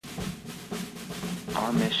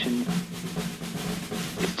Our mission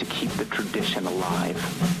is to keep the tradition alive.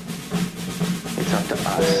 It's up to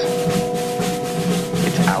us.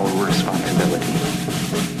 It's our responsibility.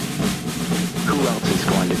 Who else is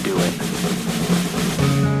going to do it?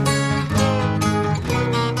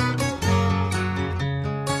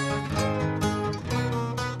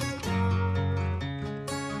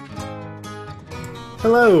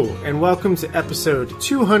 Hello, and welcome to episode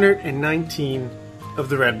 219 of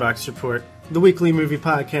the Redbox Report, the weekly movie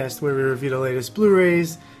podcast where we review the latest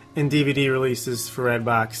Blu-rays and DVD releases for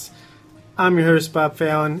Redbox. I'm your host, Bob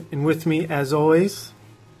Fallon, and with me, as always,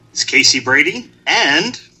 it's Casey Brady,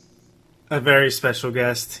 and a very special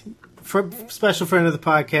guest, special friend of the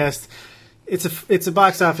podcast. It's a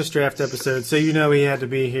box office draft episode, so you know he had to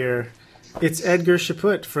be here. It's Edgar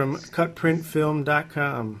Chaput from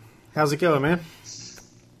CutPrintFilm.com. How's it going, man?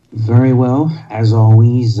 Very well. As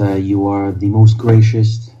always, you are the most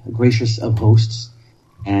gracious of hosts,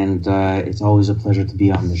 and it's always a pleasure to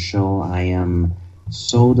be on the show. I am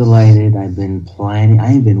so delighted. I have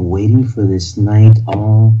been waiting for this night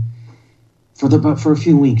for a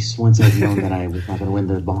few weeks. Once I've known that I was not going to win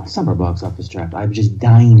the summer box office draft, I'm just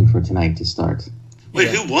dying for tonight to start. Wait,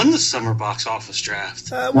 who won the summer box office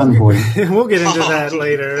draft? We'll get into that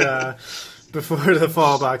later, before the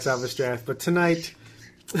fall box office draft. But tonight,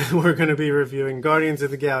 we're going to be reviewing Guardians of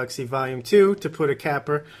the Galaxy Volume 2 to put a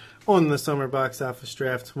capper on the summer box office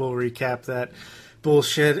draft. We'll recap that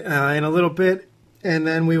bullshit in a little bit. And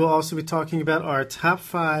then we will also be talking about our top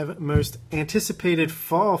 5 most anticipated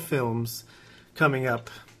fall films coming up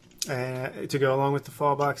to go along with the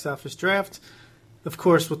fall box office draft. Of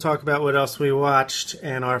course, we'll talk about what else we watched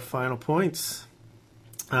and our final points.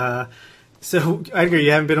 So, Edgar,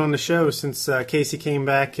 you haven't been on the show since Casey came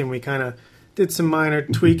back, and we kind of did some minor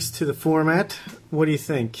tweaks to the format. What do you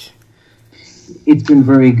think? It's been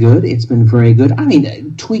very good. I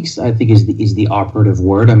mean, tweaks, I think, is the operative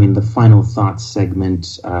word. I mean, the final thoughts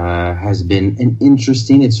segment has been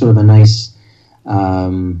interesting. It's sort of a nice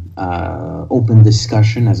open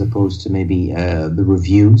discussion as opposed to maybe the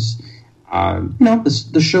reviews.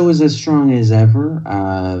 The show is as strong as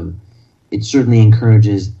ever. It certainly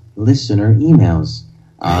encourages listener emails.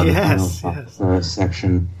 The final thoughts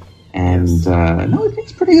section. And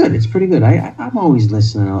it's pretty good. It's pretty good. I'm always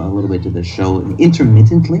listening a little bit to the show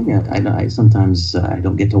intermittently. I sometimes I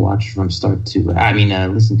don't get to watch from start to.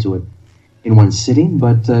 Listen to it in one sitting.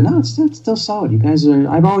 But it's still solid. You guys are.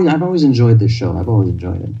 I've always enjoyed this show. I've always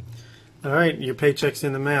enjoyed it. All right, your paycheck's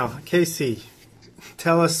in the mail, Casey.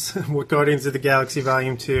 Tell us what Guardians of the Galaxy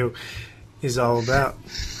Volume 2 is all about.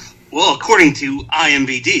 Well, according to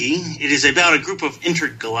IMDb, it is about a group of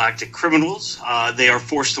intergalactic criminals. They are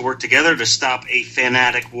forced to work together to stop a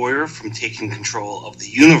fanatic warrior from taking control of the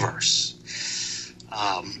universe.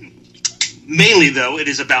 Mainly, though, it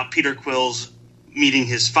is about Peter Quill's meeting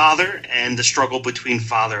his father and the struggle between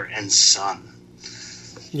father and son.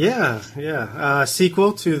 Yeah.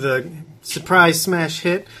 Sequel to the surprise smash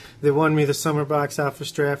hit that won me the summer box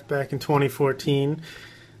office draft back in 2014.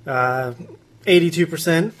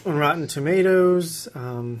 82% on Rotten Tomatoes.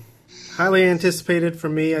 Highly anticipated for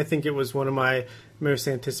me. I think it was one of my most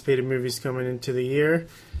anticipated movies coming into the year.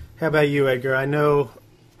 How about you, Edgar? I'm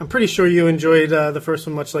pretty sure you enjoyed the first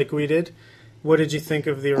one much like we did. What did you think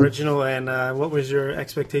of the original, and what was your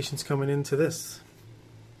expectations coming into this?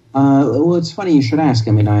 Well, it's funny you should ask.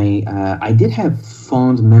 I mean, I did have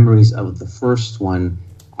fond memories of the first one.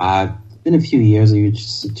 Been a few years,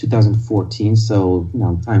 2014, so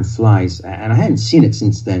time flies, and I hadn't seen it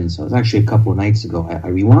since then. So it was actually a couple of nights ago. I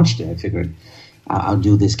rewatched it. I figured I'll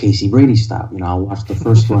do this Casey Brady style. I'll watch the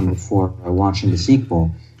first one before watching the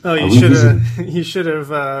sequel. Oh, you should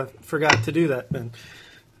have forgot to do that then.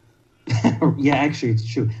 Yeah, actually, it's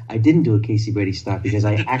true. I didn't do a Casey Brady stop because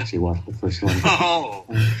I actually watched the first one. Oh,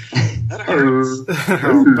 that hurts.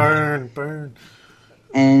 Burn.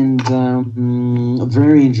 And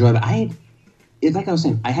very enjoyable. Like I was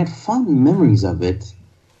saying, I had fond memories of it,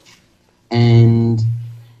 and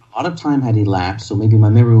a lot of time had elapsed, so maybe my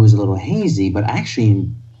memory was a little hazy, but actually,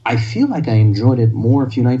 I feel like I enjoyed it more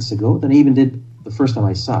a few nights ago than I even did the first time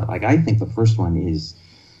I saw it. Like, I think the first one is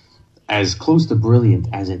as close to brilliant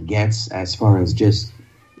as it gets as far as just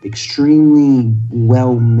extremely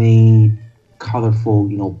well-made, colorful,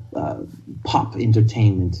 pop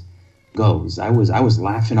entertainment goes. I was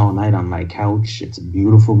laughing all night on my couch. It's a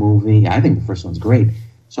beautiful movie. I think the first one's great.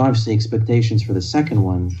 So obviously expectations for the second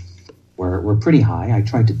one were pretty high. I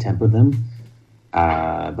tried to temper them,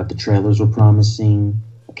 but the trailers were promising.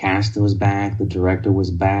 The cast was back. The director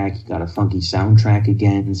was back. You got a funky soundtrack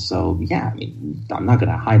again. So yeah, I mean, I'm not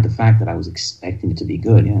going to hide the fact that I was expecting it to be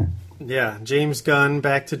good. Yeah. Yeah, James Gunn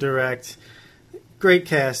back to direct. Great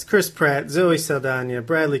cast: Chris Pratt, Zoe Saldana,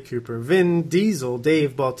 Bradley Cooper, Vin Diesel,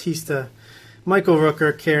 Dave Bautista, Michael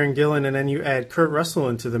Rooker, Karen Gillan, and then you add Kurt Russell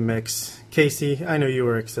into the mix. Casey, I know you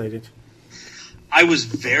were excited. I was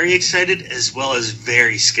very excited as well as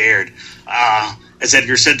very scared. As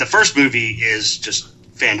Edgar said, the first movie is just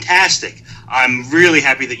fantastic. I'm really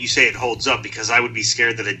happy that you say it holds up because I would be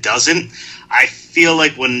scared that it doesn't. I feel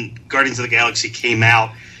like when Guardians of the Galaxy came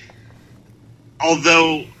out,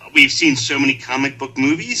 although we've seen so many comic book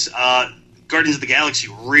movies, Guardians of the Galaxy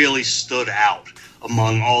really stood out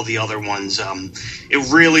among all the other ones.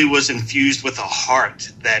 It really was infused with a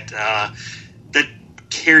heart that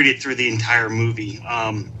carried it through the entire movie.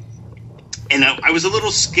 And I was a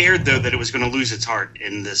little scared, though, that it was going to lose its heart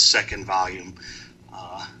in this second volume.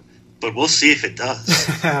 But we'll see if it does.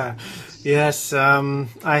 Yes,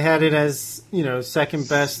 I had it as, second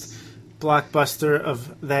best blockbuster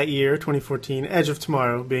of that year, 2014, Edge of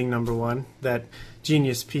Tomorrow being number one, that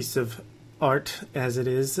genius piece of art as it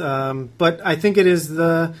is. But I think it is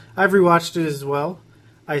I've rewatched it as well.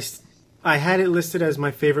 I had it listed as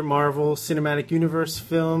my favorite Marvel Cinematic Universe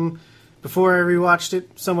film before I rewatched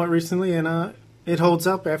it somewhat recently, and it holds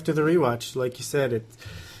up after the rewatch. Like you said,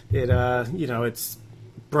 it's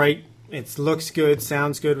bright, it looks good,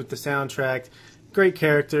 sounds good with the soundtrack, great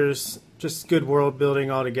characters, just good world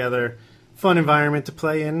building altogether, fun environment to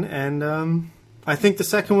play in, and I think the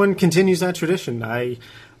second one continues that tradition. I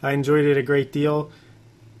enjoyed it a great deal.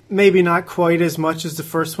 Maybe not quite as much as the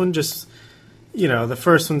first one, just the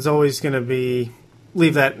first one's always going to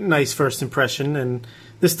leave that nice first impression, and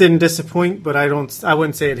this didn't disappoint, but I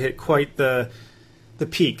wouldn't say it hit quite the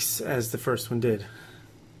peaks as the first one did.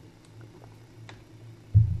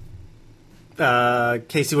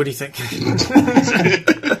 Casey, what do you think?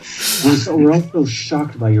 We're also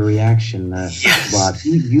shocked by your reaction, yes. Bob.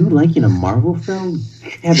 You liking a Marvel film?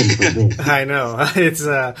 Heaven forbid. I know. It's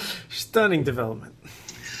a stunning development.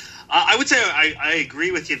 I would say I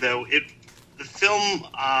agree with you, though. The film,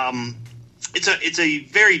 it's a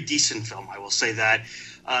very decent film, I will say that.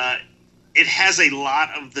 It has a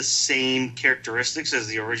lot of the same characteristics as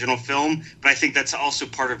the original film, but I think that's also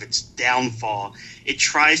part of its downfall. It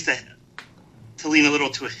tries to lean a little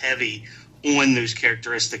too heavy on those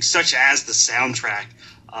characteristics, such as the soundtrack.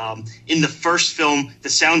 In the first film, the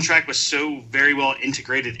soundtrack was so very well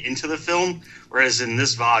integrated into the film, whereas in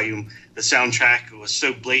this volume, the soundtrack was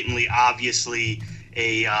so blatantly, obviously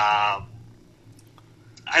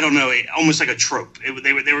almost like a trope.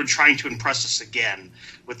 They were trying to impress us again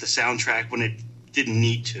with the soundtrack when it didn't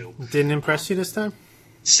need to. Didn't impress you this time?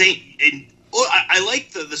 I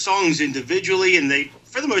like the songs individually, and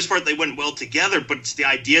for the most part, they went well together, but it's the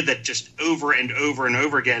idea that just over and over and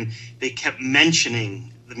over again, they kept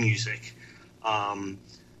mentioning the music,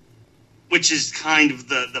 which is kind of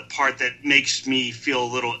the part that makes me feel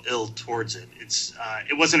a little ill towards it.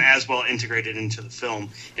 It wasn't as well integrated into the film.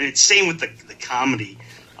 And it's same with the comedy,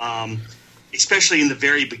 especially in the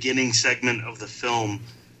very beginning segment of the film.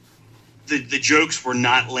 The jokes were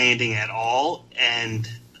not landing at all, and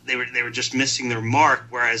they were just missing their mark,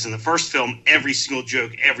 whereas in the first film, every single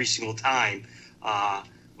joke, every single time,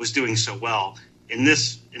 was doing so well. In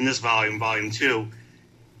this volume 2,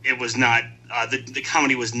 it was not. The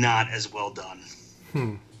comedy was not as well done.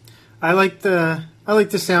 I like the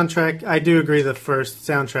soundtrack. I do agree the first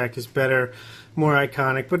soundtrack is better, more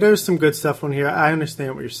iconic, but there's some good stuff on here. I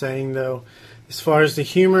understand what you're saying, though. As far as the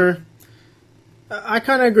humor, I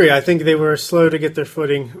kind of agree. I think they were slow to get their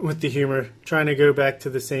footing with the humor, trying to go back to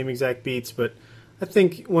the same exact beats. But I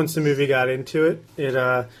think once the movie got into it,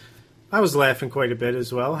 I was laughing quite a bit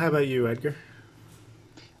as well. How about you, Edgar?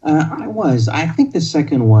 I was. I think the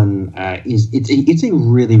second one it's a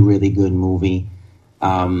really, really good movie.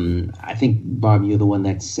 I think, Bob, you're the one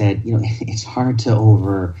that said, it's hard to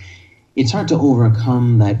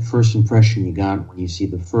overcome that first impression you got when you see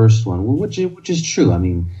the first one, which is true. I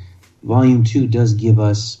mean, Volume 2 does give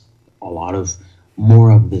us a lot of more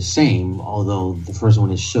of the same, although the first one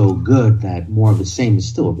is so good that more of the same is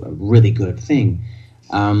still a really good thing.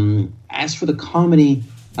 As for the comedy,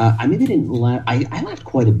 I maybe didn't laugh. I laughed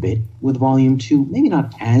quite a bit with Volume 2, maybe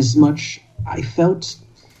not as much. I felt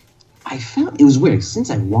it was weird. Since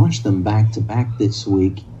I watched them back to back this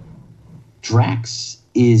week, Drax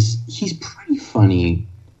he's pretty funny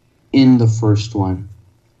in the first one.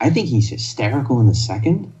 I think he's hysterical in the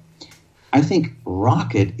second. I think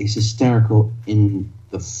Rocket is hysterical in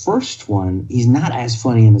the first one. He's not as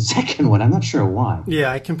funny in the second one. I'm not sure why.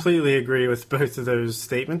 Yeah, I completely agree with both of those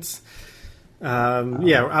statements. I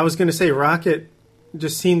was going to say Rocket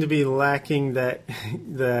just seemed to be lacking that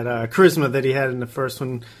charisma that he had in the first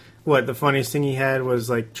one. what the funniest thing he had was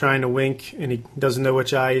like trying to wink and he doesn't know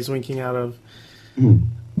which eye he's winking out of. Mm.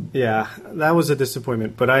 Yeah, that was a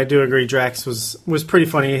disappointment. But I do agree, Drax was pretty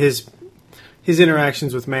funny. His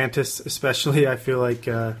interactions with Mantis, especially, I feel like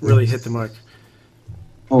really hit the mark.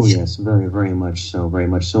 Oh yes, very, very much so, very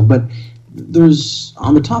much so. But there's,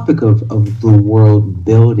 on the topic of the world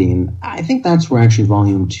building, I think that's where actually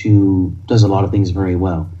Volume 2 does a lot of things very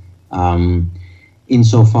well.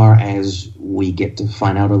 Insofar as we get to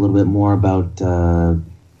find out a little bit more about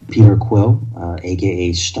Peter Quill,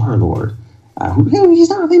 a.k.a. Star-Lord, who he's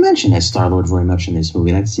not really mentioned as Star-Lord very much in this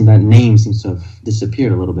movie. That name seems to have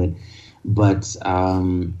disappeared a little bit. But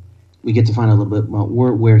we get to find out a little bit about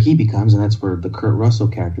where he becomes, and that's where the Kurt Russell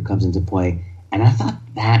character comes into play. And I thought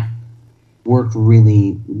that worked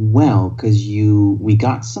really well because we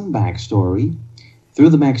got some backstory. Through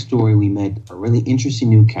the backstory, we met a really interesting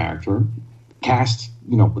new character, cast,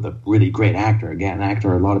 with a really great actor. Again, an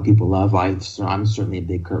actor a lot of people love. I'm certainly a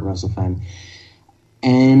big Kurt Russell fan.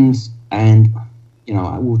 And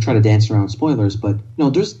I will try to dance around spoilers, but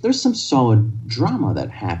there's some solid drama that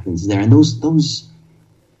happens there, and those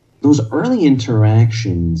early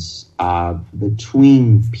interactions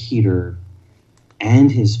between Peter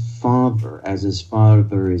and his father, as his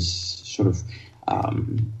father is sort of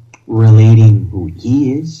relating who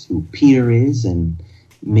he is, who Peter is, and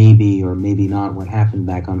maybe or maybe not what happened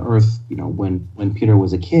back on Earth, when Peter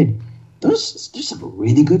was a kid. There's some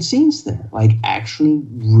really good scenes there, like actually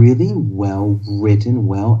really well written,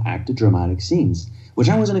 well acted dramatic scenes, which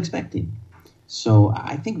I wasn't expecting. So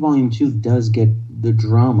I think Volume 2 does get the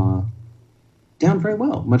drama down very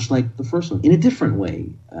well, much like the first one, in a different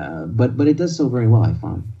way, but it does so very well, I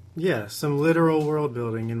found. Yeah, some literal world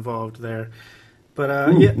building involved there. But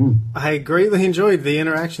I greatly enjoyed the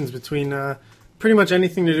interactions between pretty much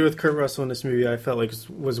anything to do with Kurt Russell in this movie. I felt like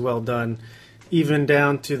was well done. Even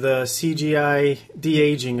down to the CGI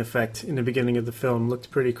de-aging effect in the beginning of the film. Looked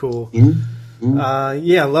pretty cool.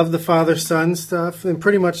 Love the father-son stuff. And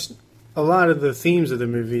pretty much a lot of the themes of the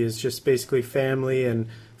movie is just basically family and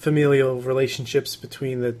familial relationships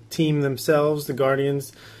between the team themselves, the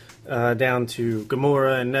Guardians, down to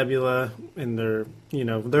Gamora and Nebula and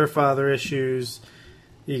their father issues.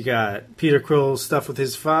 You got Peter Quill's stuff with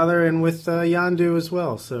his father and with Yondu as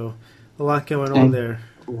well. So a lot going on there.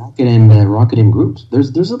 Rocket and Groot.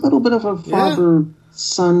 There's a little bit of a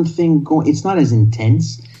father-son thing going. It's not as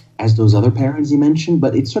intense as those other parents you mentioned,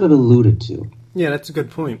 but it's sort of alluded to. Yeah, that's a good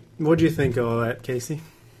point. What do you think of all that, Casey?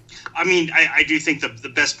 I mean, I do think the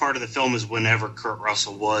best part of the film is whenever Kurt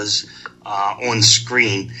Russell was on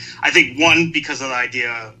screen. I think, one, because of the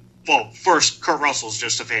idea... Well, first, Kurt Russell's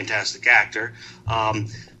just a fantastic actor.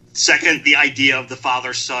 Second, the idea of the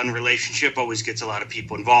father-son relationship always gets a lot of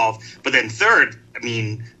people involved. But then third, I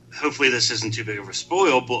mean, hopefully this isn't too big of a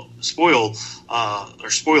spoiler,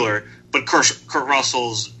 but Kurt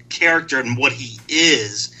Russell's character and what he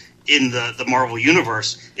is in the Marvel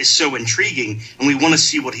Universe is so intriguing, and we want to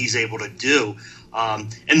see what he's able to do.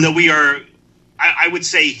 And though I would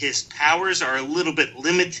say his powers are a little bit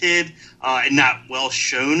limited and not well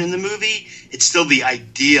shown in the movie, it's still the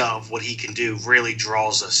idea of what he can do really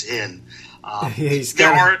draws us in.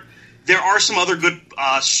 There are some other good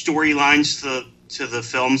storylines to the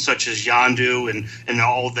film, such as Yondu and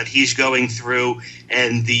all that he's going through,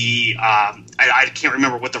 and the I can't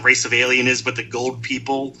remember what the race of alien is, but the gold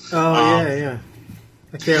people. Yeah.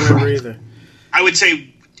 I can't remember either. I would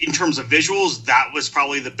say, in terms of visuals, that was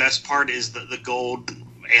probably the best part, is the gold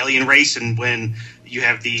alien race, and when you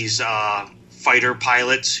have these fighter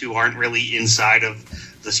pilots who aren't really inside of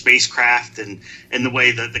the spacecraft, and the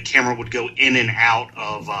way that the camera would go in and out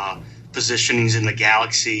of positionings in the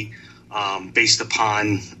galaxy based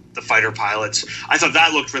upon the fighter pilots. I thought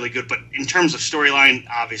that looked really good, but in terms of storyline,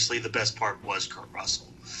 obviously the best part was Kurt Russell.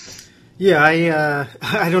 Yeah,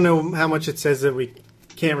 I don't know how much it says that we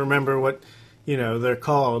can't remember what they're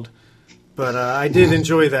called, but I did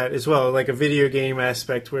enjoy that as well, like a video game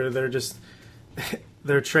aspect where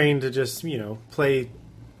they're trained to just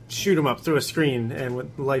shoot them up through a screen and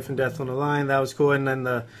with life and death on the line. That was cool. And then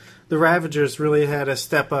the Ravagers really had a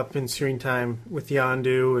step up in screen time with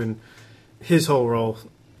Yondu and his whole role.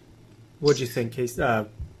 What'd you think,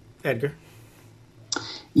 Edgar?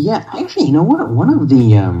 Yeah, actually, you know what? One of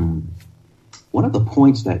the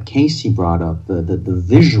points that Casey brought up, the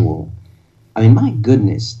visual. I mean, my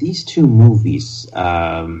goodness, these two movies,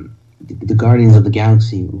 the Guardians of the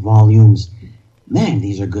Galaxy volumes, man,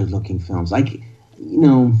 these are good-looking films. Like,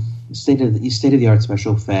 state of the art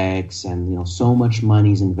special effects, and so much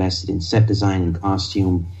money's invested in set design and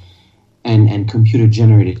costume, and computer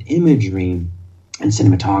generated imagery. and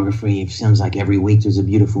cinematography. It seems like every week there's a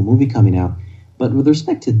beautiful movie coming out. But with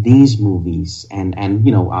respect to these movies, and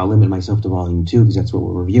I'll limit myself to Volume 2 because that's what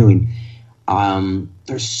we're reviewing.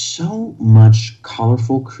 There's so much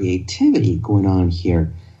colorful creativity going on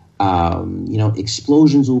here.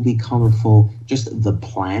 Explosions will be colorful. Just the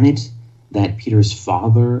planet that Peter's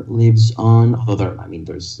father lives on. Although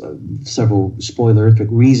there's several spoilerific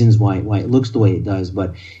reasons why it looks the way it does,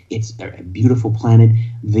 but it's a beautiful planet.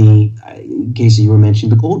 Casey, you were mentioning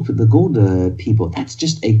the gold people. That's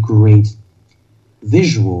just a great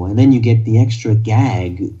visual, and then you get the extra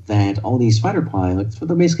gag that all these fighter pilots,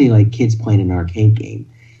 they're basically like kids playing an arcade game.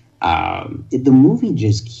 The movie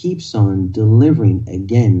just keeps on delivering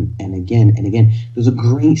again and again and again. There's a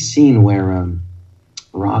great scene where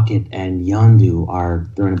Rocket and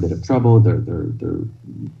Yondu they're in a bit of trouble. They're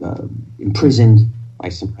imprisoned by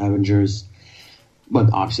some Avengers, but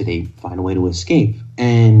obviously they find a way to escape.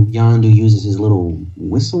 And Yondu uses his little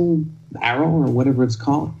whistle arrow or whatever it's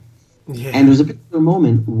called. Yeah. And there's a particular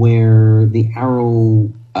moment where the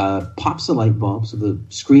arrow pops a light bulb, so the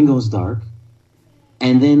screen goes dark,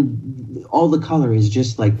 and then all the color is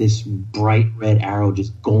just like this bright red arrow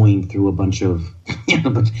just going through a bunch of,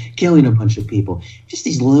 killing a bunch of people. Just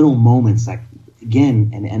these little moments, like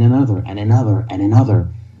again and another and another and another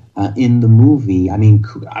in the movie. I mean,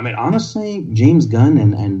 honestly, James Gunn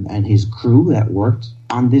and his crew that worked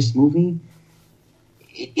on this movie.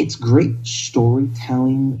 It's great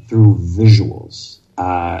storytelling through visuals,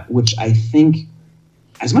 which I think,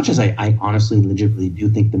 as much as I honestly, legitimately do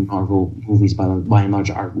think the Marvel movies by and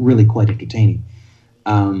large are really quite entertaining,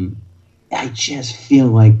 I just feel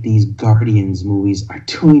like these Guardians movies are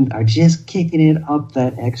just kicking it up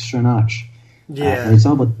that extra notch. Yeah, and it's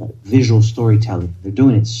all about that visual storytelling. They're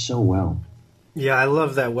doing it so well. Yeah, I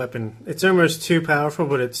love that weapon. It's almost too powerful,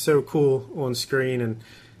 but it's so cool on screen and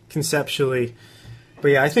conceptually. But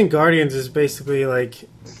yeah, I think Guardians is basically like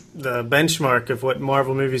the benchmark of what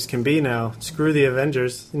Marvel movies can be now. Screw the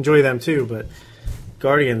Avengers. Enjoy them too, but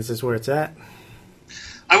Guardians is where it's at.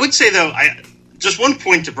 I would say, though, just one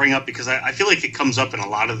point to bring up, because I feel like it comes up in a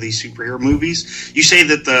lot of these superhero movies. You say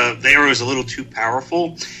that the arrow is a little too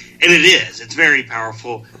powerful, and it is. It's very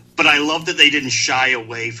powerful. But I love that they didn't shy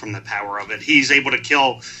away from the power of it. He's able to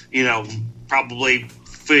kill, probably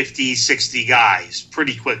 50, 60 guys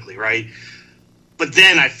pretty quickly, right? But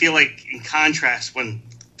then I feel like, in contrast,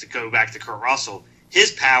 to go back to Kurt Russell,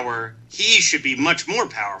 his power, he should be much more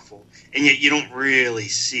powerful, and yet you don't really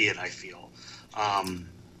see it, I feel.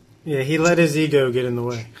 Yeah, he let his ego get in the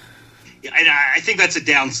way. Yeah, and I think that's a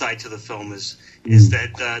downside to the film is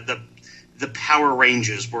that the power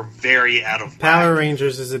ranges were very out of whack. Power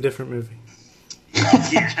Rangers is a different movie.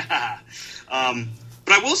 Yeah.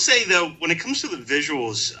 But I will say, though, when it comes to the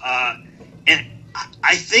visuals, and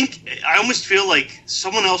I almost feel like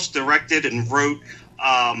someone else directed and wrote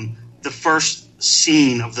the first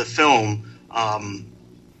scene of the film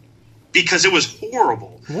because it was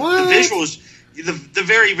horrible. What? The visuals, the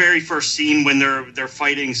very, very first scene when they're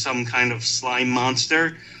fighting some kind of slime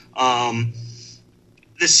monster,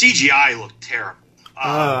 the CGI looked terrible.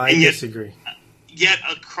 I disagree. Yet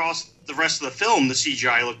across the rest of the film, the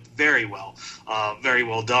CGI looked very well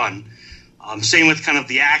done. Same with kind of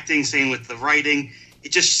the acting, same with the writing.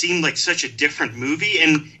 It just seemed like such a different movie,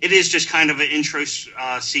 and it is just kind of an intro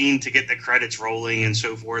scene to get the credits rolling and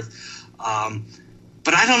so forth.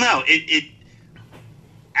 But I don't know.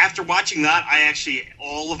 After watching that,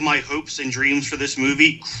 all of my hopes and dreams for this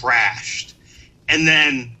movie crashed. And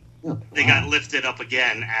then they got lifted up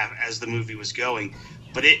again as the movie was going.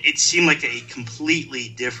 But it seemed like a completely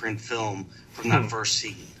different film from that first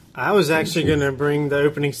scene. I was actually going to bring the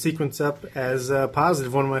opening sequence up as a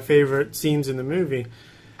positive, one of my favorite scenes in the movie.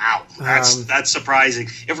 Wow, that's surprising.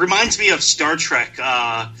 It reminds me of Star Trek.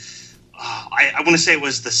 I want to say it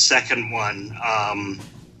was the second one,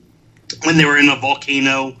 when they were in a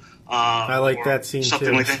volcano. I like that scene something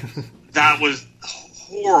too. Like that. That was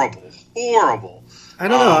horrible. I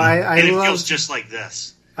don't know. And it feels just like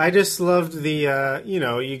this. I just loved the,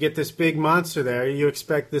 you get this big monster there. You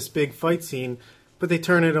expect this big fight scene. But they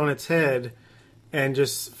turn it on its head and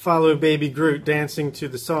just follow Baby Groot dancing to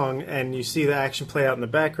the song, and you see the action play out in the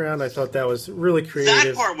background. I thought that was really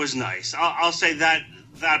creative. That part was nice. I'll say that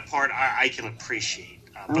part I can appreciate.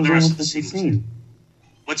 But the rest of the scene.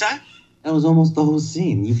 What's that? That was almost the whole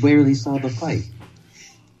scene. You barely saw the fight.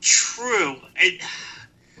 True.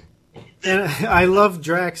 And I love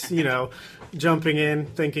Drax, jumping in,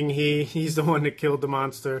 thinking he's the one that killed the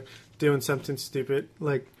monster, doing something stupid.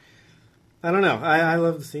 Like, I don't know. I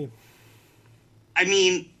love the scene. I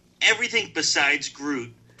mean, everything besides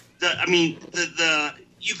Groot. The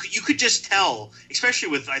you could just tell, especially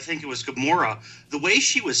with, I think it was Gamora, the way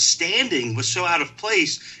she was standing was so out of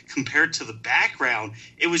place compared to the background.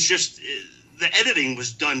 It was just, the editing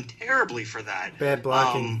was done terribly for that. Bad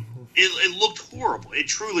blocking. It looked horrible. It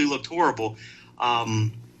truly looked horrible.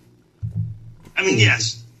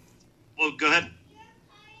 Yes. Well, go ahead.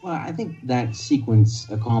 Well, I think that sequence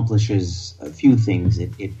accomplishes a few things.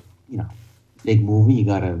 It big movie, you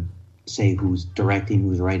gotta say who's directing,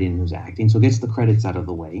 who's writing, who's acting. So it gets the credits out of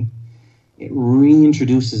the way. It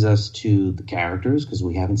reintroduces us to the characters because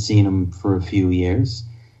we haven't seen them for a few years.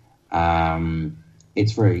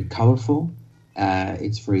 It's very colorful.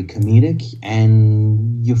 It's very comedic,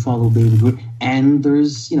 and you follow Baby Groot. And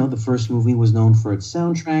there's, the first movie was known for its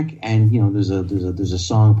soundtrack, and there's a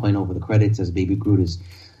song playing over the credits as Baby Groot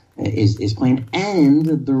is playing.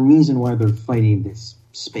 And the reason why they're fighting this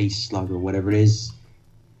space slug or whatever it is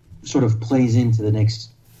sort of plays into the next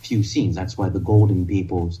few scenes. That's why the Golden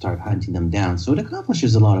people start hunting them down. So it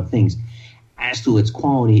accomplishes a lot of things. As to its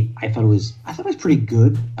quality, I thought it was pretty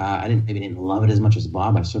good. I didn't love it as much as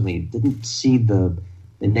Bob. I certainly didn't see the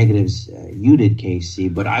negatives you did, Casey.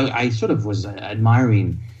 But I sort of was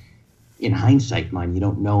admiring, in hindsight, mind, you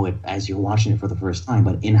don't know it as you're watching it for the first time,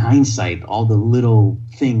 but in hindsight, all the little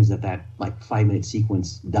things that like 5-minute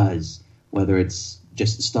sequence does, whether it's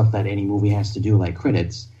just stuff that any movie has to do, like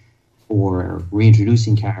credits, or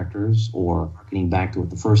reintroducing characters, or harkening back to what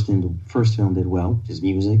the first film did well, which is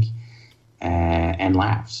music. And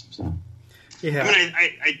laughs. So, yeah.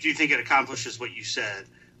 I do think it accomplishes what you said,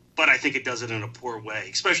 but I think it does it in a poor way,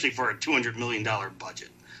 especially for a $200 million budget.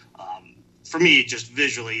 For me, just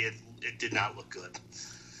visually, it did not look good.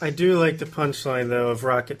 I do like the punchline, though, of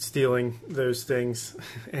Rocket stealing those things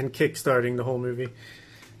and kickstarting the whole movie.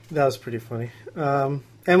 That was pretty funny. And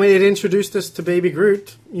when it introduced us to Baby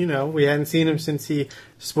Groot, we hadn't seen him since he,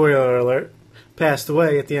 spoiler alert, passed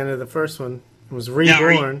away at the end of the first one. Was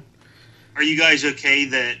reborn. Are you guys okay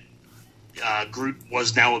that Groot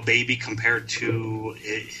was now a baby compared to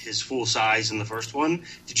his full size in the first one?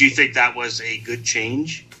 Did you think that was a good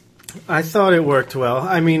change? I thought it worked well.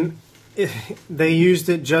 I mean, they used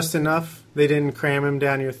it just enough. They didn't cram him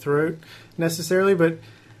down your throat necessarily, but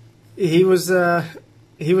he was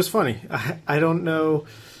funny. I don't know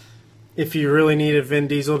if you really needed Vin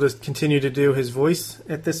Diesel to continue to do his voice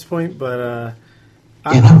at this point, but...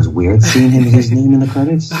 yeah, that was weird, seeing his name in the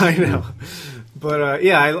credits. I know. But,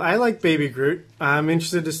 I like Baby Groot. I'm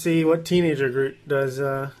interested to see what Teenager Groot does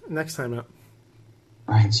next time out.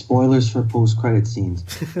 Right, spoilers for post-credit scenes.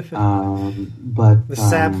 But the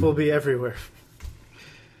sap will be everywhere.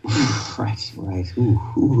 Right.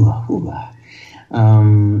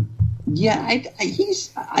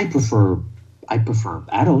 I prefer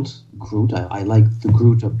adult Groot. I like the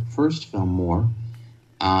Groot of the first film more.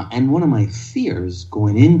 And one of my fears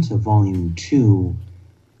going into Volume 2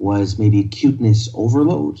 was maybe cuteness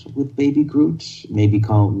overload with Baby Groot. Maybe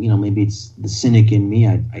maybe it's the cynic in me.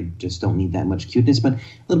 I just don't need that much cuteness. But a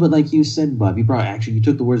little bit like you said, Bob, you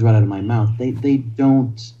took the words right out of my mouth. They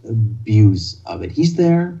don't abuse of it. He's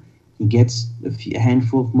there. He gets a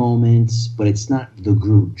handful of moments, but it's not the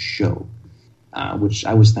Groot show, which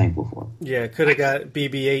I was thankful for. Yeah, could have got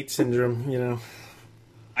BB-8 syndrome,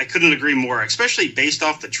 I couldn't agree more, especially based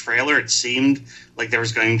off the trailer. It seemed like there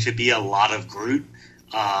was going to be a lot of Groot,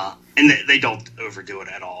 and they don't overdo it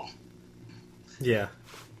at all. Yeah,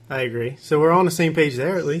 I agree. So we're on the same page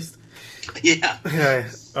there, at least. Yeah.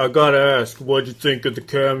 I gotta ask, what'd you think of the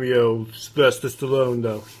cameo Sylvester Stallone,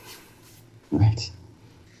 though? Right.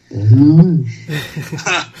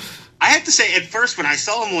 I have to say, at first, when I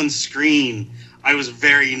saw him on screen, I was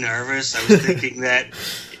very nervous. I was thinking that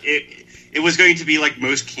it was going to be like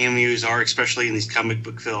most cameos are, especially in these comic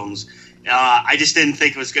book films. I just didn't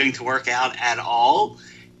think it was going to work out at all.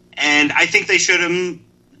 And I think they showed him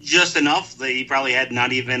just enough. They probably had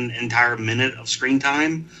not even an entire minute of screen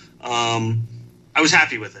time. I was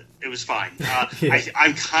happy with it. It was fine. Yeah.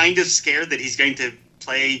 I'm kind of scared that he's going to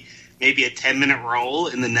play maybe a 10-minute role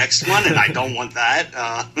in the next one, and I don't want that.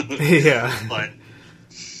 Yeah. But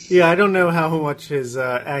yeah, I don't know how much his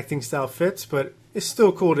acting style fits, but it's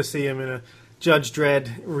still cool to see him in a Judge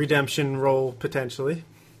Dredd redemption role, potentially.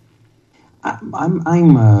 First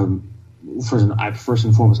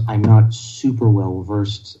and foremost, I'm not super well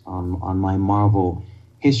versed on my Marvel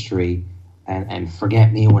history, and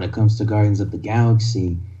forget me when it comes to Guardians of the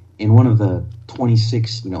Galaxy. In one of the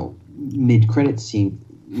 26, mid-credit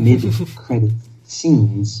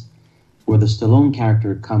scenes where the Stallone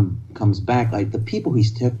character comes back, like the people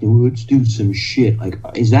he's texting, let's do some shit. Like,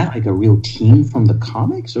 is that like a real team from the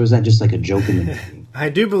comics, or is that just like a joke in the movie? I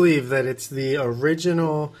do believe that it's the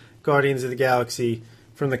original Guardians of the Galaxy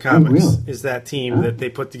from the comics. really? Is that team that they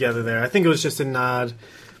put together there? I think it was just a nod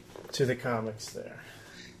to the comics there.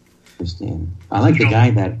 Interesting. I like the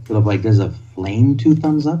guy that sort of like does a flame 2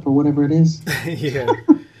 thumbs up or whatever it is. Yeah.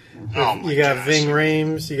 Oh my You got gosh. Ving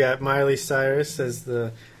Rhames. You got Miley Cyrus as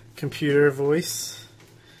the computer voice.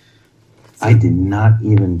 I didn't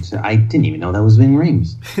even know that was Ving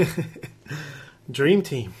Rhames. Dream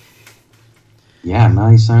Team. Yeah,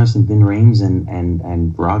 Miley Cyrus and Ving Rhames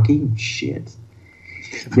and Rocky. Shit.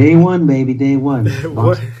 Day one, baby, day one.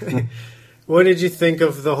 What did you think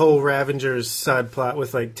of the whole Ravengers side plot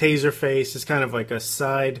with like Taserface as kind of like a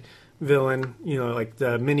side villain, like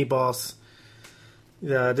the mini boss?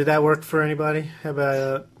 Did that work for anybody? How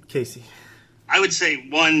about Casey? I would say,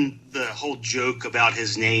 one, the whole joke about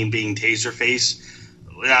his name being Taserface,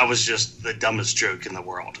 that was just the dumbest joke in the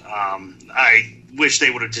world. I wish they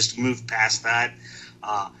would have just moved past that.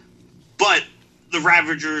 But the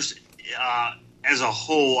Ravagers, as a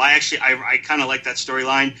whole, I kind of like that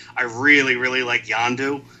storyline. I really, really like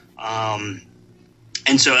Yondu.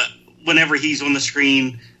 And so whenever he's on the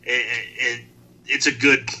screen, it's a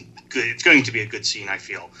good, it's going to be a good scene, I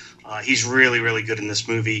feel. He's really, really good in this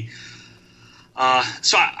movie.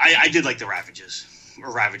 So I did like the Ravagers.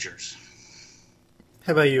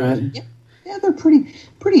 How about you? Yeah, they're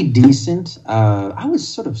pretty decent. I was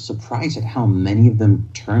sort of surprised at how many of them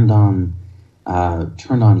turned on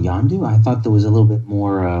Yondu. I thought there was a little bit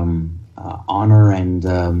more honor and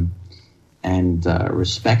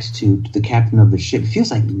respect to the captain of the ship. It feels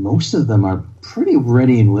like most of them are pretty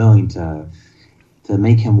ready and willing to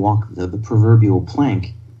make him walk the proverbial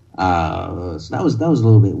plank. So that was a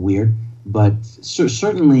little bit weird, but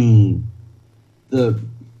certainly the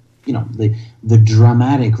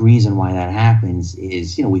dramatic reason why that happens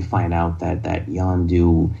is, we find out that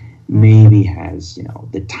Yondu maybe has,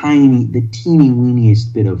 the teeny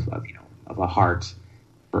weeniest bit of a heart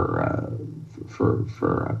for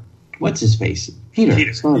what's his face? Peter.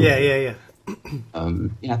 Yeah.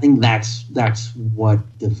 I think that's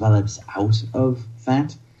what develops out of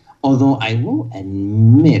that. Although I will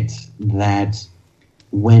admit that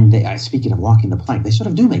when speaking of walking the plank, they sort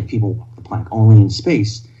of do make people walk the plank, only in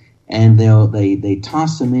space. And they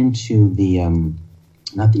toss them into the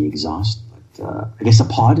not the exhaust, but I guess a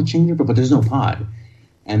pod changer, but there's no pod,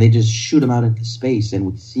 and they just shoot them out into space,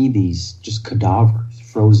 and we see these just cadavers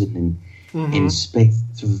frozen in space.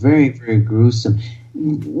 It's very, very gruesome,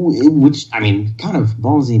 which I mean, kind of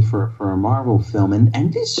ballsy for a Marvel film,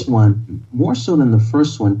 and this one more so than the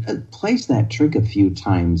first one plays that trick a few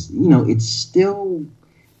times. It's still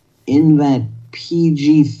in that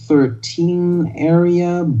PG-13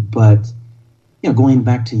 area, but going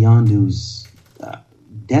back to Yondu's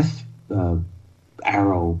death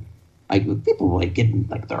arrow, like people were like getting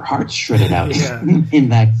like their hearts shredded out in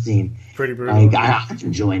that scene. Pretty brutal. I'm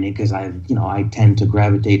enjoying it because I tend to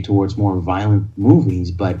gravitate towards more violent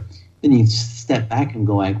movies, but then you step back and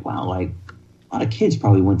go like, wow, like a lot of kids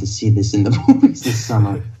probably went to see this in the movies this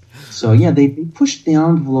summer. So yeah, they pushed the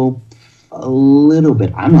envelope a little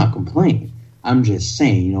bit. I'm not complaining. I'm just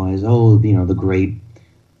saying, as the great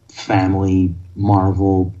family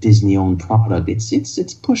Marvel Disney-owned product,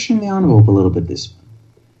 it's pushing the envelope a little bit this one.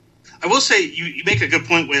 I will say you make a good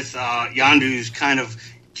point with Yondu's kind of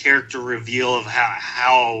character reveal of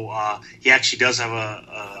how he actually does have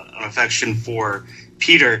an affection for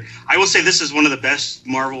Peter. I will say this is one of the best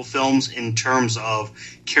Marvel films in terms of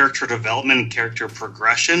character development and character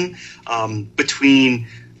progression between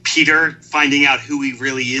Peter finding out who he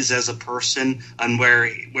really is as a person and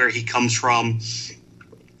where he comes from.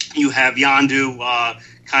 You have Yondu,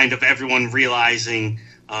 kind of everyone realizing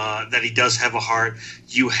that he does have a heart.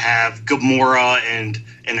 You have Gamora and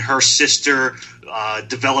her sister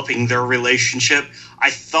developing their relationship. I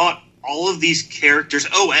thought all of these characters.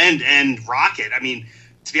 Oh, and Rocket. I mean,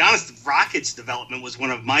 to be honest, Rocket's development was one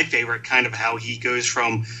of my favorite. Kind of how he goes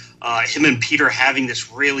from him and Peter having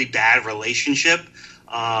this really bad relationship.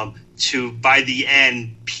 To by the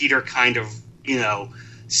end, Peter kind of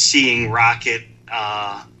seeing Rocket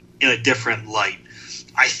in a different light.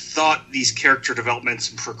 I thought these character developments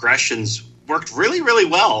and progressions worked really, really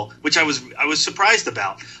well, which I was surprised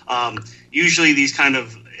about. Usually, these kind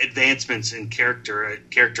of advancements in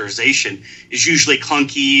characterization is usually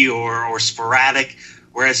clunky or sporadic,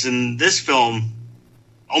 whereas in this film,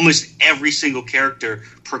 almost every single character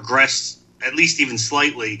progressed at least even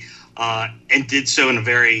slightly. And did so in a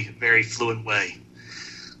very, very fluent way.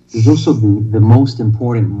 There's also the most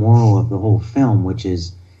important moral of the whole film, which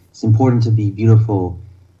is it's important to be beautiful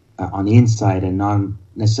on the inside and not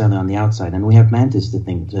necessarily on the outside. And we have Mantis to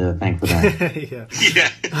thank for that. Yeah.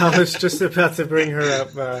 I was just about to bring her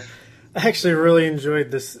up. I actually really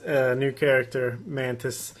enjoyed this new character,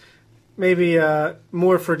 Mantis. Maybe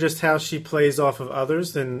more for just how she plays off of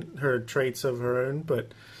others than her traits of her own.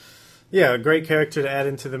 But yeah, a great character to add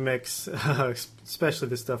into the mix, especially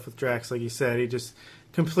the stuff with Drax, like you said. He just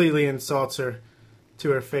completely insults her to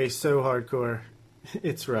her face so hardcore.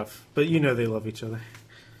 It's rough. But you know they love each other.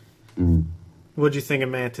 Mm. What'd you think of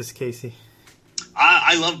Mantis, Casey?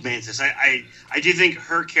 I love Mantis. I do think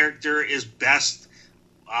her character is best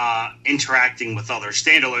interacting with others.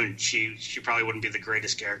 Standalone, she probably wouldn't be the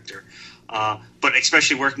greatest character. But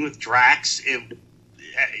especially working with Drax,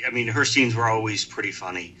 her scenes were always pretty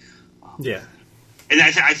funny. Yeah. And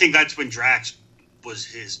I think that's when Drax was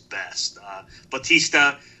his best.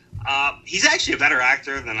 Bautista, he's actually a better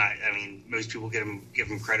actor than most people give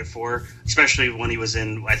him credit for, especially when he was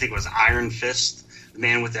in, I think it was Iron Fist, The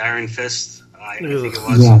Man with the Iron Fist. I think it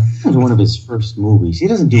was. Yeah, it was one of his first movies. He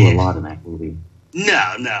doesn't do a lot in that movie.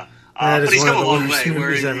 No. But he's come a long way.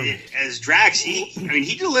 Where as Drax, he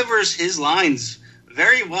delivers his lines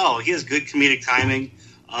very well. He has good comedic timing.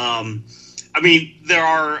 There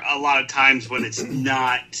are a lot of times when it's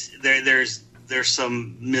not there. There's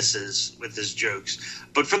some misses with his jokes,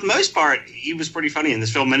 but for the most part, he was pretty funny in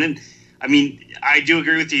this film. And I do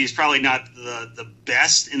agree with you. He's probably not the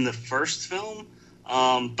best in the first film,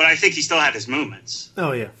 but I think he still had his moments.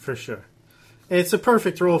 Oh yeah, for sure. It's a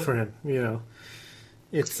perfect role for him. You know,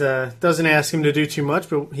 it doesn't ask him to do too much,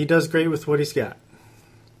 but he does great with what he's got.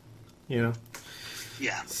 You know.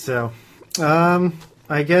 Yeah. So,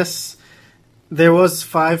 I guess there was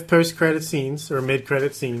 5 post-credit scenes or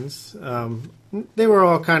mid-credit scenes. They were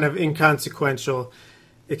all kind of inconsequential,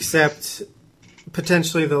 except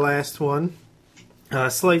potentially the last one.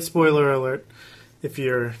 Slight spoiler alert, if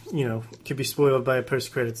you're, could be spoiled by a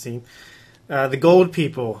post-credit scene. The Gold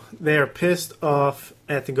People, they are pissed off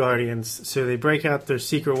at the Guardians, so they break out their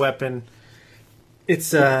secret weapon.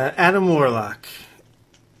 It's Adam Warlock.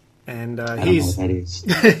 And he's know what that is.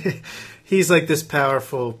 he's like this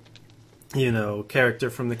powerful, character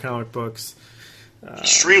from the comic books.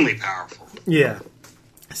 Extremely powerful. Yeah.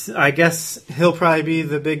 I guess he'll probably be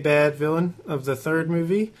the big bad villain of the third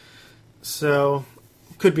movie. So,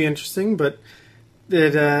 could be interesting. But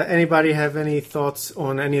did anybody have any thoughts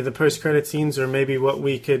on any of the post-credit scenes or maybe what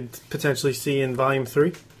we could potentially see in Volume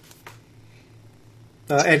 3?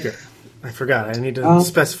 Edgar. I forgot. I need to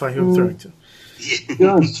specify who I'm throwing to.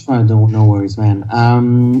 No, it's fine. No worries, man.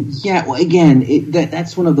 Well, again,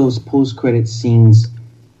 that's one of those post-credit scenes.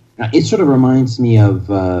 It sort of reminds me of,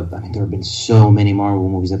 there have been so many Marvel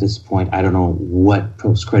movies at this point. I don't know what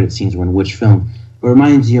post-credit scenes were in which film. But it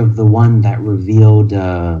reminds you of the one that revealed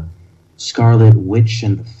Scarlet Witch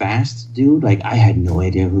and the Fast dude. Like, I had no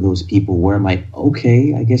idea who those people were. I'm like,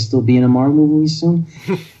 okay, I guess they'll be in a Marvel movie soon.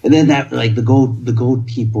 And then that, like, the gold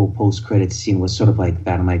people post-credit scene was sort of like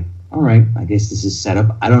that. I'm like, all right, I guess this is set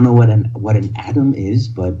up. I don't know what an atom is,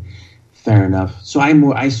 but fair enough. So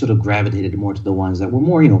I sort of gravitated more to the ones that were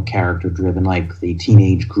more, character driven, like the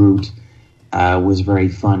teenage Groot was very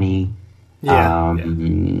funny. Yeah,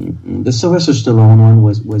 The Sylvester Stallone one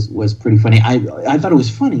was pretty funny. I thought it was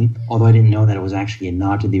funny, although I didn't know that it was actually a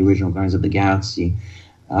nod to the original Guardians of the Galaxy.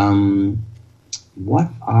 What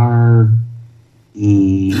are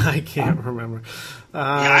the... I can't remember.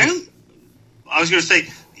 I was going to say,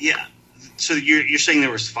 yeah. So you're saying there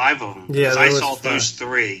was 5 of them? Yeah, I saw those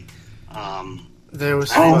 3. There was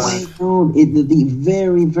the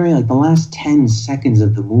very, very, like, the last 10 seconds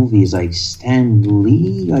of the movie is, like, Stan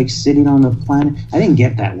Lee, like, sitting on the planet. I didn't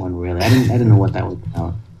get that one, really. I didn't know what that was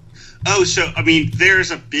about. Oh, so,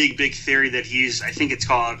 there's a big, big theory that I think it's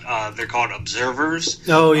called, they're called Observers.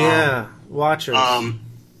 Oh, yeah. Watchers.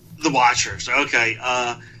 The Watchers, okay.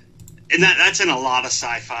 And that's in a lot of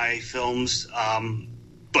sci-fi films.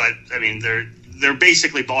 But, they're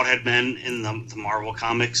basically bald-head men in the Marvel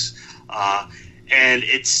comics. And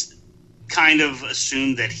it's kind of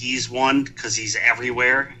assumed that he's one because he's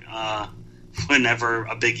everywhere whenever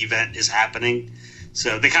a big event is happening.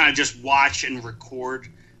 So they kind of just watch and record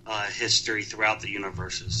history throughout the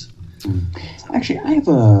universes. Actually, I have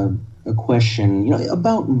a question,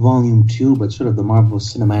 about Volume 2, but sort of the Marvel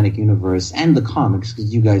Cinematic Universe and the comics,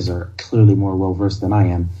 because you guys are clearly more well-versed than I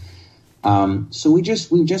am. So we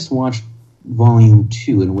just watched Volume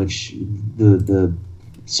 2, in which the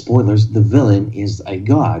spoilers, the villain is a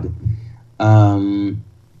god. Now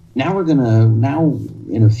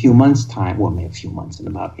in a few months' time, well, maybe a few months, in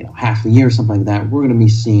about half a year or something like that, we're going to be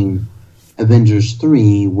seeing Avengers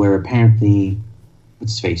 3, where apparently,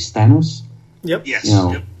 let's face Thanos. Yep. Yes.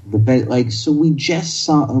 Yep. So we just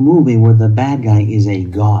saw a movie where the bad guy is a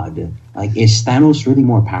god. Like, is Thanos really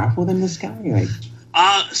more powerful than this guy? Like,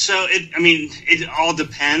 It all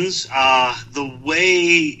depends. The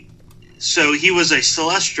way, so he was a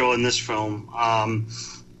Celestial in this film,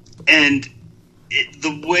 and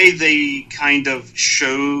the way they kind of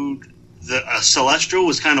showed the Celestial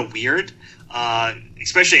was kind of weird.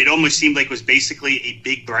 Especially, it almost seemed like it was basically a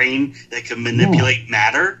big brain that could manipulate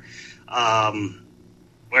matter.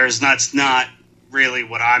 Whereas that's not really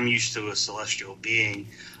what I'm used to a Celestial being.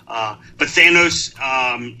 But Thanos,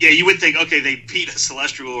 you would think, okay, they beat a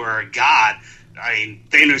Celestial or a god. I mean,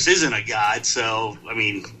 Thanos isn't a god, so, I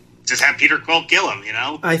mean, just have Peter Quill kill him, you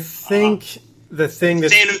know? I think the thing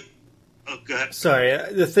that's... Thanos... Oh, go ahead. Sorry,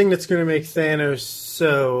 the thing that's going to make Thanos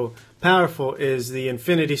so powerful is the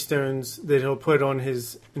Infinity Stones that he'll put on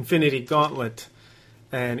his Infinity Gauntlet.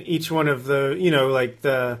 And each one of the, like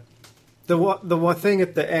the one thing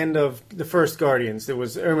at the end of the first Guardians, it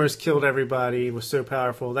was Irma's killed everybody, it was so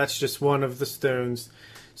powerful. That's just one of the stones.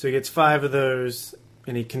 So he gets 5 of those,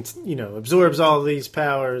 and he can, absorbs all these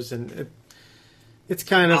powers, and it's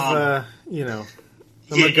kind of, a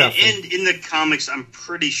MacGuffin. And in the comics, I'm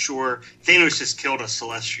pretty sure Thanos has killed a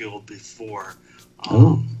Celestial before.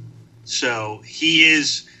 So he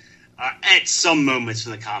is, at some moments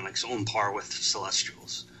in the comics, on par with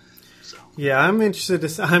Celestials. So. Yeah, I'm interested.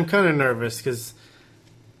 I'm kind of nervous because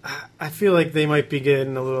I feel like they might be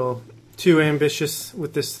getting a little too ambitious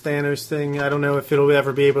with this Thanos thing. I don't know if it'll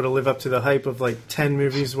ever be able to live up to the hype of like 10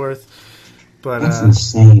 movies worth. But that's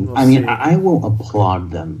insane. I will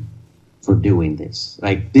applaud them for doing this.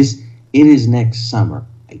 Like this, it is next summer.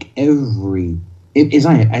 Like as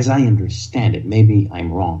I understand it, maybe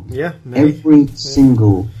I'm wrong. Yeah, maybe. Every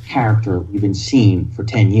single character we've been seeing for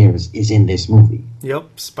 10 years is in this movie.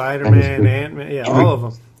 Yep, Spider-Man, Ant-Man, all of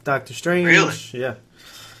them. Doctor Strange, really? Yeah.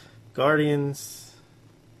 Guardians.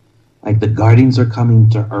 Like the Guardians are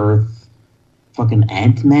coming to Earth. Fucking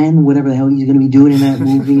Ant-Man, whatever the hell he's going to be doing in that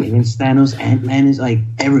movie against Thanos. Ant-Man is like,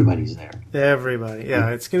 everybody's there. Everybody,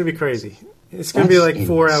 yeah, it's going to be crazy. It's going to be like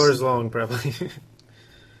 4 hours long, probably.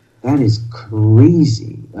 That is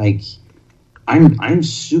crazy. Like, I'm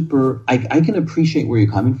super. I can appreciate where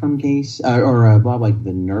you're coming from, Case or Bob. Like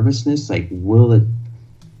the nervousness. Like, will it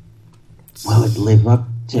live up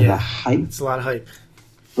to the hype? It's a lot of hype.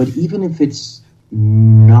 But even if it's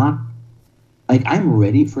not, like, I'm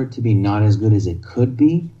ready for it to be not as good as it could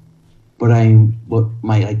be. But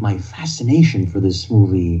my fascination for this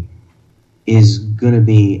movie is going to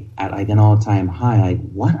be at like an all-time high. Like,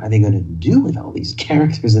 what are they going to do with all these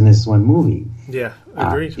characters in this one movie? Yeah,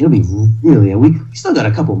 agreed. It'll be really... We still got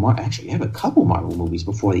a couple more... Actually, we have a couple Marvel movies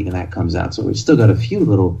before even that comes out, so we've still got a few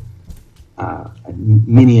little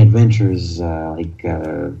mini adventures. There's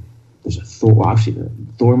a Thor... Well, actually,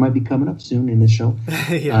 Thor might be coming up soon in this show.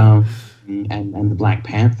 Yeah. And the Black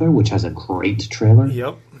Panther, which has a great trailer.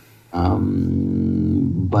 Yep.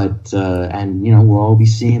 We'll all be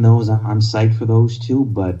seeing those. I'm psyched for those too.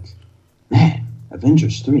 But man,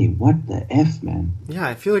 Avengers 3, what the F, man? Yeah,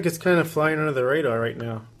 I feel like it's kind of flying under the radar right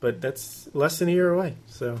now, but that's less than a year away.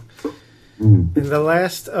 So, in the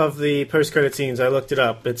last of the post-credit scenes, I looked it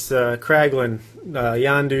up. It's Kraglin,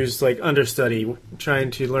 Yondu's like understudy,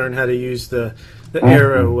 trying to learn how to use the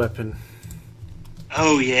arrow weapon.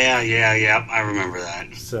 Oh yeah, I remember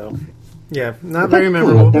that. So. Yeah, not very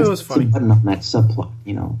memorable, but it was funny. Button on that subplot,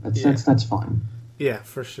 that's fun. Yeah,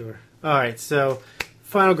 for sure. All right, so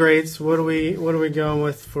final grades. What are we going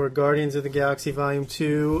with for Guardians of the Galaxy Volume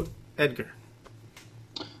 2? Edgar.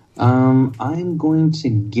 I'm going to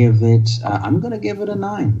give it. I'm going to give it a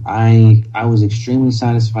 9. I was extremely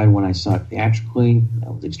satisfied when I saw it theatrically. I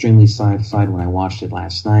was extremely satisfied when I watched it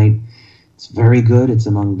last night. It's very good. It's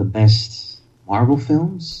among the best Marvel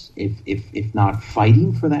films, if not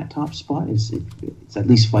fighting for that top spot, it's at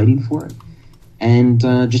least fighting for it. And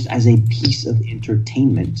just as a piece of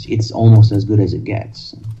entertainment, it's almost as good as it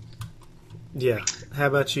gets. Yeah. How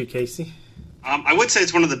about you, Casey? I would say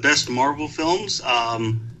it's one of the best Marvel films,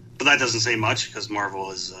 but that doesn't say much because Marvel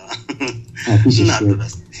is not the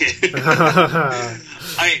best.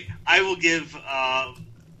 I will give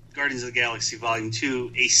Guardians of the Galaxy Volume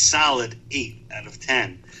 2 a solid 8 out of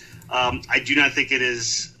 10. I do not think it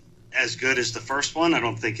is as good as the first one. I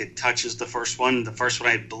don't think it touches the first one. The first one,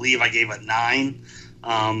 I believe I gave a 9,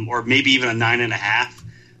 or maybe even a 9.5.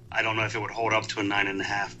 I don't know if it would hold up to a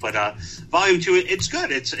 9.5. But Volume 2, it's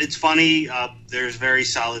good. It's funny. There's very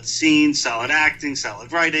solid scenes, solid acting,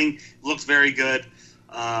 solid writing. It looks very good.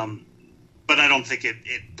 But I don't think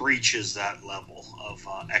it breaches that level of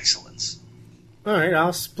excellence. All right,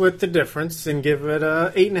 I'll split the difference and give it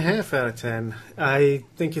a 8.5 out of 10. I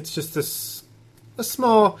think it's just a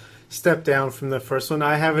small step down from the first one.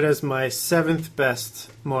 I have it as my 7th best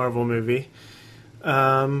Marvel movie.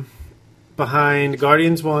 behind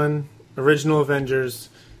Guardians 1, Original Avengers,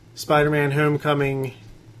 Spider-Man Homecoming,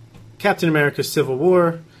 Captain America Civil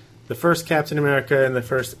War, the first Captain America, and the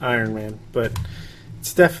first Iron Man. But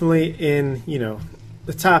it's definitely in,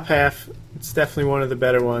 the top half. It's definitely one of the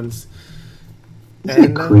better ones.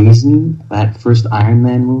 Isn't it crazy, that first Iron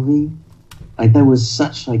Man movie? Like, that was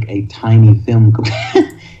such, like, a tiny film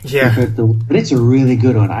yeah. But it's a really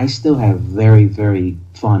good one. I still have very, very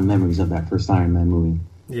fond memories of that first Iron Man movie.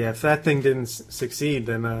 Yeah, if that thing didn't succeed,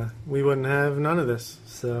 then we wouldn't have none of this.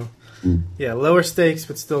 So, yeah, lower stakes,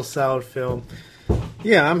 but still solid film.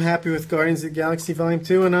 Yeah, I'm happy with Guardians of the Galaxy Volume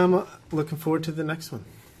 2, and I'm looking forward to the next one.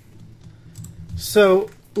 So,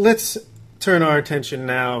 let's turn our attention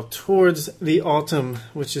now towards the autumn,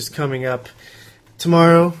 which is coming up.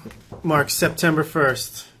 Tomorrow marks September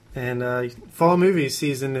 1st, and fall movie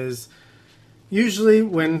season is usually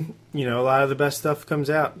when, a lot of the best stuff comes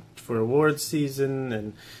out for awards season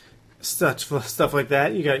and stuff like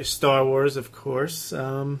that. You got your Star Wars, of course.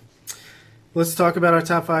 Let's talk about our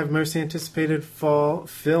top 5 most anticipated fall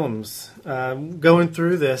films. Going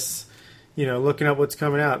through this, looking up what's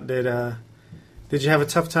coming out, did you have a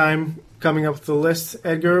tough time coming up with the list,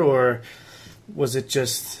 Edgar, or was it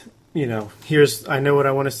just, I know what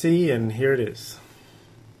I want to see, and here it is?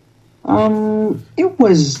 It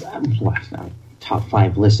was top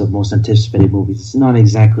 5 list of most anticipated movies. It's not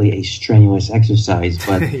exactly a strenuous exercise,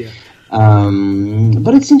 but yeah.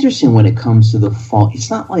 But it's interesting when it comes to the fall. It's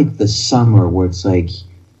not like the summer where it's like,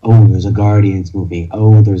 oh, there's a Guardians movie,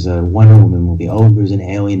 oh, there's a Wonder Woman movie, oh, there's an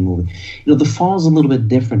Alien movie. The fall's a little bit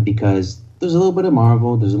different because there's a little bit of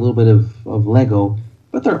Marvel, there's a little bit of Lego,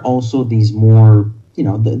 but there are also these more,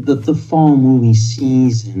 the fall movie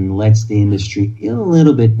season lets the industry feel a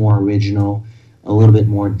little bit more original, a little bit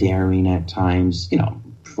more daring at times,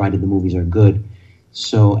 provided the movies are good.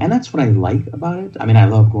 So, and that's what I like about it. I mean, I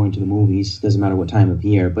love going to the movies, doesn't matter what time of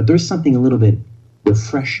year, but there's something a little bit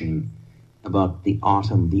refreshing about the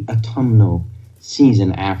autumnal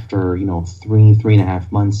season after,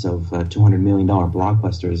 3.5 months of $200 million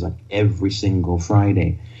blockbusters like every single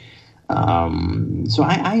Friday. So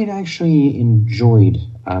I had actually enjoyed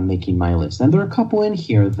making my list. And there are a couple in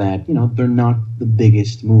here that, they're not the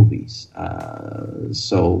biggest movies.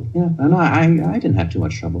 So, yeah, I didn't have too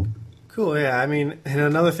much trouble. Cool, yeah. I mean, and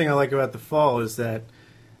another thing I like about the fall is that,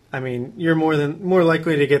 you're more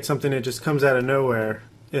likely to get something that just comes out of nowhere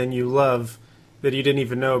and you love that you didn't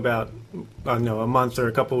even know about, a month or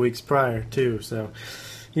a couple weeks prior, too. So,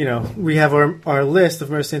 we have our list of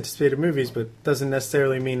most anticipated movies, but doesn't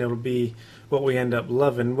necessarily mean it'll be what we end up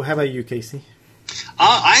loving. Well, how about you, Casey?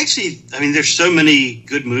 There's so many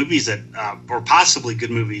good movies that, or possibly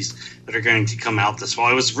good movies that are going to come out this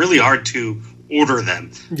fall. It was really hard to order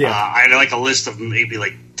them. Yeah. I had like a list of maybe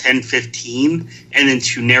like 10, 15, and then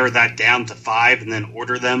to narrow that down to 5 and then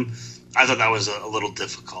order them, I thought that was a little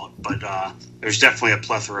difficult. But there's definitely a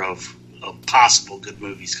plethora of possible good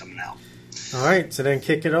movies coming out. All right, so then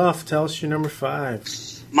kick it off. Tell us your number 5.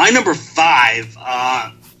 My number 5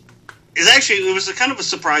 is actually, it was a kind of a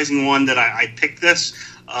surprising one that I picked this,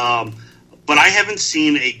 but I haven't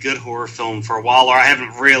seen a good horror film for a while, or I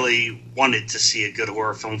haven't really wanted to see a good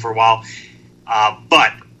horror film for a while,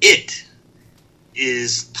 but it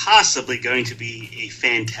is possibly going to be a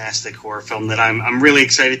fantastic horror film that I'm really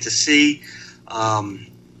excited to see. I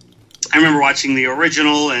remember watching the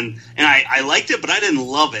original, and I liked it, but I didn't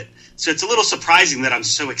love it. So it's a little surprising that I'm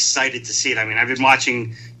so excited to see it. I've been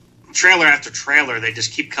watching trailer after trailer. They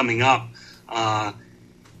just keep coming up.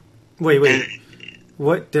 Wait.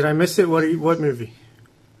 What? Did I miss it? What movie?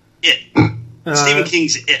 It. Stephen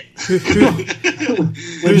King's It.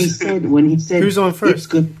 when he said who's on first? It's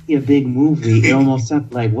going to be a big movie, it almost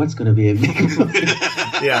sounded like, what's going to be a big movie?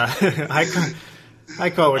 Yeah. I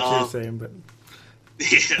caught what you were saying, but...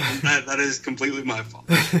 Yeah, that is completely my fault.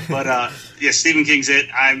 But Stephen King's It.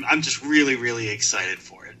 I'm just really, really excited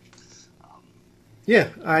for it. Yeah,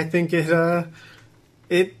 I think it's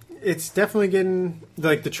definitely getting,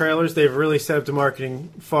 like, the trailers. They've really set up the marketing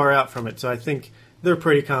far out from it, so I think they're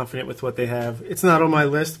pretty confident with what they have. It's not on my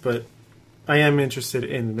list, but I am interested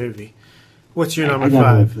in the movie. What's your number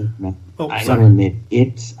 5? I gotta admit,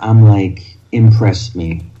 I'm like, impressed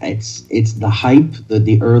me. It's the hype,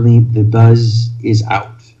 the buzz is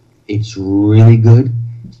out. It's really good.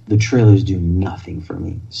 The trailers do nothing for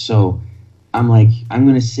me. So I'm like, I'm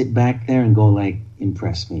gonna sit back there and go like,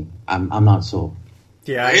 impress me. I'm not sold.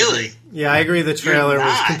 Yeah, really? I agree. The trailer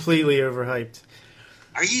was completely overhyped.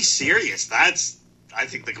 Are you serious? That's, I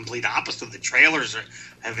think, the complete opposite. The trailers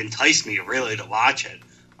have enticed me really to watch it.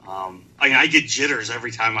 I get jitters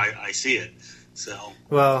every time I see it. So,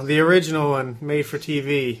 Well, the original one, made for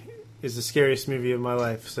TV, is the scariest movie of my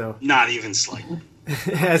life. So, not even slightly.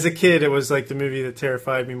 as a kid, it was like the movie that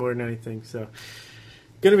terrified me more than anything. So,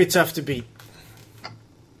 gonna be tough to beat.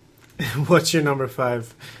 What's your number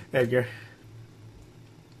 5, Edgar?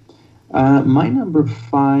 My number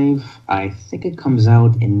 5, I think it comes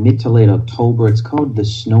out in mid to late October. It's called The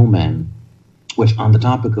Snowman, which, on the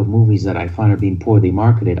topic of movies that I find are being poorly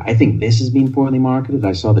marketed, I think this is being poorly marketed.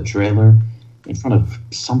 I saw the trailer in front of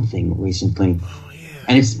something recently,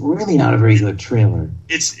 and it's really not a very good trailer.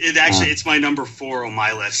 It's my number 4 on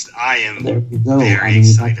my list. I am there you go. very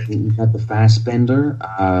excited. You got the Fassbender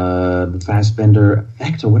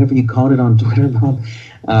effect, or whatever you called it on Twitter, Bob.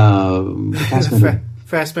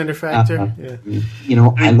 Fassbender Factor. Yeah. You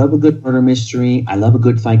know, I love a good murder mystery. I love a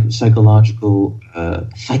good psychological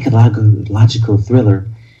thriller.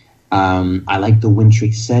 I like the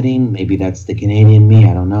wintry setting. Maybe that's the Canadian me.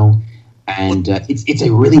 I don't know. And it's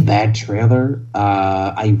a really bad trailer.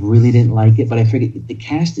 I really didn't like it, but I figured the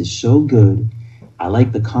cast is so good. I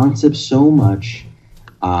like the concept so much.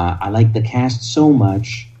 I like the cast so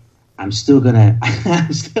much. I'm still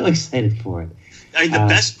excited for it. I mean, the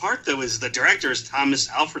best part, though, is the director is Thomas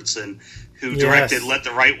Alfredson, who directed Let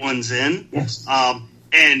the Right Ones In. Yes.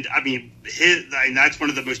 And, I mean, that's one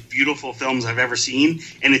of the most beautiful films I've ever seen,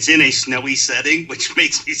 and it's in a snowy setting, which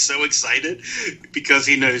makes me so excited, because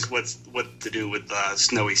he knows what to do with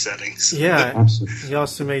snowy settings. Yeah, Absolutely. he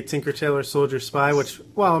also made Tinker Tailor Soldier Spy, which,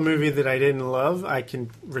 while a movie that I didn't love, I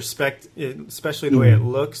can respect it, especially the way it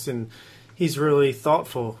looks, and he's really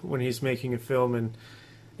thoughtful when he's making a film, and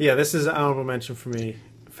yeah, this is an honorable mention for me.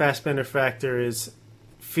 Fassbender Factor is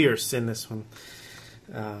fierce in this one.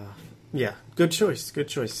 Yeah, good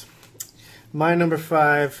choice. My number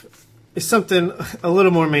 5 is something a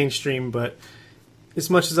little more mainstream, but as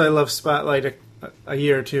much as I love Spotlight a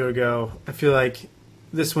year or two ago, I feel like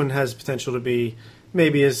this one has potential to be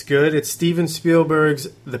maybe as good. It's Steven Spielberg's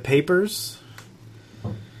The Papers,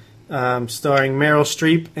 starring Meryl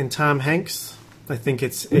Streep and Tom Hanks. I think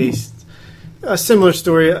it's a similar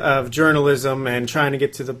story of journalism and trying to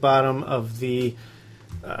get to the bottom of the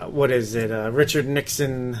Richard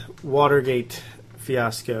Nixon Watergate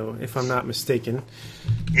fiasco, if I'm not mistaken.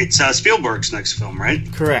 It's Spielberg's next film, right?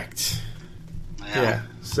 Correct. Yeah.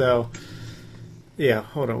 So, yeah,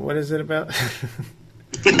 hold on. What is it about?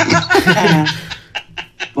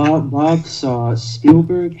 Bob saw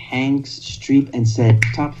Spielberg, Hanks, Streep, and said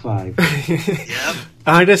top 5. Yep.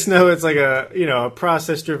 I just know it's like a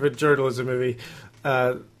process-driven journalism movie.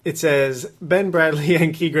 It says, Ben Bradlee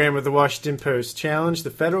and Key Graham of the Washington Post challenged the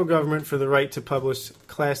federal government for the right to publish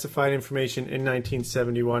classified information in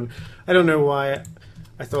 1971. I don't know why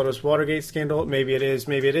I thought it was Watergate scandal. Maybe it is,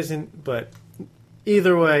 maybe it isn't. But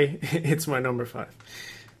either way, it's my number 5.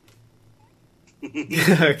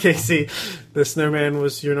 Casey, The Snowman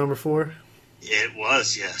was your number 4? It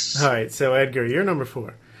was, yes. All right, so Edgar, you're number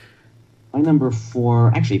 4. My number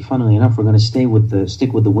 4, actually, funnily enough, we're going to stick with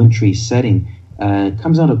the wintry setting. It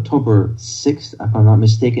comes out October 6th, if I'm not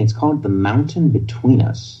mistaken. It's called The Mountain Between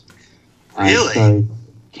Us. Really?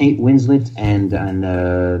 Kate Winslet and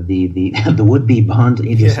the would-be Bond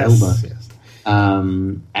Idris Elba. Yes.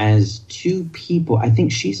 As two people. I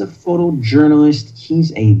think she's a photojournalist.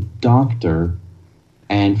 He's a doctor.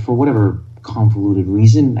 And for whatever convoluted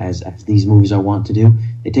reason, as these movies I want to do,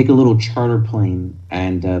 they take a little charter plane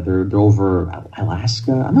and they're over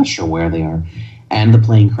Alaska. I'm not sure where they are. And the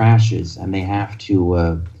plane crashes, and they have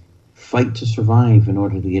to fight to survive in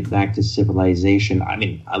order to get back to civilization. I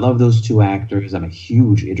mean, I love those two actors. I'm a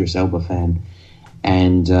huge Idris Elba fan.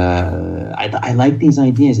 And I like these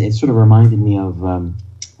ideas. It sort of reminded me of,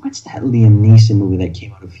 what's that Liam Neeson movie that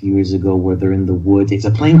came out a few years ago where they're in the woods? It's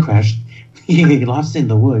a plane crash. You get lost in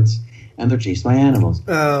the woods, and they're chased by animals.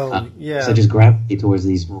 Oh, yeah. So I just gravitate towards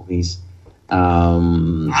these movies.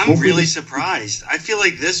 I'm really surprised. I feel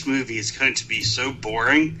like this movie is going to be so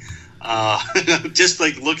boring. Just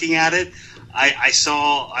like looking at it, I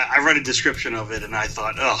read a description of it and I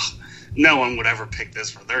thought, no one would ever pick this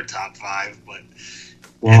for their top 5. But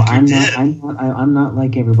well, I'm not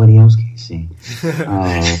like everybody else, Casey.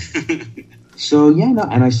 So yeah, no,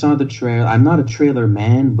 and I saw the trailer. I'm not a trailer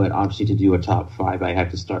man, but obviously to do a top 5, I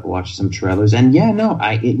have to start watching some trailers. And yeah, no,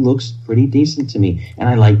 it looks pretty decent to me, and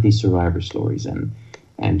I like these survivor stories. And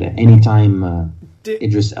anytime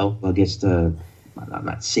Idris Elba gets to,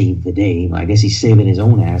 not save the day, I guess he's saving his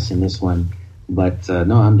own ass in this one. But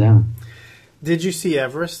no, I'm down. Did you see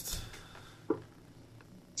Everest?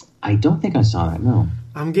 I don't think I saw that. No.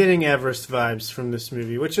 I'm getting Everest vibes from this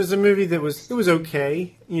movie, which is a movie that was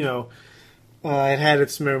okay, It had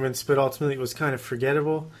its moments, but ultimately it was kind of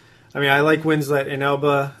forgettable. I mean, I like Winslet and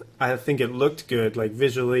Elba. I think it looked good, like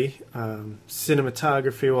visually,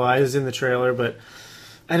 cinematography-wise in the trailer, but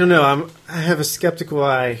I don't know. I have a skeptical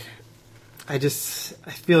eye. I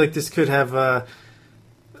feel like this could have a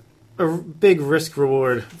big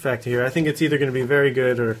risk-reward factor here. I think it's either going to be very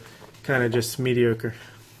good or kind of just mediocre.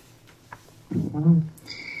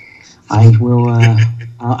 I will.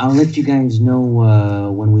 I'll let you guys know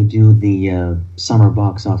when we do the summer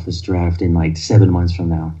box office draft in like 7 months from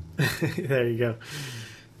now. There you go.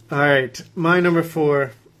 All right, my number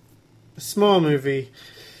 4, a small movie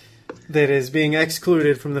that is being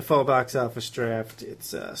excluded from the fall box office draft.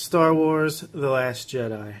 It's Star Wars: The Last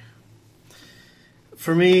Jedi.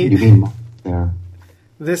 For me, you mean there?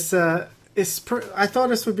 This I thought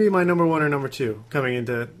this would be my number 1 or number 2 coming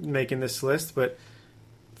into making this list, but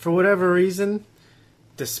for whatever reason,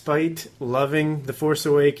 despite loving The Force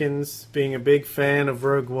Awakens, being a big fan of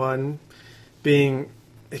Rogue One, being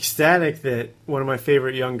ecstatic that one of my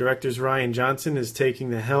favorite young directors, Rian Johnson, is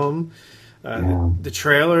taking the helm. The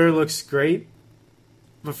trailer looks great,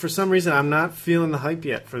 but for some reason I'm not feeling the hype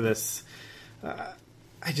yet for this.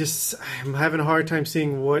 I'm having a hard time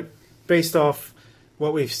seeing based off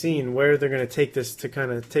what we've seen, where they're going to take this to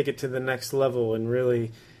kind of take it to the next level and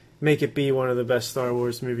really make it be one of the best Star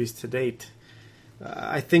Wars movies to date.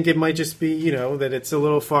 I think it might just be, that it's a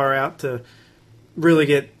little far out to really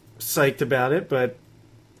get psyched about it, but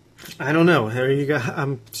I don't know.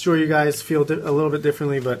 I'm sure you guys feel a little bit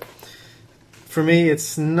differently, but for me,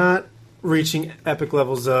 it's not reaching epic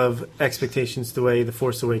levels of expectations the way The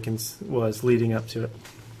Force Awakens was leading up to it.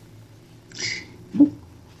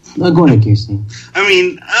 Go ahead, Casey. I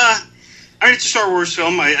mean, it's a Star Wars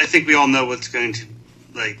film. I think we all know what's going to,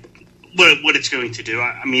 what it's going to do.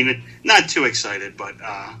 I mean, not too excited, but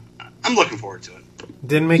I'm looking forward to it.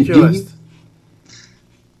 Didn't make your list.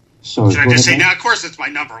 Sorry, should I just say, now, of course, it's my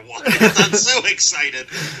number 1. I'm so excited.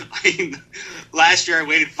 I mean, last year I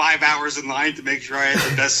waited 5 hours in line to make sure I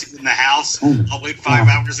had the best seat in the house. I'll wait 5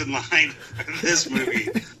 hours in line for this movie.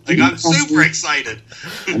 I'm super excited.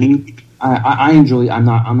 I mean, I enjoy. I'm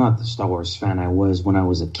not the Star Wars fan I was when I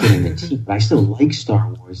was a kid in the teen, but I still like Star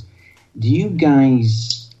Wars. Do you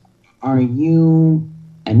guys? And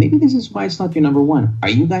maybe this is why it's not your number 1. Are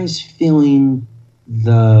you guys feeling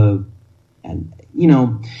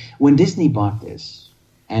when Disney bought this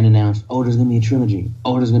and announced, there's going to be a trilogy,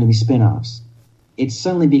 there's going to be spin-offs, it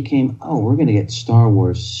suddenly became, we're going to get Star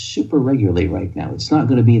Wars super regularly right now. It's not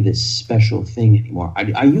going to be this special thing anymore.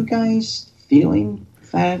 Are you guys feeling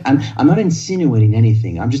that? I'm not insinuating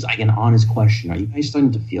anything. I'm just an honest question. Are you guys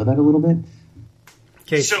starting to feel that a little bit?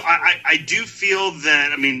 Okay. So I do feel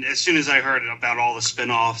that, as soon as I heard about all the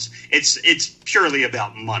spin-offs, it's purely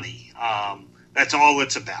about money. That's all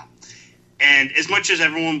it's about. And as much as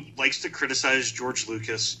everyone likes to criticize George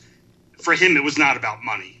Lucas, for him it was not about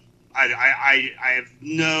money. I have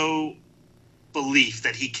no belief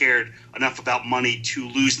that he cared enough about money to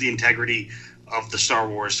lose the integrity of the Star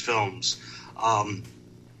Wars films.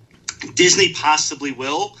 Disney possibly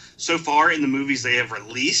will. So far in the movies they have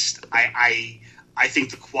released, I think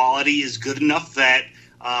the quality is good enough that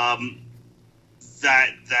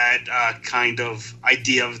that kind of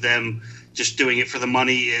idea of them just doing it for the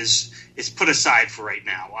money is put aside for right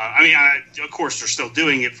now. Of course, they're still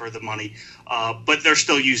doing it for the money, but they're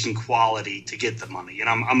still using quality to get the money, and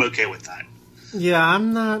I'm okay with that. Yeah,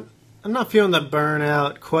 I'm not feeling the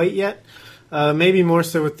burnout quite yet. Maybe more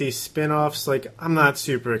so with these spin-offs. I'm not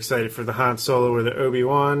super excited for the Han Solo or the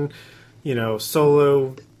Obi-Wan,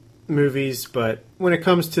 Solo movies, but when it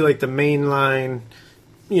comes to the mainline,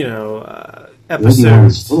 episodes.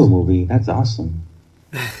 Obi-Wan Solo movie, that's awesome.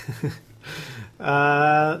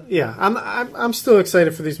 I'm still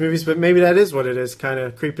excited for these movies, but maybe that is what it is, kind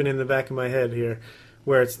of creeping in the back of my head here,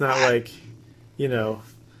 where it's not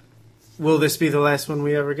will this be the last one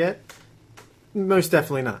we ever get? Most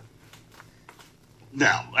definitely not.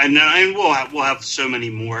 No, and we'll have so many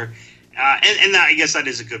more, and I guess that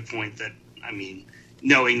is a good point. That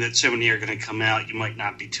knowing that so many are going to come out, you might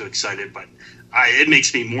not be too excited, but it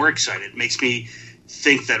makes me more excited. It makes me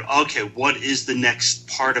think that, okay, what is the next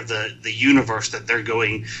part of the universe that they're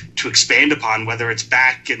going to expand upon, whether it's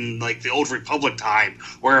back in the Old Republic time,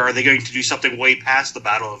 or are they going to do something way past the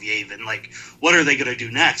Battle of Yavin? What are they going to do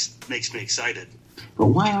next? Makes me excited. But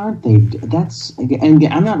why aren't they? And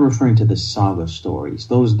I'm not referring to the saga stories.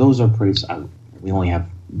 Those are pretty. We only have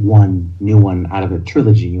one new one out of a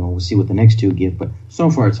trilogy. We'll see what the next 2 give, but so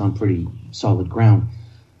far it's on pretty solid ground.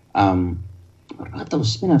 What about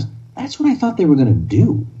those spin-offs? That's what I thought they were going to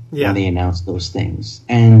do when they announced those things.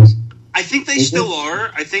 And I think they still are.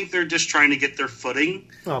 I think they're just trying to get their footing.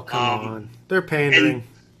 Oh, come on. They're pandering.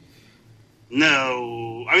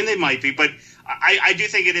 No, I mean they might be, but I do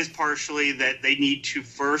think it is partially that they need to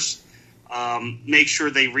first make sure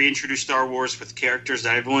they reintroduce Star Wars with characters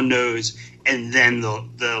that everyone knows, and then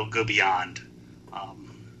they'll go beyond.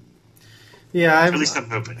 Yeah, at least I'm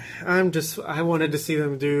hoping. I wanted to see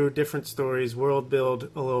them do different stories, world build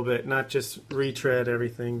a little bit, not just retread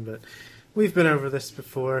everything. But we've been over this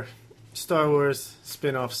before. Star Wars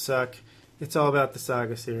spin-offs suck. It's all about the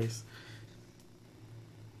saga series.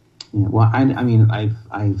 Yeah, well, I mean,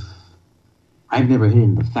 I've never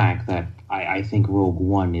hidden the fact that I think Rogue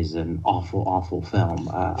One is an awful film.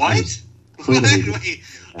 What? I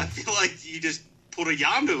feel like you just put a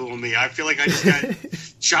Yondu on me. I feel like I just got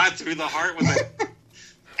shot through the heart with an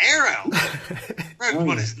arrow. Rogue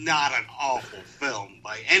One is not an awful film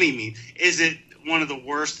by any means. Is it one of the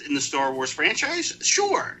worst in the Star Wars franchise?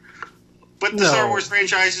 Sure. But the Star Wars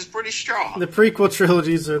franchise is pretty strong. The prequel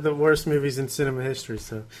trilogies are the worst movies in cinema history,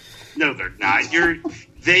 so... No, they're not.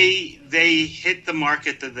 They hit the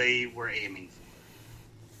market that they were aiming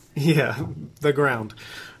for. Yeah, the ground.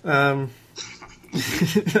 All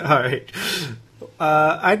right.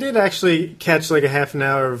 I did actually catch like a half an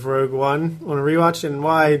hour of Rogue One on a rewatch, and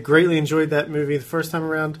why I greatly enjoyed that movie the first time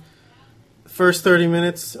around. First 30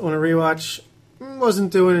 minutes on a rewatch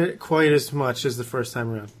wasn't doing it quite as much as the first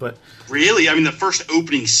time around, but really, I mean, the first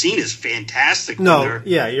opening scene is fantastic. No,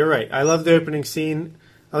 yeah, you're right. I love the opening scene.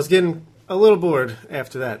 I was getting a little bored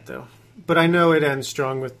after that, though. But I know it ends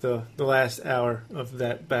strong with the last hour of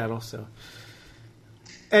that battle, so...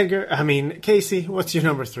 Casey, what's your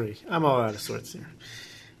number 3? I'm all out of sorts here.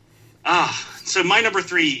 So my number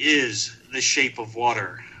 3 is The Shape of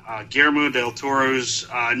Water. Guillermo del Toro's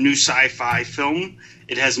new sci-fi film.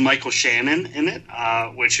 It has Michael Shannon in it,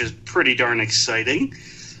 which is pretty darn exciting.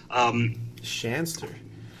 Shanster.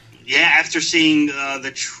 Yeah, after seeing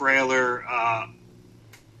the trailer...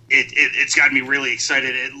 It's gotten me really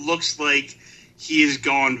excited. It looks like he has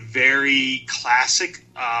gone very classic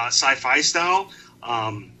sci-fi style.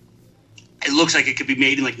 It looks like it could be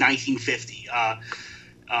made in like 1950.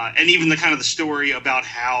 And even the kind of the story about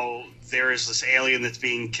how there is this alien that's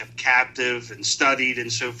being kept captive and studied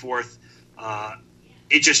and so forth.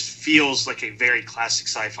 It just feels like a very classic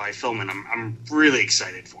sci-fi film, and I'm really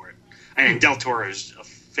excited for it. I mean, Del Toro is a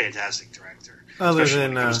fantastic director. Other especially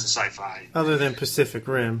than when it comes to sci-fi. Other than Pacific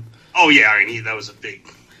Rim. Oh yeah, I mean that was a big.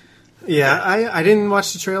 Yeah, I didn't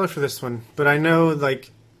watch the trailer for this one, but I know like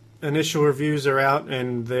initial reviews are out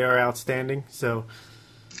and they are outstanding. So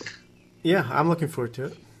yeah, I'm looking forward to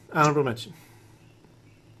it. Honorable mention.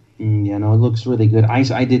 Yeah, no, it looks really good.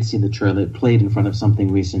 I did see the trailer. It played in front of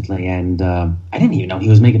something recently, and I didn't even know he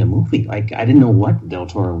was making a movie. Like I didn't know what Del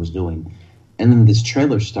Toro was doing, and then this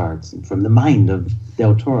trailer starts, and from the mind of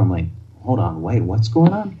Del Toro, I'm like, hold on, wait, what's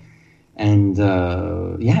going on? And,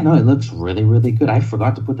 it looks really, really good. I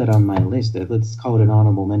forgot to put that on my list. Let's call it an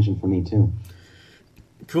honorable mention for me, too.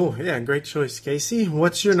 Cool. Yeah, great choice, Casey.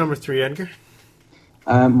 What's your number 3, Edgar?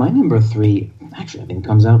 My number 3, actually, I think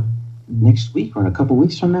comes out next week or in a couple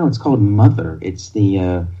weeks from now. It's called Mother. It's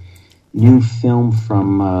the new film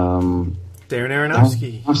from... Darren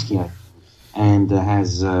Aronofsky. And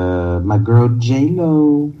has my girl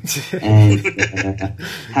J-Lo and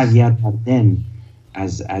Javier Bardem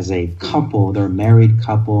as a couple. They're a married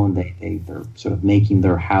couple, and they're sort of making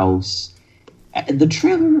their house. The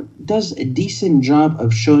trailer does a decent job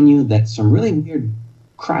of showing you that some really weird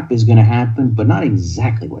crap is going to happen, but not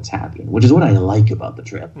exactly what's happening, which is what I like about the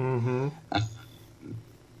trailer. Mm-hmm.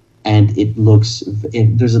 And it looks.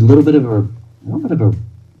 There's a little bit of a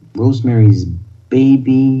Rosemary's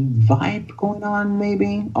Baby vibe going on,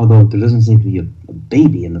 maybe, although there doesn't seem to be a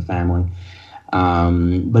baby in the family.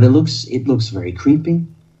 But it looks very creepy.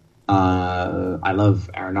 I love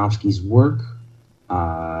Aronofsky's work.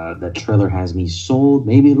 The trailer has me sold.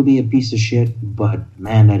 Maybe it'll be a piece of shit, but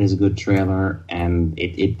man, that is a good trailer, and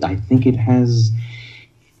I think it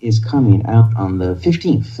is coming out on the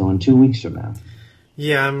 15th, so in 2 weeks from now.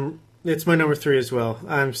 Yeah, it's my number 3 as well.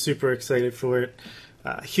 I'm super excited for it.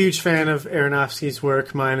 Huge fan of Aronofsky's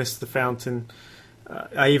work, minus The Fountain.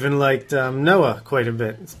 I even liked Noah quite a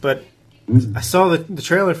bit. But I saw the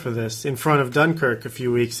trailer for this in front of Dunkirk a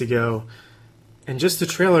few weeks ago, and just the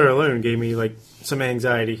trailer alone gave me like some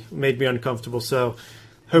anxiety, made me uncomfortable. So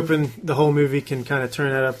hoping the whole movie can kind of turn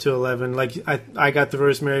that up to 11. Like I got the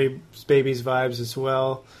Rosemary's Babies vibes as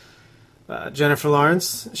well. Jennifer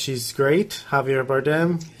Lawrence, she's great. Javier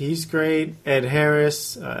Bardem, he's great. Ed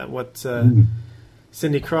Harris,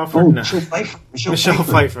 Cindy Crawford? Oh, no. Michelle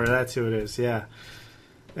Pfeiffer, that's who it is, yeah.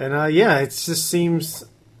 And it just seems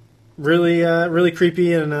really really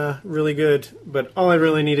creepy and really good. But all I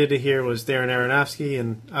really needed to hear was Darren Aronofsky,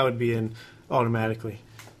 and I would be in automatically.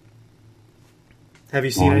 Have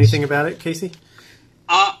you seen anything about it, Casey?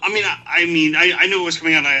 I knew it was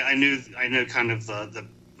coming out. I know kind of the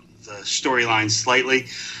storyline slightly.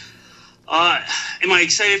 Am I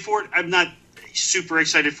excited for it? I'm not super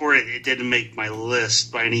excited for it. It didn't make my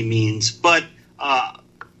list by any means, but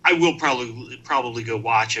I will probably go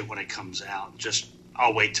watch it when it comes out.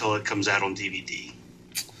 I'll wait till it comes out on DVD.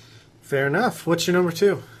 Fair enough. What's your number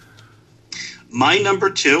 2? My number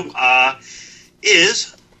 2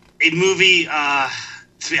 is a movie.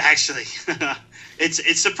 Actually,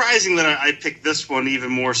 it's surprising that I picked this one even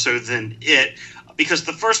more so than it, because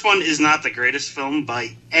the first one is not the greatest film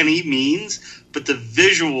by any means, but the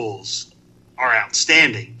visuals are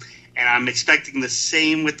outstanding, and I'm expecting the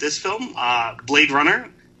same with this film, Blade Runner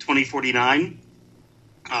 2049.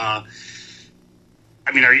 Are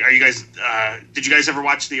you guys? Did you guys ever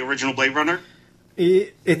watch the original Blade Runner?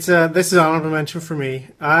 This is an honorable mention for me.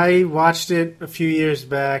 I watched it a few years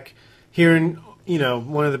back, hearing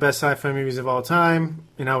one of the best sci-fi movies of all time,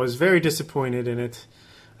 and I was very disappointed in it.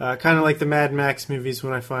 Kind of like the Mad Max movies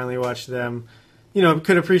when I finally watched them.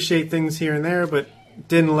 Could appreciate things here and there, but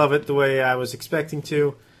didn't love it the way I was expecting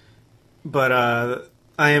to. But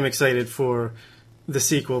I am excited for the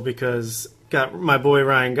sequel because got my boy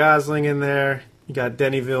Ryan Gosling in there. You got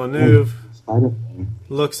Denis Villeneuve.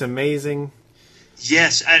 Looks amazing.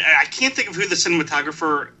 Yes, I can't think of who the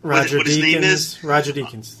cinematographer, what his name is. Roger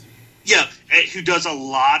Deakins. Yeah, who does a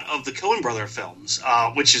lot of the Coen Brother films,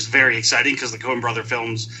 which is very exciting because the Coen Brother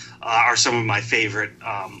films are some of my favorite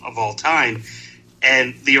of all time.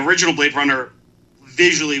 And the original Blade Runner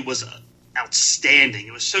visually was outstanding.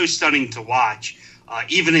 It was so stunning to watch.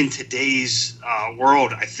 Even in today's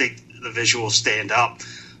world, I think the visuals stand up.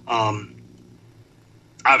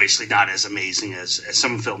 Obviously not as amazing as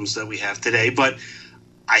some films that we have today, but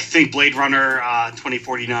I think Blade Runner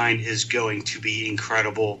 2049 is going to be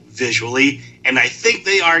incredible visually, and I think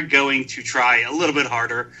they are going to try a little bit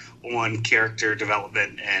harder on character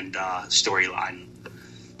development and storyline.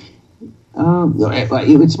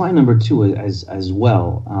 It's my number 2 as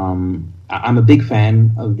well. I'm a big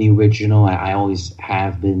fan of the original. I always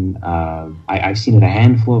have been. I've seen it a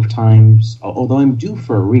handful of times, although I'm due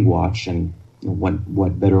for a rewatch, and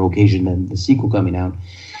what better occasion than the sequel coming out.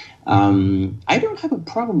 I don't have a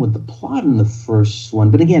problem with the plot in the first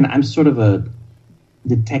one, but again, I'm sort of a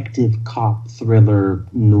detective cop thriller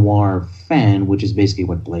noir fan, which is basically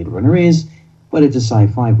what Blade Runner is, but it's a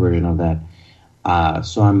sci-fi version of that.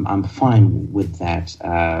 So I'm fine with that.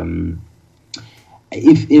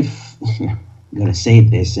 If I'm gonna say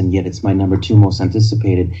this, and yet it's my number 2 most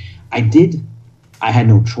anticipated. I had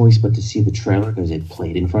no choice but to see the trailer because it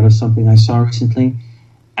played in front of something I saw recently.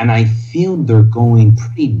 And I feel they're going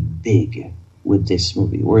pretty big with this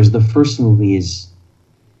movie, whereas the first movie is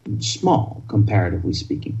small, comparatively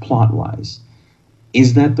speaking, plot-wise.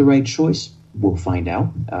 Is that the right choice? We'll find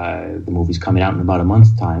out. The movie's coming out in about a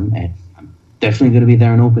month's time, and I'm definitely going to be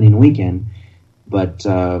there on opening weekend. But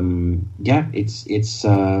yeah, it's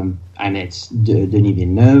Denis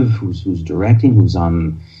Villeneuve who's directing, who's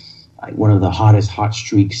on one of the hottest hot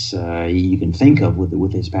streaks you can think of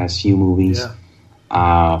with his past few movies. Yeah.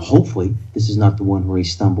 Hopefully, this is not the one where he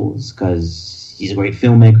stumbles, because he's a great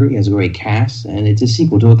filmmaker, he has a great cast, and it's a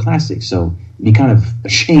sequel to a classic. So it'd be kind of a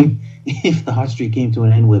shame if the hot streak came to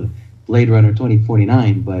an end with Blade Runner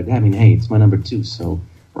 2049. But hey, it's my number 2, so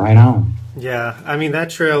right on. Yeah, that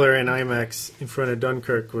trailer in IMAX in front of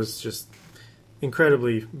Dunkirk was just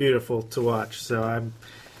incredibly beautiful to watch. So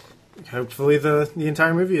hopefully the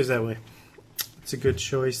entire movie is that way. It's a good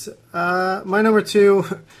choice. My number 2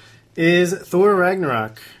 is Thor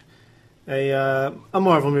Ragnarok, a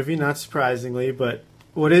Marvel movie, not surprisingly, but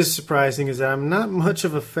what is surprising is that I'm not much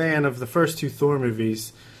of a fan of the first 2 Thor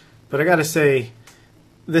movies, but I gotta say,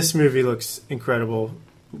 this movie looks incredible.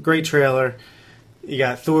 Great trailer. You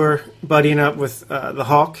got Thor buddying up with the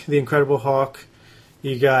Hawk, the Incredible Hulk.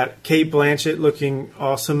 You got Cate Blanchett looking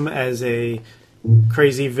awesome as a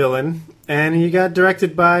crazy villain, and you got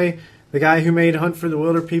directed by the guy who made Hunt for the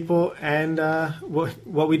Wilder People and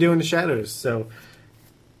What We Do in the Shadows. So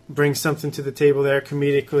brings something to the table there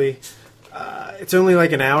comedically. It's only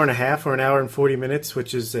like an hour and a half or an hour and 40 minutes,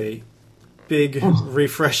 which is a big,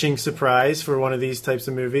 refreshing surprise for one of these types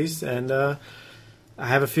of movies. And I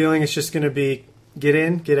have a feeling it's just going to be get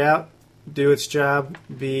in, get out, do its job,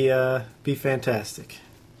 be fantastic.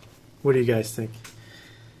 What do you guys think?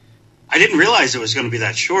 I didn't realize it was going to be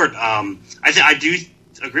that short. I do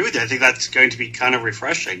agree with you. I think that's going to be kind of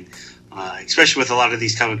refreshing, especially with a lot of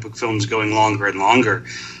these comic book films going longer and longer.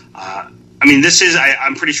 I'm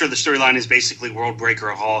pretty sure the storyline is basically World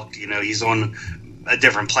Breaker Hulk. He's on a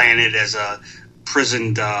different planet as a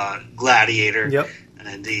prisoned gladiator. Yep.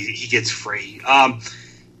 And he gets free.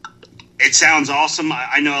 It sounds awesome.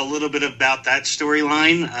 I know a little bit about that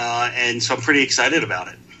storyline, and so I'm pretty excited about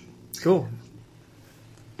it. Cool.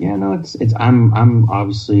 Yeah, no, it's. I'm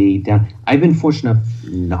obviously down. I've been fortunate enough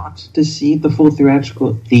not to see the full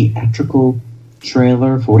theatrical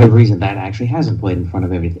trailer for whatever reason. That actually hasn't played in front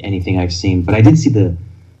of anything I've seen. But I did see the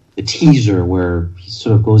teaser where he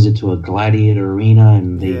sort of goes into a gladiator arena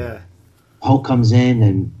and Hulk comes in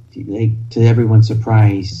and to everyone's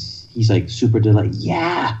surprise, he's like super delighted.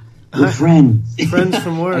 Yeah, we're friends. Friends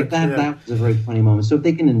from work. Like that. Yeah. That was a very funny moment. So if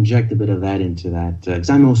they can inject a bit of that into that, because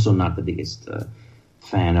I'm also not the biggest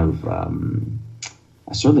fan of.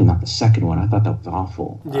 Certainly not the second one. I thought that was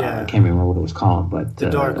awful. Yeah. I can't remember what it was called, but The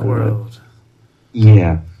Dark World.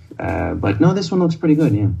 Yeah, but no, this one looks pretty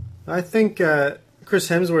good. Yeah, I think Chris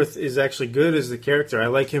Hemsworth is actually good as the character. I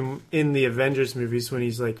like him in the Avengers movies when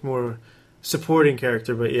he's like more supporting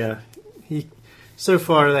character. But yeah, so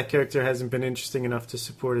far that character hasn't been interesting enough to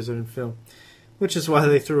support his own film, which is why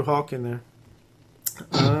they threw Hulk in there.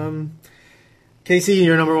 Casey,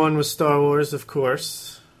 your number one was Star Wars, of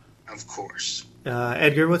course. Of course.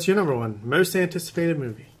 Edgar, what's your number one? Most anticipated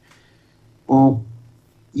movie? Well,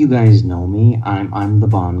 you guys know me. I'm the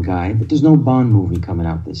Bond guy, but there's no Bond movie coming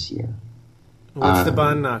out this year. What's the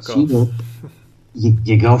Bond knockoff?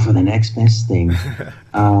 You go for the next best thing.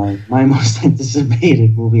 My most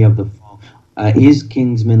anticipated movie of the fall is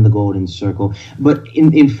Kingsman: The Golden Circle. But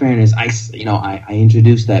in fairness, I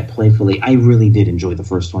introduced that playfully. I really did enjoy the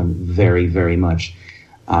first one very, very much.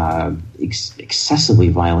 Excessively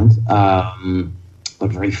violent, but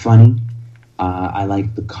very funny. I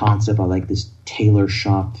like the concept. I like this tailor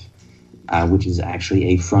shop, which is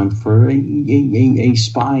actually a front for a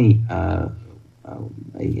spy, a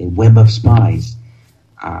web of spies.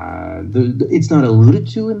 It's not alluded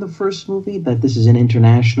to in the first movie that this is an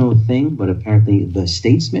international thing, but apparently the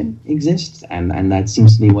Statesman exists, and that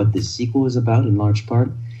seems to be what this sequel is about in large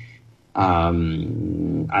part. I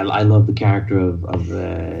love the character of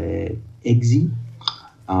Eggsy.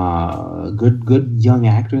 Good young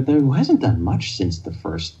actor there who hasn't done much since the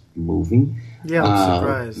first movie. Yeah, I'm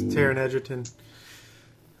surprised. Taron Egerton.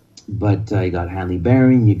 But you got Halle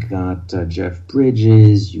Berry, you got Jeff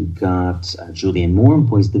Bridges, you got Julianne Moore, who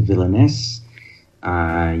plays the villainess.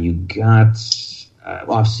 You got,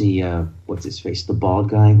 obviously, what's his face? The bald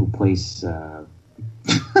guy who plays... I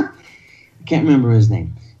can't remember his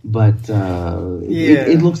name. But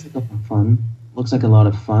it looks like a lot of fun. Looks like a lot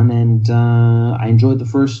of fun, and I enjoyed the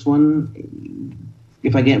first one.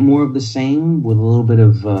 If I get more of the same with a little bit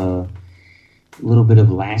of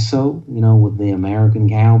Lasso, with the American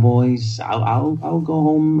Cowboys, I'll go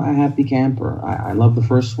home a happy camper. I love the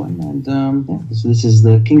first one, and this is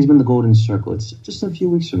the Kingsman: The Golden Circle. It's just a few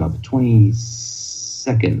weeks from now, the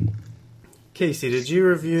 22nd. Casey, did you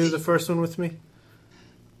review the first one with me?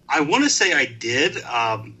 I want to say I did,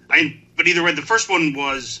 but either way, the first one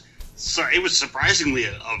was surprisingly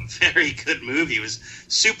a very good movie. It was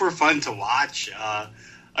super fun to watch,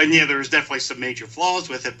 and yeah, there was definitely some major flaws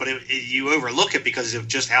with it, but you overlook it because of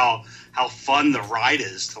just how fun the ride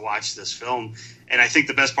is to watch this film. And I think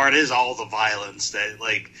the best part is all the violence that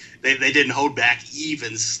they didn't hold back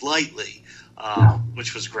even slightly,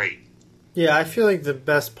 which was great. Yeah, I feel like the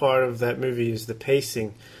best part of that movie is the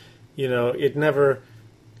pacing. It never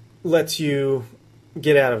lets you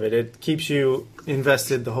get out of it. It keeps you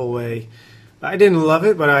invested the whole way. I didn't love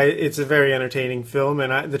it, but it's a very entertaining film,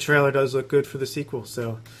 and the trailer does look good for the sequel,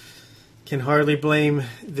 so can hardly blame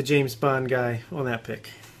the James Bond guy on that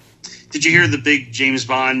pick. Did you hear the big James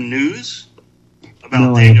Bond news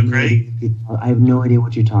about Daniel Craig? I have no idea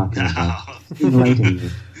what you're talking about. Enlighten me.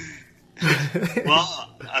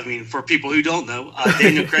 Well, I mean, for people who don't know,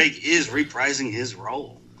 Daniel Craig is reprising his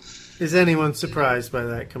role. Is anyone surprised by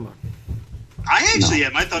that? Come on. I actually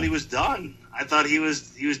am. I thought he was done. I thought he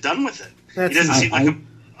was done with it. He doesn't seem like an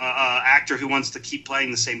actor who wants to keep playing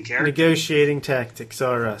the same character. Negotiating tactics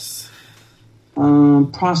are us.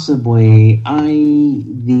 Possibly.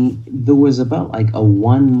 There was about like a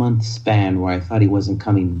 1 month span where I thought he wasn't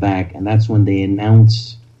coming back, and that's when they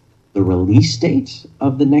announced the release date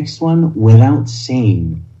of the next one without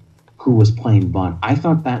saying who was playing Bond. I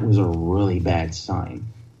thought that was a really bad sign.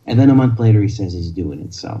 And then a month later, he says he's doing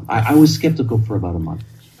it. So I was skeptical for about a month.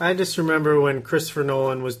 I just remember when Christopher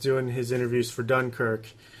Nolan was doing his interviews for Dunkirk.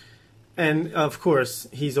 And, of course,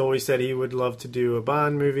 he's always said he would love to do a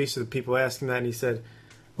Bond movie. So the people asked him that, and he said,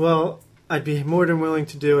 well, I'd be more than willing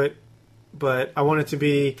to do it, but I want it to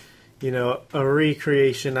be, a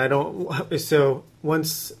recreation. So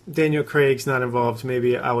once Daniel Craig's not involved,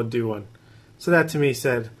 maybe I would do one. So that to me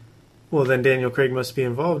said, well, then Daniel Craig must be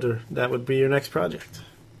involved, or that would be your next project.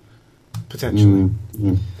 Potentially.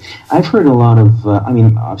 Mm-hmm. I've heard a lot of,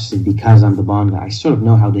 obviously because I'm the Bond guy, I sort of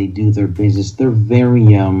know how they do their business. They're very,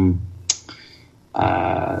 well,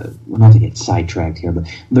 not to get sidetracked here, but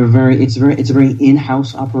it's a very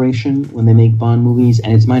in-house operation when they make Bond movies,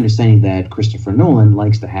 and it's my understanding that Christopher Nolan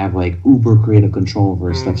likes to have like uber creative control over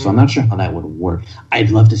his stuff, so I'm not sure how that would work.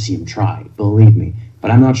 I'd love to see him try, believe me,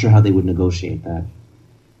 but I'm not sure how they would negotiate that.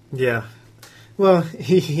 Yeah. Well,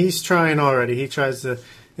 he's trying already. He tries to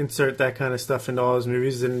insert that kind of stuff into all his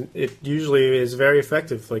movies, and it usually is very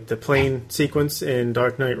effective, like the plane sequence in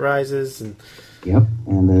Dark Knight Rises. And yep,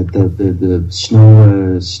 and the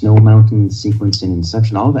snow mountain sequence in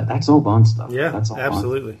Inception, all that, that's all Bond stuff. Yeah, that's all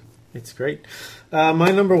absolutely. Bond. It's great.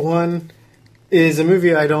 My number one is a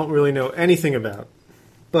movie I don't really know anything about,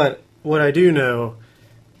 but what I do know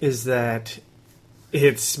is that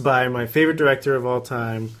it's by my favorite director of all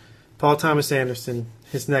time, Paul Thomas Anderson.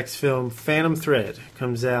 His next film, Phantom Thread,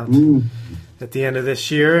 comes out at the end of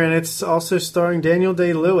this year, and it's also starring Daniel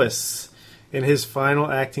Day-Lewis in his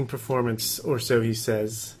final acting performance, or so he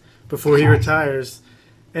says, before he retires.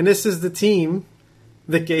 And this is the team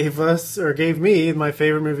that gave me my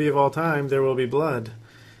favorite movie of all time, There Will Be Blood.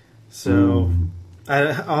 So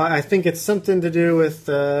I think it's something to do with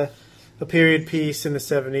a period piece in the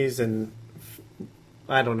 70s, and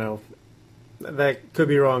I don't know. That could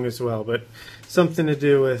be wrong as well, but something to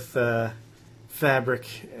do with fabric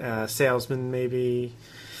salesman, maybe.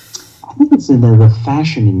 I think it's in the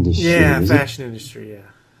fashion industry. Yeah, fashion industry, yeah.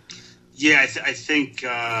 Yeah, I think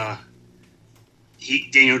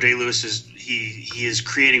Daniel Day-Lewis is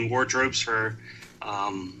creating wardrobes for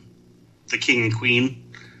the King and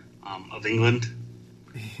Queen of England.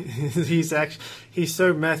 He's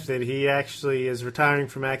so method. He actually is retiring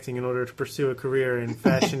from acting in order to pursue a career in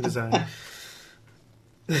fashion design.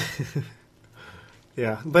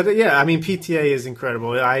 Yeah, but yeah, I mean, PTA is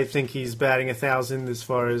incredible. I think he's batting 1,000 as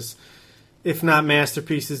far as, if not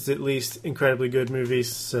masterpieces, at least incredibly good movies.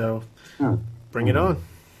 So bring it on.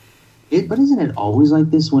 But isn't it always like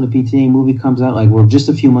this when a PTA movie comes out? Like, we're just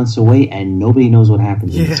a few months away and nobody knows what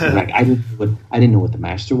happens. Yeah. Like, I didn't know what The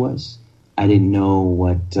Master was. I didn't know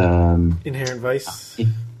what Inherent Vice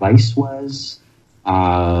was.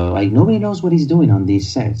 Like, nobody knows what he's doing on these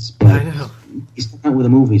sets. But I know. he's coming out with a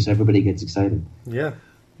movie, so everybody gets excited. Yeah,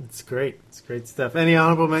 it's great. It's great stuff. Any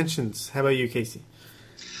honorable mentions? How about you, Casey?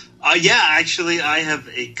 Yeah, actually, I have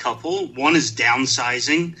a couple. One is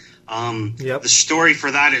Downsizing. Yep. The story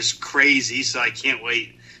for that is crazy, so I can't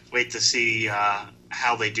wait to see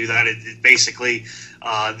how they do that. It basically,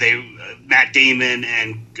 Matt Damon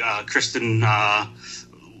and Kristen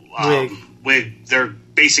Wiig, they're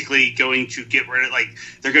basically going to get rid of,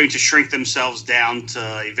 they're going to shrink themselves down to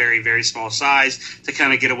a very, very small size to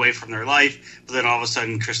kind of get away from their life. But then all of a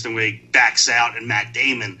sudden, Kristen Wiig backs out, and Matt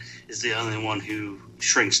Damon is the only one who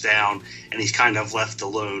shrinks down, and he's kind of left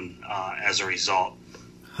alone as a result.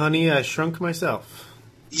 Honey, I Shrunk Myself.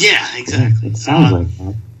 Yeah, exactly. It sounds like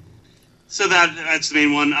that. So that's the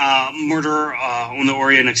main one. Murder on the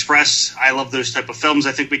Orient Express. I love those type of films.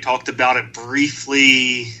 I think we talked about it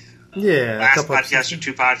briefly. Yeah, last podcast or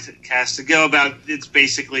two podcasts ago about it's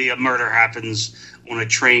basically a murder happens on a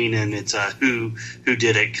train, and it's a who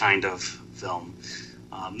did it kind of film.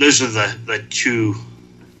 Those are the two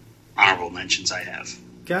honorable mentions I have.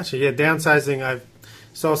 Gotcha. Yeah, Downsizing. I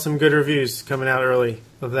saw some good reviews coming out early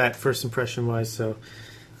of that, first impression wise. So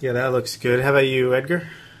yeah, that looks good. How about you, Edgar?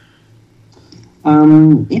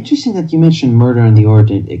 Interesting that you mentioned Murder on the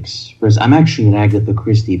Orient Express. I'm actually an Agatha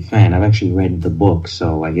Christie fan. I've actually read the book,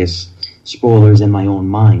 so I guess spoilers in my own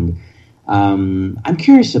mind. I'm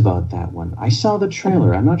curious about that one. I saw the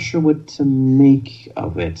trailer. I'm not sure what to make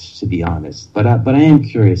of it, to be honest, but I am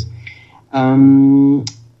curious.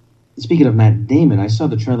 Speaking of Matt Damon, I saw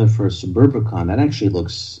the trailer for Suburbicon. That actually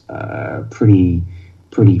looks pretty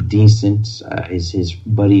decent. His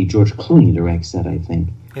buddy George Clooney directs that, I think.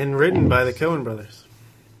 And written by the Coen brothers.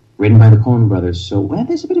 Written by the Coen brothers. So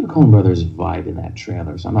there's a bit of a Coen brothers vibe in that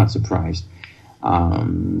trailer, so I'm not surprised.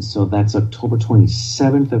 So that's October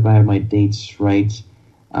 27th, if I have my dates right.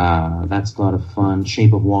 That's a lot of fun.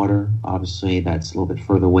 Shape of Water, obviously, that's a little bit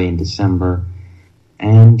further away in December.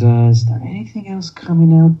 And is there anything else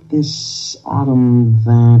coming out this autumn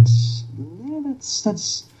that's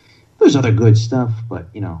there's other good stuff, but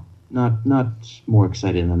not more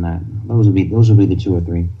excited than that. Those would be the two or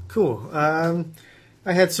three. Cool. I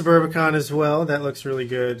had Suburbicon as well. That looks really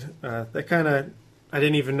good. I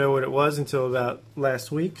didn't even know what it was until about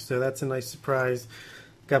last week, so that's a nice surprise.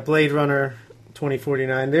 Got Blade Runner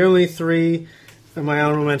 2049. The only three And my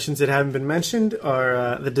honorable mentions that haven't been mentioned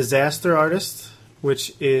are The Disaster Artist,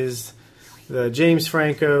 which is the James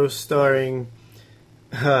Franco starring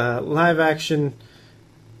live-action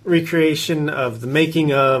recreation of the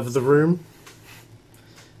making of The Room.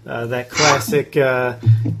 That classic,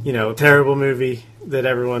 terrible movie that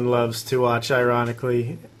everyone loves to watch,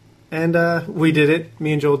 ironically. And we did it.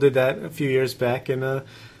 Me and Joel did that a few years back. And,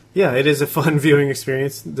 it is a fun viewing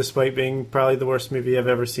experience, despite being probably the worst movie I've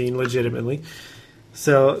ever seen, legitimately.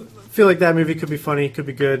 So I feel like that movie could be funny, could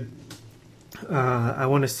be good. I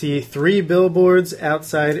want to see 3 Billboards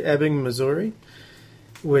Outside Ebbing, Missouri,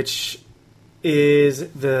 which is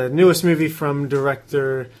the newest movie from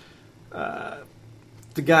director...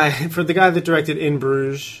 the guy that directed In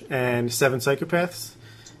Bruges and Seven Psychopaths.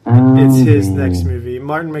 It's his next movie.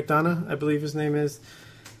 Martin McDonagh, I believe his name is.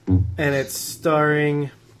 And it's starring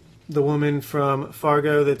the woman from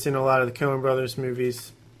Fargo that's in a lot of the Coen Brothers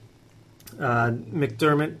movies.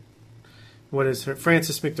 McDermott. What is her?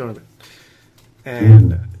 Frances McDormand.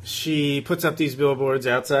 And she puts up these billboards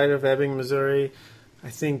outside of Ebbing, Missouri. I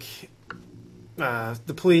think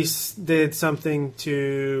the police did something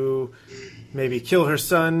to maybe kill her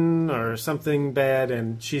son or something bad,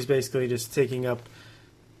 and she's basically just taking up,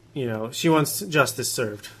 she wants justice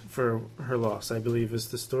served for her loss, I believe is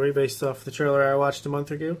the story based off the trailer I watched a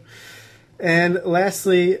month ago. And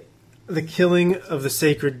lastly, The Killing of the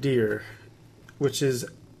Sacred Deer, which is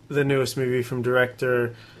the newest movie from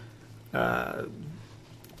director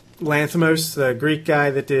Lanthimos, the Greek guy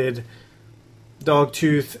that did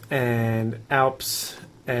Dogtooth and Alps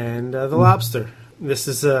and The Lobster. This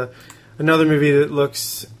is another movie that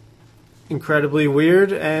looks incredibly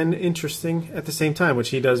weird and interesting at the same time, which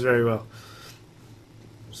he does very well.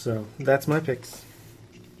 So that's my picks.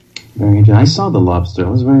 Very good. I saw The Lobster. It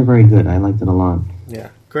was very, very good. I liked it a lot. Yeah,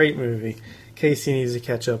 great movie. Casey needs to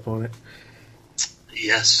catch up on it.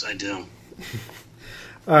 Yes, I do.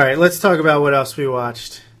 All right, let's talk about what else we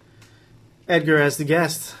watched. Edgar, as the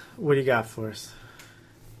guest, what do you got for us?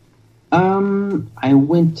 I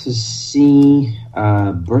went to see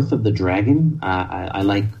Birth of the Dragon. I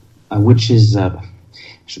like, which is, I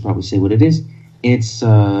should probably say what it is. It's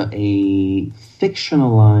a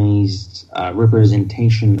fictionalized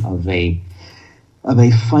representation of a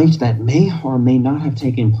fight that may or may not have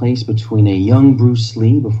taken place between a young Bruce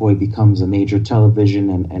Lee before he becomes a major television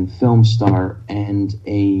and film star and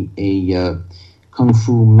a kung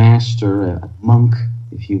fu master, a monk,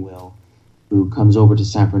 if you will, who comes over to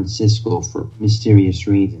San Francisco for mysterious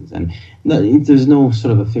reasons. And there's no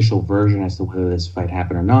sort of official version as to whether this fight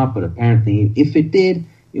happened or not, but apparently if it did,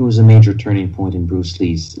 it was a major turning point in Bruce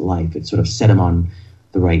Lee's life. It sort of set him on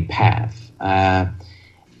the right path. And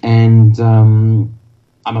I'm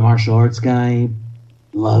a martial arts guy,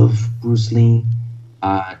 love Bruce Lee.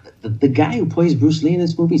 The guy who plays Bruce Lee in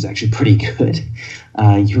this movie is actually pretty good.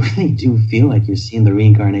 You really do feel like you're seeing the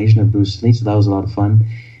reincarnation of Bruce Lee, so that was a lot of fun.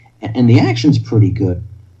 And the action's pretty good.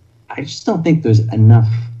 I just don't think there's enough.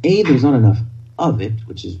 There's not enough of it,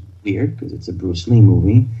 which is weird because it's a Bruce Lee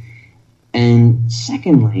movie. And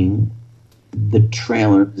secondly, the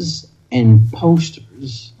trailers and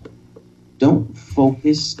posters don't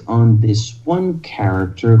focus on this one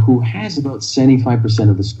character who has about 75%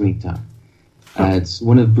 of the screen time. It's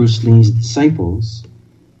one of Bruce Lee's disciples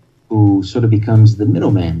who sort of becomes the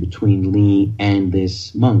middleman between Lee and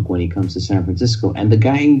this monk when he comes to San Francisco. And the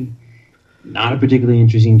guy, not a particularly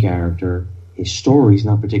interesting character. His story's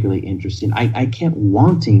not particularly interesting. I kept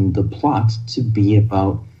wanting the plot to be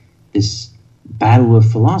about this battle of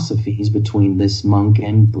philosophies between this monk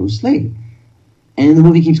and Bruce Lee. And the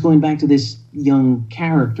movie keeps going back to this young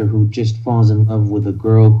character who just falls in love with a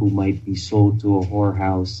girl who might be sold to a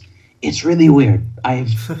whorehouse. It's really weird.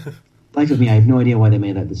 Life of me, I have no idea why they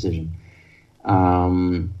made that decision.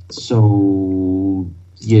 So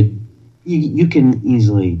you can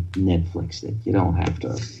easily Netflix it. You don't have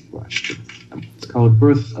to rush it. It's called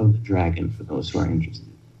Birth of the Dragon for those who are interested.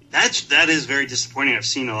 That is very disappointing. I've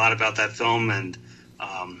seen a lot about that film, and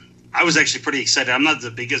I was actually pretty excited. I'm not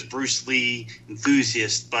the biggest Bruce Lee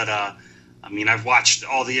enthusiast, but I've watched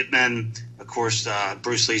all the Ip Men, of course,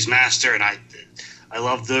 Bruce Lee's Master, and I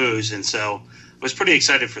love those, and so I was pretty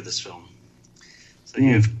excited for this film. So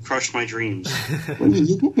you've crushed my dreams. Well,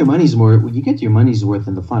 you get your money's worth. You get your money's worth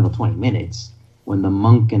in the final 20 minutes when the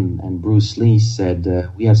monk and Bruce Lee said,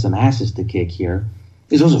 "We have some asses to kick here."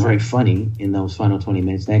 It was also very funny in those final 20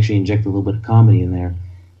 minutes. They actually inject a little bit of comedy in there,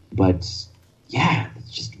 but yeah,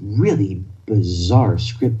 it's just really bizarre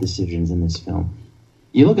script decisions in this film.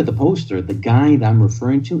 You look at the poster. The guy that I'm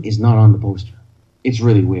referring to is not on the poster. It's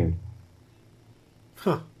really weird.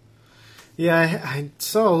 Huh. Yeah, I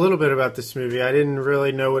saw a little bit about this movie. I didn't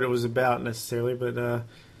really know what it was about necessarily, but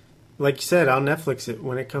like you said, I'll Netflix it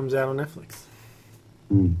when it comes out on Netflix.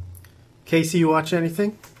 Casey, you watch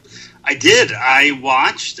anything? I did. I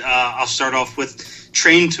watched, I'll start off with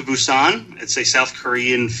Train to Busan. It's a South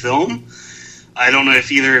Korean film. I don't know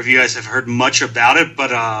if either of you guys have heard much about it, but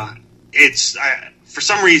for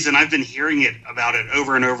some reason, I've been hearing about it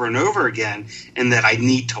over and over and over again, and that I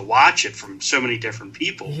need to watch it from so many different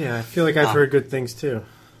people. Yeah, I feel like I've heard good things too.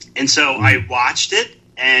 And so I watched it,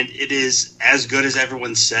 and it is as good as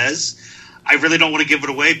everyone says. I really don't want to give it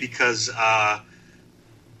away because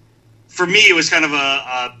for me, it was kind of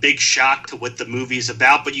a big shock to what the movie's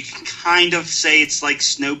about, but you can kind of say it's like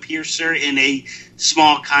Snowpiercer in a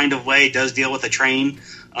small kind of way. It does deal with a train.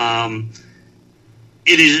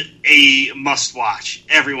 It is a must-watch.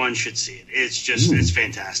 Everyone should see it. It's just, it's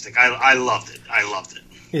fantastic. I loved it.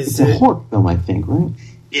 It's a horror film, I think, right?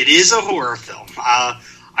 It is a horror film. I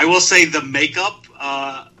will say the makeup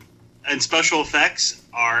and special effects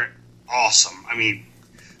are awesome. I mean,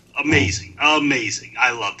 amazing.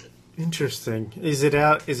 I loved it. Interesting. Is it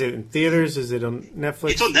out? Is it in theaters? Is it on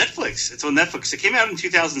Netflix? It's on Netflix. It came out in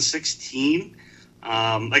 2016.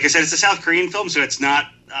 Like I said, it's a South Korean film, so it's not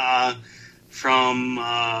from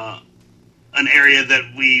an area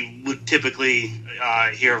that we would typically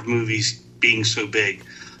hear of movies being so big.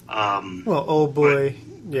 Well, Old Boy,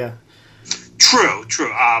 yeah. True.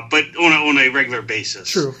 But on a regular basis.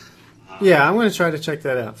 True. Yeah, I'm going to try to check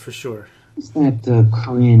that out for sure. What's that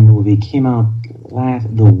Korean movie came out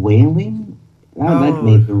The Wailing? That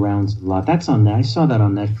made the rounds a lot. That's on. I saw that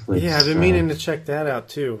on Netflix. Yeah, I've been meaning to check that out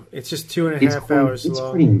too. It's just 2.5 hours long. It's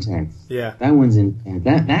pretty intense. Yeah, that one's intense.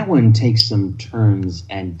 That one takes some turns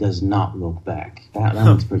and does not look back. That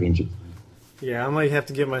one's pretty interesting. Yeah, I might have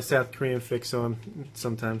to get my South Korean fix on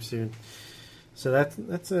sometime soon. So that's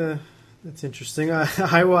interesting.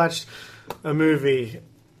 I watched a movie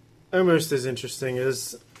almost as interesting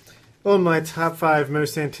as on my top 5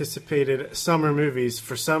 most anticipated summer movies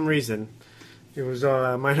for some reason. It was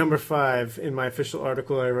my number 5 in my official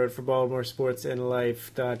article I wrote for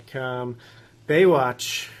BaltimoreSportsAndLife.com.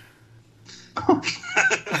 Baywatch. That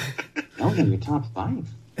was in your top 5.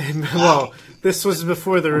 Well, this was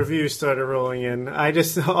before the reviews started rolling in. I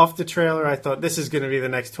just, off the trailer, I thought this is going to be the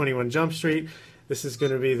next 21 Jump Street. This is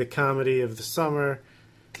going to be the comedy of the summer.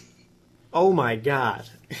 Oh my God.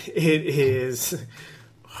 It is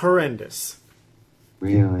horrendous.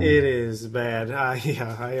 Really? It is bad.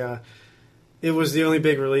 It was the only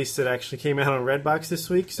big release that actually came out on Redbox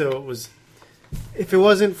this week, so it was. If it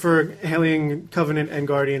wasn't for Alien Covenant and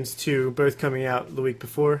Guardians 2 both coming out the week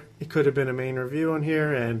before, it could have been a main review on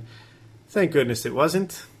here, and thank goodness it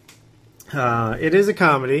wasn't. It is a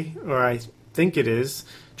comedy, or I think it is,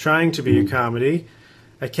 trying to be a comedy.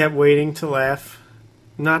 I kept waiting to laugh.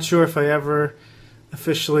 Not sure if I ever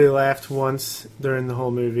officially laughed once during the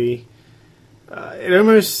whole movie. It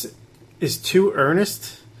almost is too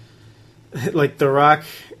earnest. Like The Rock.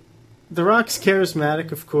 The Rock's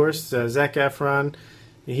charismatic, of course. Zac Efron,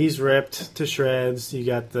 he's ripped to shreds. You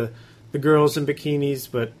got the girls in bikinis,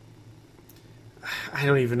 but I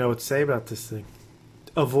don't even know what to say about this thing.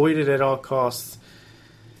 Avoid it at all costs.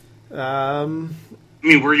 I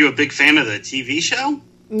mean, were you a big fan of the TV show?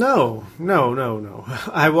 No.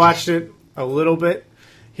 I watched it a little bit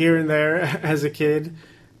here and there as a kid,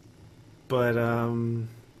 but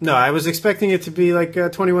no, I was expecting it to be like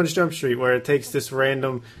 21 Jump Street, where it takes this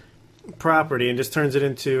random property and just turns it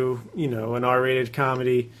into, an R-rated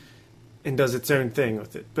comedy and does its own thing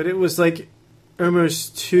with it. But it was like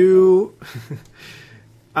almost too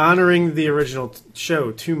honoring the original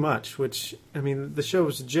show too much, which, I mean, the show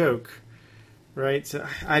was a joke, right? So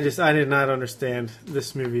I did not understand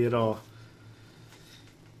this movie at all.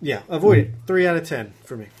 Yeah, avoid it. 3 out of 10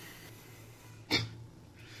 for me. It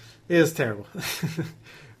is terrible.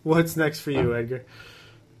 What's next for you, Edgar?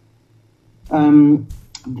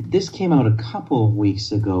 This came out a couple of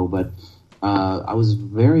weeks ago, but I was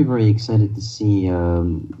very, very excited to see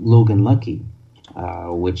Logan Lucky,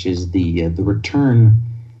 which is the return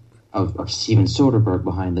of Steven Soderbergh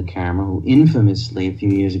behind the camera, who infamously a few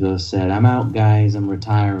years ago said, "I'm out, guys, I'm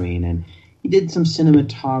retiring," and he did some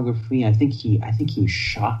cinematography. I think he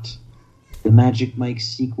shot the Magic Mike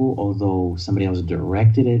sequel, although somebody else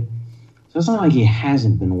directed it. So it's not like he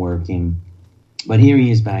hasn't been working. But here he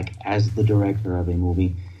is back as the director of a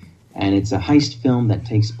movie. And it's a heist film that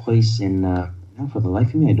takes place in, now for the life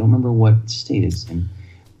of me, I don't remember what state it's in.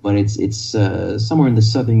 But it's somewhere in the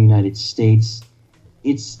southern United States.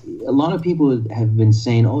 It's a lot of people have been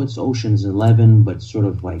saying, oh, it's Ocean's 11, but sort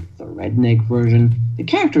of like the redneck version. The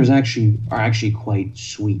characters are actually quite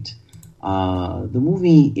sweet. The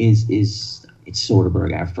movie is it's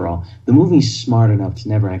Soderbergh after all. The movie's smart enough to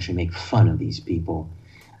never actually make fun of these people.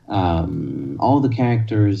 All the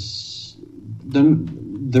characters,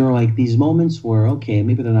 there are like these moments where, okay,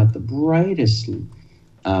 maybe they're not the brightest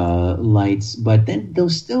lights, but then they'll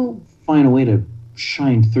still find a way to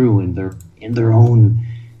shine through in their own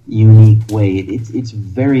unique way. It's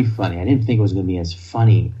very funny. I didn't think it was going to be as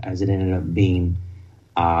funny as it ended up being.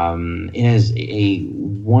 It has a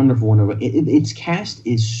wonderful. Its cast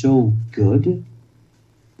is so good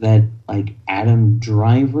that like Adam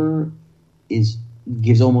Driver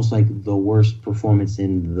gives almost like the worst performance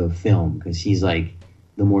in the film because he's like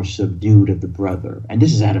the more subdued of the brother. And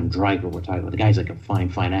this is Adam Driver we're talking about. The guy's like a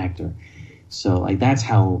fine actor. So like that's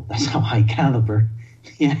how high caliber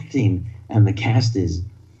the acting and the cast is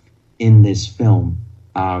in this film.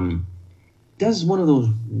 Does one of those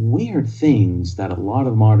weird things that a lot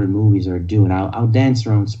of modern movies are doing. I'll dance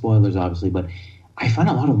around spoilers, obviously, but I find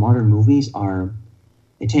a lot of modern movies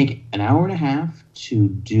they take an hour and a half to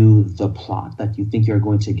do the plot that you think you're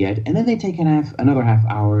going to get, and then they take another half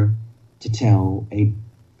hour to tell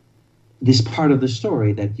this part of the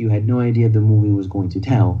story that you had no idea the movie was going to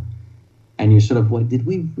tell. And you're sort of like, did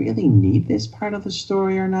we really need this part of the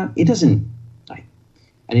story or not? It doesn't.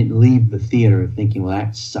 I didn't leave the theater thinking, well,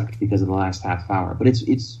 that sucked because of the last half hour. But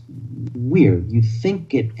it's weird. You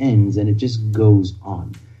think it ends, and it just goes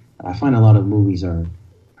on. And I find a lot of movies are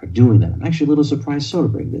doing that. I'm actually a little surprised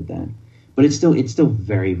Soderbergh did that. But it's still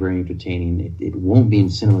very, very entertaining. It won't be in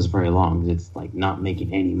cinemas very long because it's like not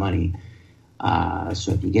making any money.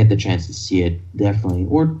 So if you get the chance to see it, definitely,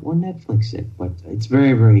 or Netflix it. But it's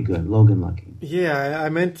very, very good. Logan Lucky. Yeah, I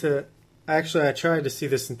meant to. Actually, I tried to see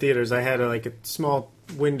this in theaters. I had a small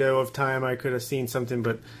window of time I could have seen something,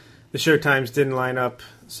 but the show times didn't line up,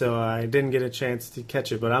 so I didn't get a chance to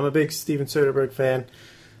catch it. But I'm a big Steven Soderbergh fan.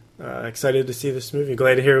 Excited to see this movie.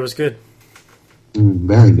 Glad to hear it was good.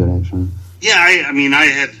 Very good, actually. Yeah, I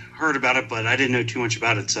had heard about it, but I didn't know too much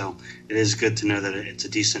about it, so it is good to know that it's a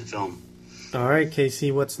decent film. All right,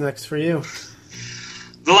 Casey, what's next for you?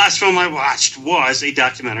 The last film I watched was a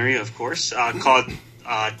documentary, of course, called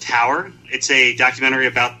Tower. It's a documentary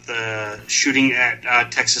about the shooting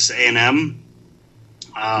at Texas A&M.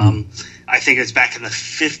 I think it's back in the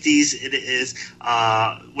 50s. It is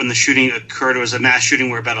when the shooting occurred. It was a mass shooting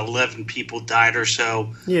where about 11 people died or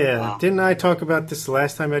so. Yeah, didn't I talk about this the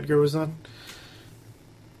last time Edgar was on?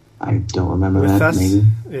 I don't remember With that. us? Maybe.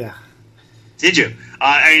 Yeah. Did you?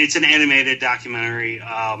 It's an animated documentary.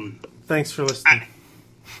 Thanks for listening.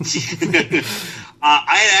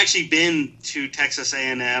 I had actually been to Texas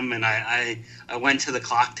A&M, and I went to the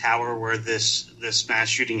clock tower where this mass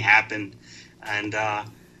shooting happened. And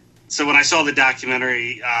so when I saw the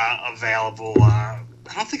documentary available, I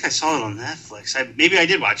don't think I saw it on Netflix. Maybe I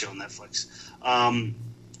did watch it on Netflix.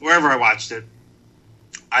 Wherever I watched it,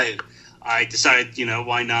 I decided,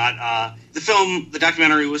 why not? The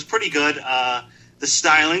documentary was pretty good. The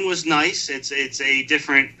styling was nice. It's a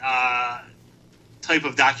different type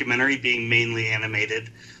of documentary, being mainly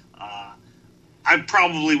animated. I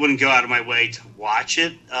probably wouldn't go out of my way to watch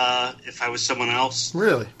it if I was someone else.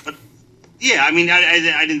 Really? But yeah, I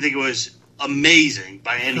didn't think it was amazing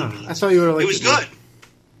by any means. I thought you would have liked it. It was good.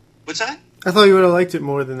 What's that? I thought you would have liked it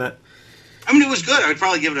more than that. It was good. I would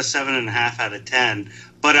probably give it a 7.5 out of 10.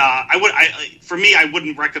 But for me, I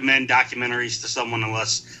wouldn't recommend documentaries to someone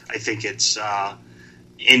unless I think it's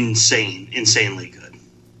insanely good.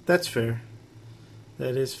 That's fair.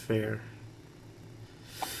 That is fair.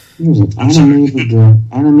 Here's an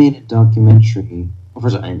animated documentary. Well,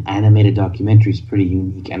 first of all, an animated documentary is pretty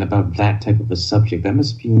unique, and about that type of a subject, that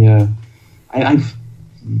must be. I've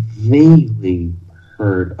vaguely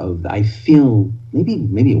heard of. I feel maybe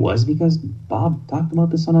it was because Bob talked about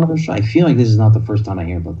this on another show. I feel like this is not the first time I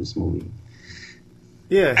hear about this movie.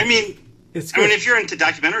 Yeah, it's good. If you're into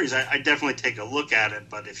documentaries, I definitely take a look at it.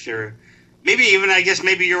 But if you're maybe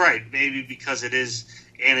you're right. Maybe because it is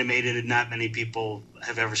animated and not many people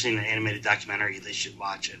have ever seen an animated documentary, they should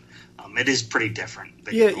watch it. It is pretty different.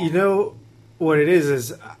 Yeah, you know what it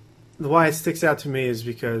is why it sticks out to me is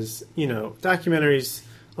because, documentaries,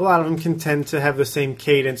 a lot of them can tend to have the same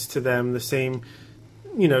cadence to them, the same,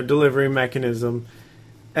 delivery mechanism.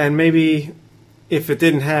 And maybe if it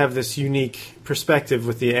didn't have this unique perspective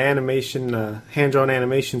with the animation, hand-drawn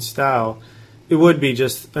animation style, it would be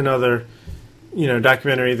just another,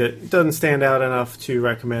 documentary that doesn't stand out enough to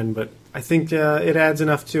recommend. But I think it adds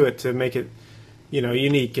enough to it to make it,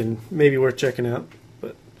 unique and maybe worth checking out.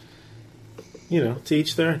 But, to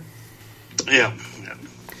each their own. Yeah.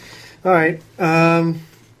 All right.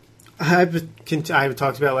 I've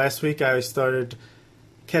talked about last week. I started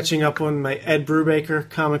catching up on my Ed Brubaker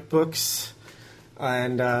comic books.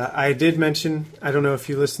 And I did mention, I don't know if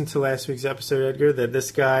you listened to last week's episode, Edgar, that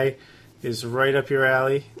this guy is right up your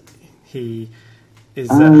alley. He is...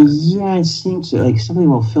 yeah, it seems to, like something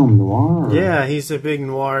about film noir. Or... Yeah, he's a big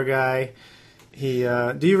noir guy. He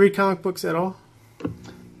do you read comic books at all?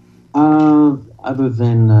 Other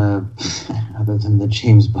than the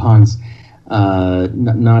James Bonds,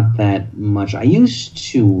 not that much. I used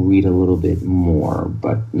to read a little bit more,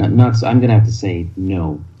 but not. I'm gonna have to say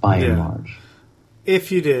no by and large.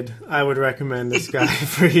 If you did, I would recommend this guy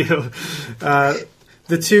for you.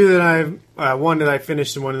 The two that one that I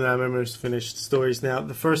finished and one that I'm almost finished stories now.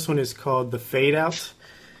 The first one is called The Fade Out,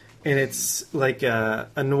 and it's like a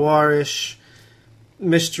noirish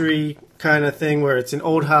mystery kind of thing where it's in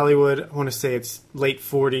old Hollywood. I want to say it's late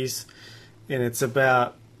 40s, and it's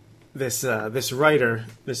about this writer,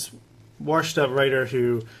 this washed up writer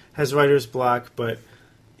who has writer's block, but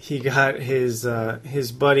he got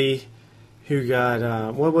his buddy who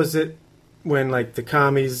got what was it when like the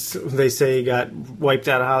commies, they say he got wiped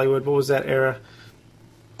out of Hollywood. What was that era?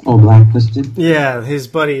 Oh, blacklisted? Yeah, his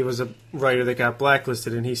buddy was a writer that got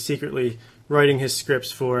blacklisted, and he's secretly writing his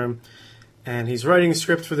scripts for him. And he's writing a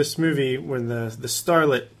script for this movie when the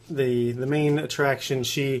starlet, the main attraction,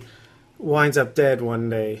 she winds up dead one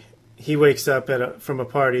day. He wakes up from a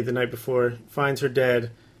party the night before, finds her dead,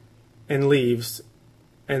 and leaves.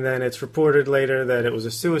 And then it's reported later that it was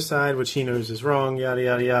a suicide, which he knows is wrong, yada,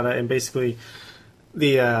 yada, yada. And basically,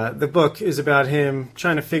 the book is about him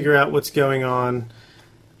trying to figure out what's going on.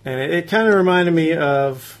 And it kind of reminded me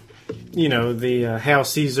of, the Hail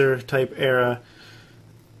Caesar type era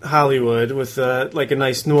Hollywood with like a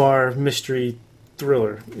nice noir mystery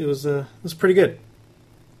thriller. It was pretty good.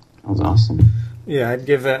 That was awesome. Yeah, I'd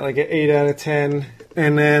give that like an 8 out of 10.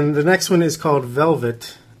 And then the next one is called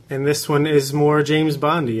Velvet, and this one is more James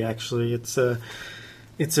Bondy. Actually, it's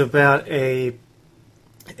about a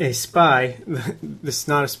spy. This is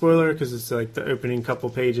not a spoiler because it's like the opening couple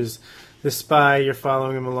pages. This spy, you're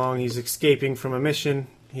following him along. He's escaping from a mission.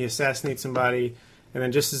 He assassinates somebody. And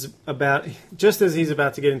then just as he's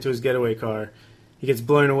about to get into his getaway car, he gets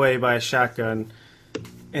blown away by a shotgun.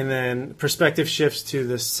 And then perspective shifts to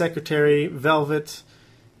the secretary, Velvet,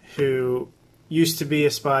 who used to be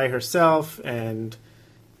a spy herself, and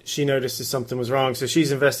she notices something was wrong. So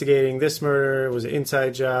she's investigating this murder. It was an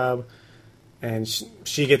inside job. And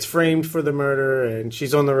she gets framed for the murder, and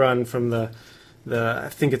she's on the run from the I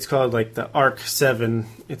think it's called like the Arc 7.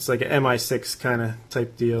 It's like an MI6 kind of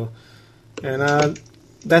type deal. And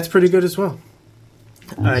that's pretty good as well.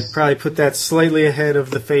 Nice. I'd probably put that slightly ahead of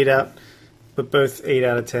The Fade Out, but both 8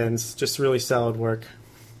 out of 10s. Just really solid work.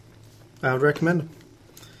 I would recommend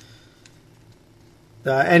them.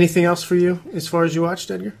 Anything else for you as far as you watched,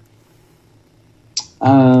 Edgar?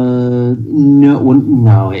 No,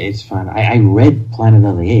 it's fine. I read Planet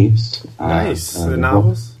of the Apes. Nice. The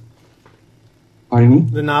novels? Pardon me?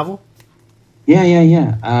 The novel?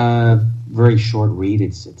 Yeah. Very short read.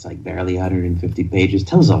 It's like barely 150 pages.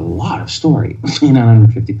 Tells a lot of story in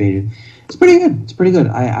 150 pages. It's pretty good.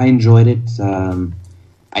 I enjoyed it.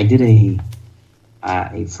 I did a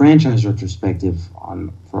franchise retrospective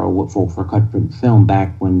for Cut Print Film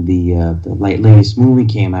back when the latest movie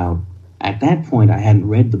came out. At that point, I hadn't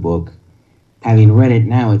read the book. Having read it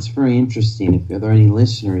now, it's very interesting. If there are any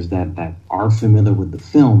listeners that are familiar with the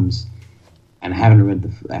films and haven't read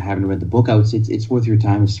the book out, it's worth your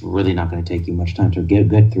time. It's really not going to take you much time to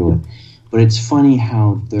get through it. But it's funny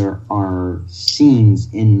how there are scenes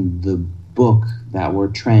in the book that were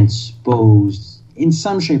transposed in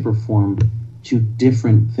some shape or form to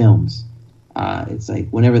different films. It's like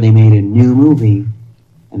whenever they made a new movie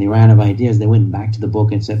and they ran out of ideas, they went back to the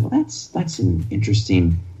book and said, well, that's an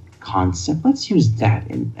interesting concept. Let's use that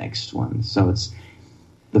in the next one. So it's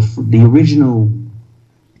the original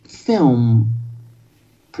film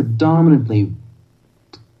predominantly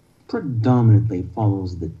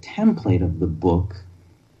follows the template of the book,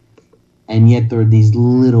 and yet there are these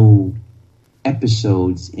little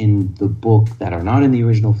episodes in the book that are not in the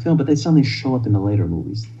original film, but they suddenly show up in the later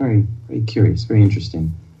movies. Very, very curious, very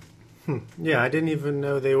interesting. Yeah, I didn't even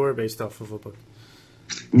know they were based off of a book.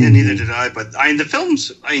 Yeah, neither did I. But the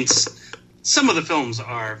films, some of the films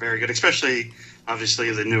are very good, especially,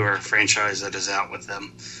 obviously, the newer franchise that is out with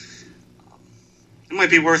them. It might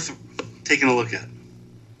be worth taking a look at.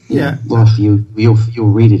 Yeah. Well, you'll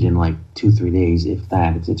read it in like 2-3 days, if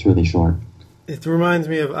that. It's really short. It reminds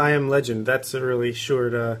me of I Am Legend. That's a really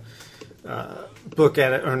short not book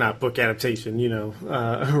adaptation.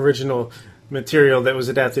 Original material that was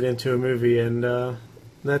adapted into a movie, and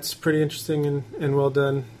that's pretty interesting and well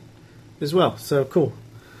done as well. So cool.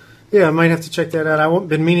 Yeah, I might have to check that out. I've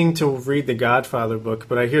been meaning to read the Godfather book,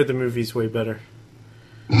 but I hear the movie's way better.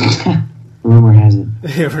 Rumor has it.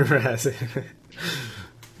 Yeah, rumor has it.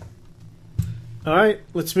 All right,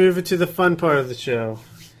 let's move into the fun part of the show.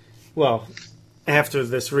 Well, after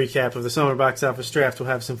this recap of the summer box office draft, we'll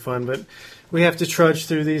have some fun, but we have to trudge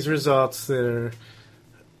through these results that are,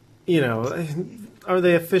 are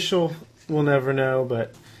they official? We'll never know,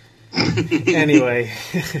 but anyway,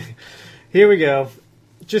 here we go.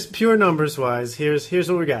 Just pure numbers-wise, here's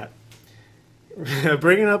what we got.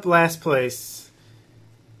 Bringing up last place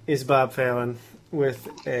is Bob Phelan with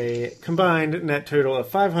a combined net total of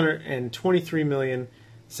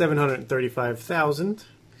 $523,735,000.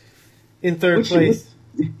 In third place,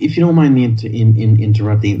 if you don't mind me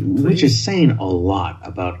interrupting, which is saying a lot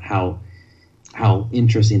about how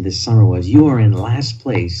interesting this summer was. You are in last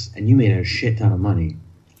place, and you made a shit ton of money.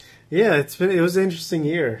 Yeah, it was an interesting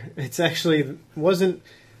year. It's actually wasn't.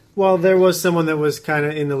 Well, there was someone that was kind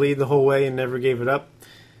of in the lead the whole way and never gave it up.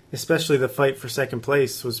 Especially the fight for second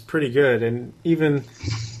place was pretty good, and even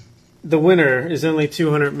the winner is only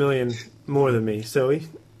 $200 million more than me, so it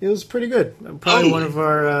was pretty good. Probably one of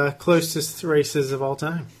our closest races of all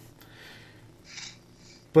time.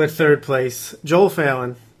 But third place, Joel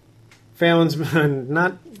Phelan. Phelan's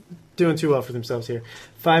not doing too well for themselves here.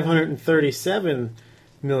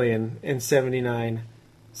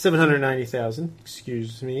 $537,790,000.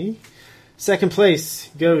 Excuse me. Second place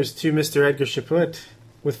goes to Mr. Edgar Chaput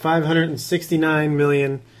with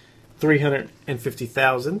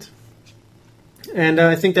 $569,350,000. And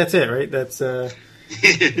I think that's it, right? That's the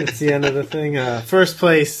end of the thing. First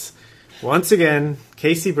place, once again,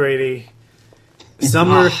 Casey Brady.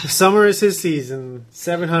 Summer is his season.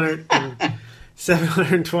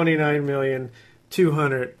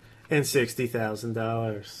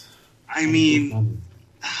 $729,260,000. I mean,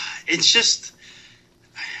 it's just.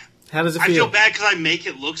 How does it feel? I feel bad because I make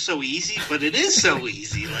it look so easy, but it is so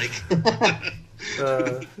easy. Like,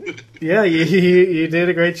 yeah, you did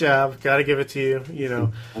a great job. Got to give it to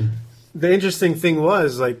you. The interesting thing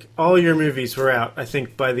was, like, all your movies were out, I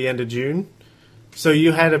think, by the end of June. So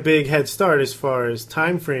you had a big head start as far as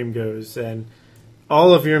time frame goes, and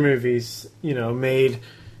all of your movies, made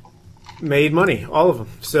money, all of them.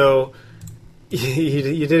 So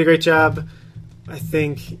you did a great job. I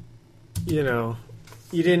think, you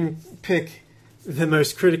didn't pick the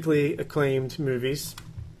most critically acclaimed movies,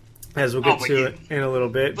 as we'll get to it in a little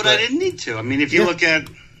bit. But I didn't need to. I mean, if you look at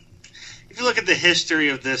the history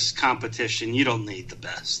of this competition, you don't need the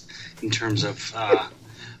best in terms of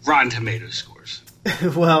Rotten Tomatoes scores.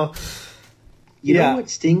 Well, you know what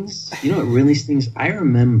stings? You know what really stings? I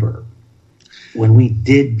remember when we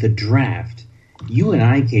did the draft, you and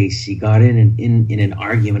I, Casey, got in an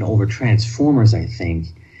argument over Transformers, I think.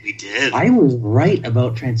 We did. I was right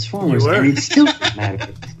about Transformers, and it still didn't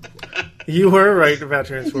matter. You were right about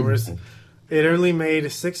Transformers. It only made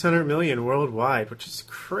 $600 million worldwide, which is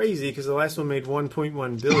crazy because the last one made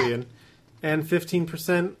 $1.1 billion and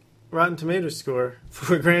 15% Rotten Tomatoes score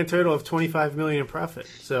for a grand total of $25 million in profit.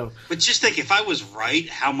 So, but just think, if I was right,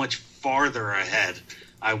 how much farther ahead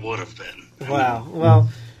I would have been. Wow. Well,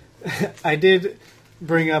 I did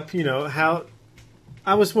bring up, how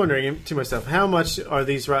I was wondering to myself, how much are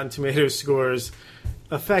these Rotten Tomatoes scores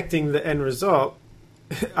affecting the end result?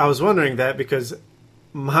 I was wondering that because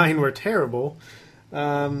mine were terrible.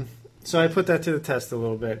 So I put that to the test a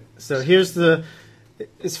little bit. So here's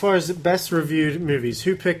as far as best reviewed movies,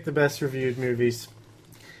 who picked the best reviewed movies?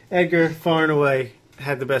 Edgar, far and away,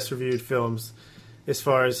 had the best reviewed films as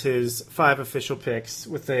far as his 5 official picks,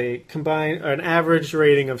 with an average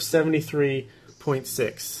rating of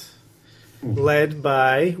 73.6. Led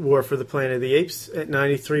by War for the Planet of the Apes at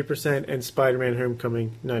 93% and Spider-Man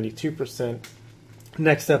Homecoming 92%.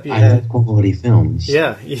 Next up you had quality films.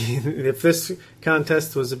 Yeah, if this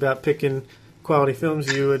contest was about picking quality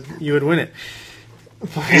films, you would win it.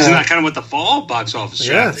 Isn't that kind of what the fall box office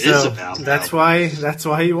draft is about? That's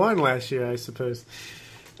why you won last year, I suppose.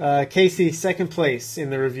 Casey, second place in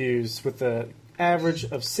the reviews with an average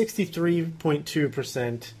of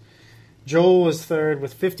 63.2%. Joel was third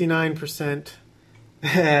with 59%.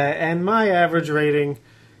 And my average rating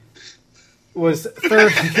was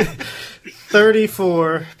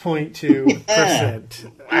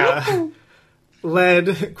 34.2%.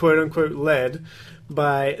 Led, quote unquote, led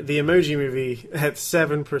by The Emoji Movie at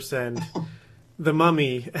 7%, The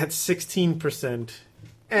Mummy at 16%,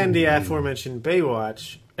 and the aforementioned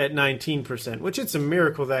Baywatch at 19%, which it's a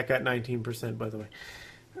miracle that got 19%, by the way.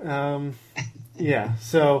 Yeah,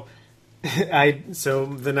 so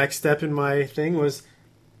the next step in my thing was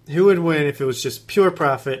who would win if it was just pure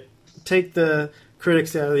profit, take the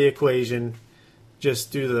critics out of the equation,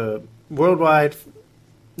 just do the worldwide,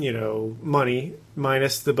 money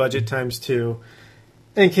minus the budget times 2,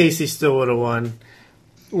 and Casey still would have won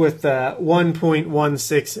with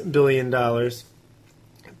 $1.16 billion.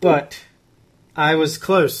 But I was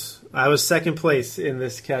close. I was second place in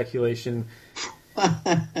this calculation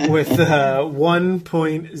with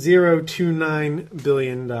 $1.029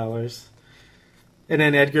 billion. And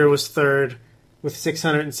then Edgar was third with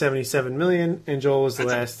 $677 million, and Joel was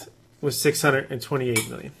last with $628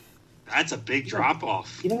 million. That's a big drop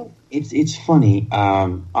off. It's funny.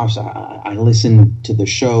 Obviously, I listened to the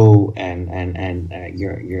show, and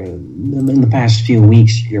your in the past few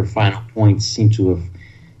weeks, your final points seem to have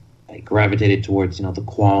gravitated towards the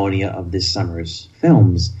quality of this summer's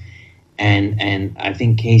films, and I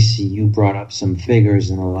think, Casey, you brought up some figures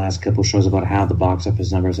in the last couple of shows about how the box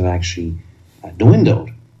office numbers have actually dwindled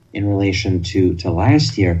in relation to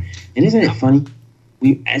last year. And isn't it funny?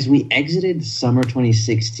 As we exited summer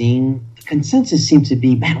 2016, the consensus seemed to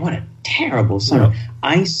be, man, what a terrible summer. Yeah.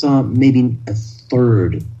 I saw maybe a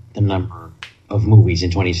third the number of movies in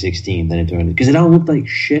 2016 than in 2020, because it all looked like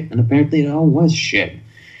shit, and apparently it all was shit.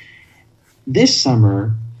 This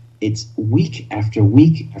summer, it's week after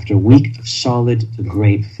week after week of solid to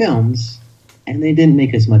great films, and they didn't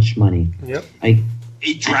make as much money. Yep.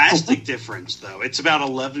 A drastic difference, though. It's about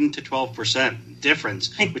 11 to 12% difference,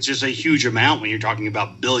 which is a huge amount when you're talking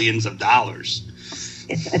about billions of dollars.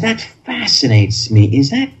 That fascinates me. Is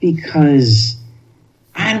that because,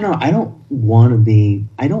 I don't know, I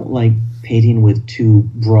don't like painting with too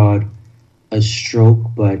broad a stroke,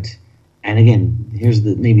 and again, here's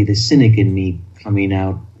maybe the cynic in me coming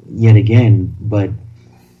out yet again, but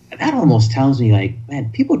that almost tells me, man,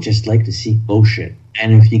 people just like to see bullshit.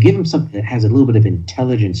 And if you give them something that has a little bit of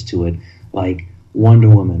intelligence to it, like Wonder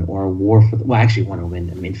Woman or War for actually Wonder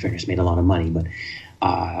Woman, in fairness, made a lot of money, but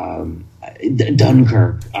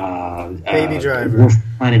Dunkirk, Baby Driver, War for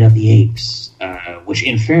Planet of the Apes, which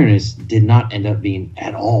in fairness did not end up being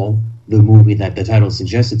at all the movie that the title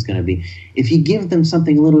suggests it's going to be. If you give them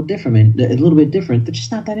something a little bit different, they're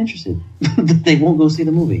just not that interested. They won't go see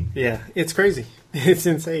the movie. Yeah, it's crazy. It's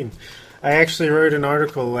insane. I actually wrote an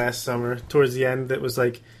article last summer towards the end that was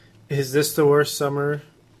like, is this the worst summer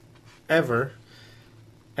ever?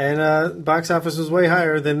 And box office was way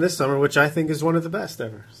higher than this summer, which I think is one of the best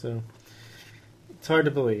ever. So it's hard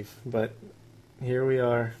to believe, but here we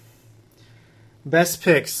are. Best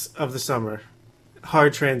picks of the summer.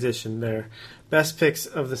 Hard transition there. Best picks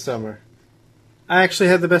of the summer. I actually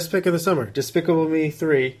had the best pick of the summer. Despicable Me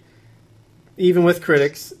 3. Even with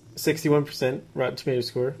critics, 61% Rotten Tomatoes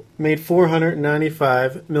score. Made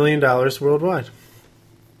 $495 million worldwide.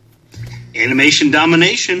 Animation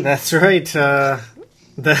domination. That's right.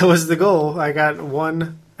 That was the goal. I got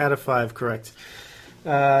 1 out of 5 correct.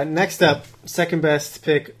 Next up, second best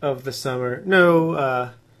pick of the summer.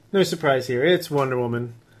 No surprise here. It's Wonder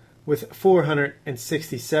Woman with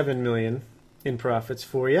 $467 million in profits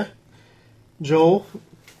for you. Joel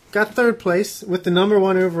got third place with the number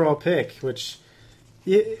 1 overall pick, which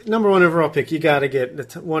number 1 overall pick, you got to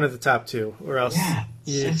get one of the top 2, or else.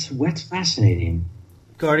 Yeah, that's fascinating.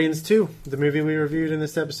 Guardians 2, the movie we reviewed in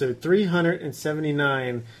this episode,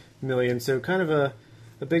 $379 million, so kind of a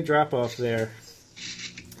big drop off there.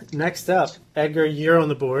 Next up, Edgar, you're on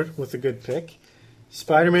the board with a good pick.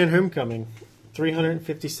 Spider-Man: Homecoming,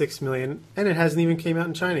 $356 million, and it hasn't even came out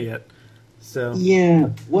in China yet. So yeah,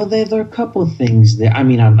 well, there are a couple of things there. I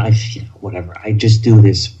mean, whatever. I just do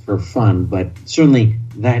this for fun, but certainly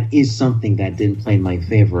that is something that didn't play in my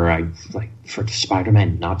favor. For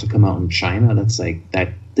Spider-Man not to come out in China,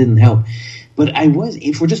 that didn't help. But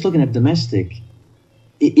if we're just looking at domestic,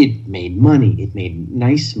 it made money. It made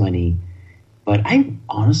nice money. But I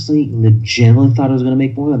honestly, legitimately thought it was going to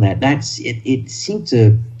make more than that. It seemed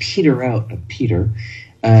to peter out. It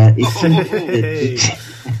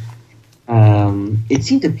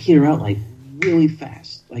seemed to peter out really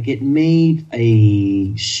fast. It made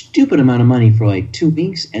a stupid amount of money for 2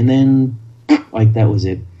 weeks, and then that was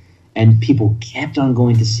it. And people kept on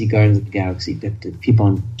going to see Guardians of the Galaxy.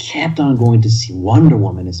 People kept on going to see Wonder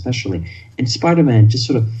Woman, especially, and Spider-Man just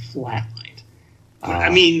sort of flatlined.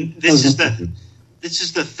 This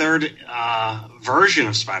is the third version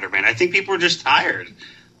of Spider-Man. I think people are just tired.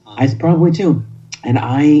 I probably too. And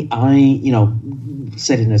I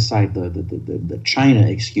setting aside the China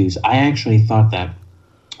excuse, I actually thought that,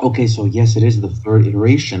 okay, so yes, it is the third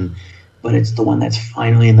iteration, but it's the one that's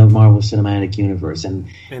finally in the Marvel Cinematic Universe, and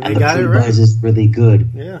the pre-buzz is really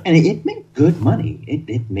good. Yeah. And it made good money.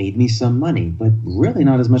 It made me some money, but really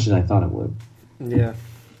not as much as I thought it would. Yeah.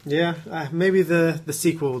 Yeah, maybe the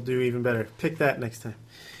sequel will do even better. Pick that next time.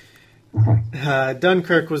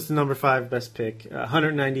 Dunkirk was the number 5 best pick,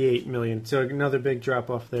 198 million. So another big drop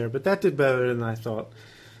off there, but that did better than I thought.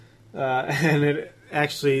 And it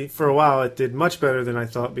actually, for a while, it did much better than I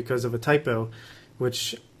thought because of a typo,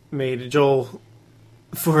 which made Joel,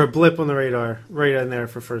 for a blip on the radar, right in there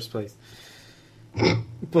for first place.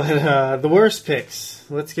 But the worst picks.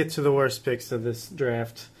 Let's get to the worst picks of this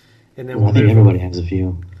draft, and then I think everybody has a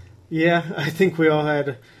few. Yeah, I think we all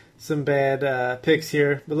had some bad picks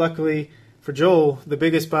here, but luckily for Joel, the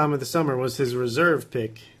biggest bomb of the summer was his reserve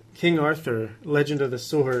pick, King Arthur, Legend of the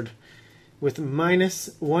Sword, with minus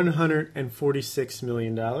 $146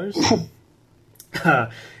 million.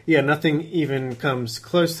 Yeah, nothing even comes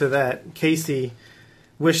close to that. Casey,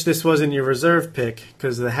 wish this wasn't your reserve pick,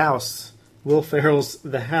 because The House, Will Ferrell's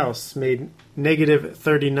The House, made negative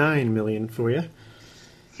 $39 million for you.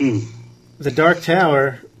 The Dark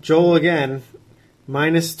Tower, Joel again,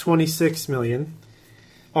 minus $26 million.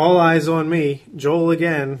 All Eyes on Me, Joel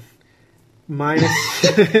again, minus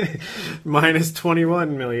minus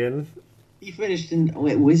 $21 million. He finished in.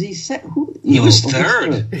 Wait, was he set? Who? He was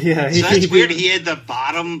third. Yeah, so that's weird. He had the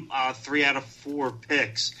bottom 3 out of 4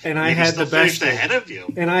 picks, and I had the best pick ahead of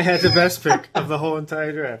you. And I had the best pick of the whole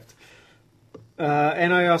entire draft.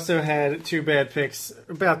 And I also had 2 bad picks,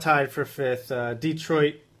 about tied for 5th.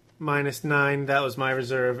 Detroit minus 9, that was my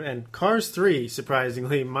reserve, and Cars 3,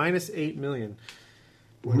 surprisingly, minus $8 million.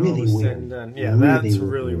 Really weird. Said and done. Yeah, that's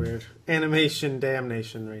really weird. Animation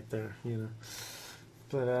damnation right there, you know.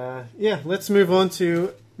 But yeah, let's move on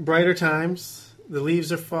to brighter times. The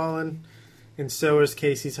leaves are falling, and so is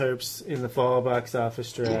Casey's hopes in the fall box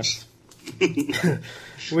office draft.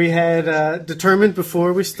 We had determined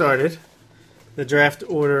before we started the draft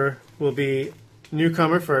order will be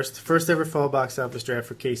newcomer first ever fall box office draft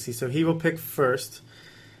for Casey. So he will pick first.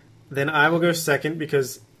 Then I will go second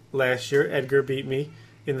because last year Edgar beat me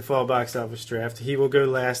in the fall box office draft. He will go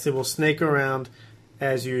last. It will snake around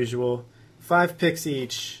as usual. 5 picks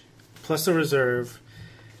each, plus a reserve.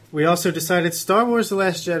 We also decided Star Wars The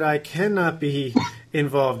Last Jedi cannot be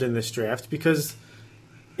involved in this draft because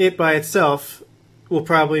it by itself will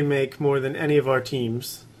probably make more than any of our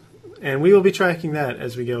teams. And we will be tracking that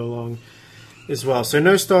as we go along as well. So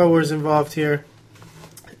no Star Wars involved here.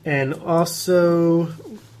 And also,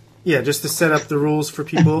 yeah, just to set up the rules for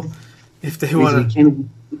people if they want to...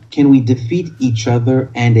 Can we defeat each other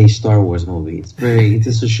and a Star Wars movie?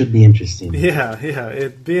 This should be interesting. Yeah,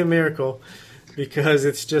 it'd be a miracle because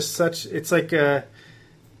it's just it's like a,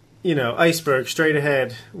 iceberg straight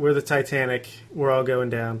ahead. We're the Titanic. We're all going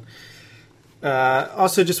down.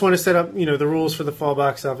 Also, just want to set up, the rules for the fall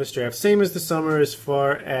box office draft. Same as the summer as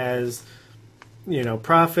far as,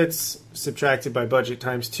 profits subtracted by budget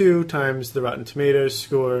times 2 times the Rotten Tomatoes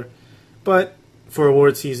score. But for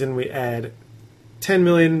award season, we add $10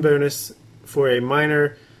 million bonus for a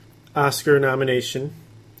minor Oscar nomination,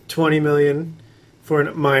 $20 million for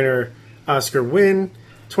a minor Oscar win,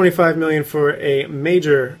 $25 million for a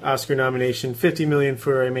major Oscar nomination, $50 million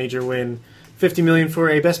for a major win, $50 million for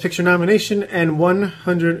a Best Picture nomination, and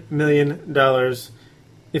 $100 million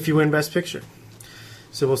if you win Best Picture.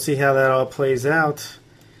 So we'll see how that all plays out.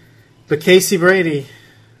 But Casey Brady,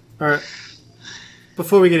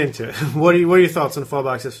 before we get into it, what are your thoughts on the fall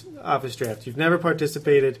box office draft? You've never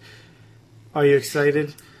participated. Are you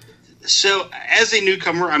excited? So, as a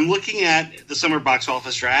newcomer, I'm looking at the summer box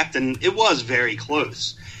office draft, and it was very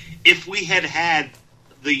close. If we had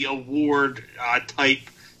the award type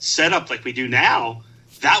setup like we do now,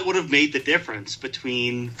 that would have made the difference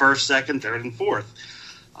between first, second, third, and fourth.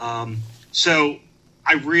 So,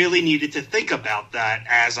 I really needed to think about that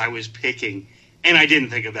as I was picking. And I didn't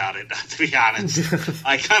think about it, to be honest.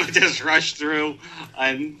 I kind of just rushed through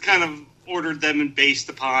and kind of ordered them and based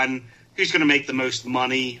upon who's going to make the most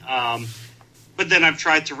money. But then I've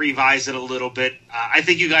tried to revise it a little bit. I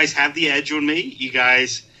think you guys have the edge on me. You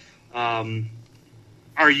guys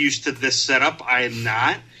are used to this setup. I am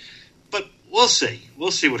not. But we'll see. We'll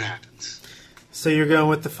see what happens. So you're going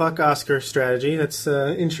with the fuck Oscar strategy. That's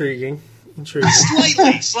intriguing.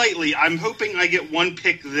 Slightly. I'm hoping I get one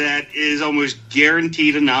pick that is almost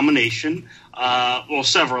guaranteed a nomination. Well,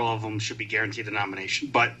 several of them should be guaranteed a nomination,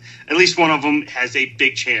 but at least one of them has a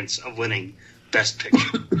big chance of winning Best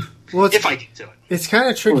Picture. Well, if I get to it. It's kind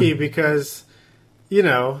of tricky because,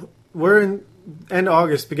 we're in end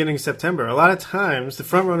August, beginning September. A lot of times, the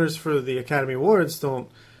frontrunners for the Academy Awards don't,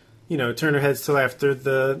 turn their heads till after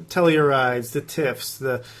the Tellurides, the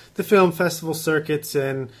TIFFs, the film festival circuits,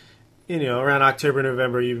 and around October,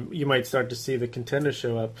 November, you might start to see the contenders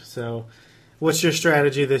show up. So what's your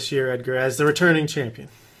strategy this year, Edgar, as the returning champion?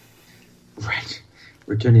 Right.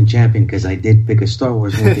 Returning champion, because I did pick a Star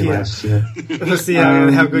Wars movie last year. Let's see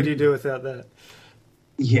how good you do without that.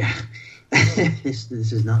 Yeah. This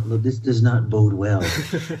does not bode well.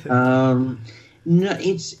 No,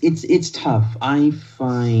 it's tough. I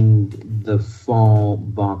find the fall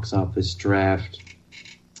box office draft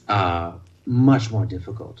much more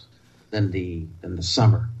difficult than the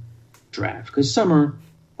summer draft. Because summer,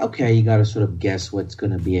 okay, you got to sort of guess what's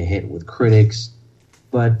going to be a hit with critics,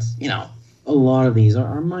 but a lot of these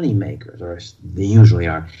are money makers, or they usually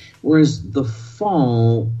are. Whereas the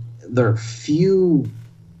fall, there are few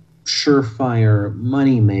surefire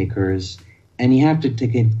money makers, and you have to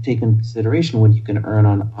take into consideration what you can earn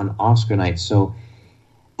on Oscar night. So,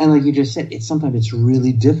 and like you just said, it's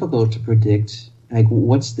really difficult to predict. Like,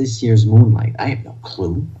 what's this year's Moonlight? I have no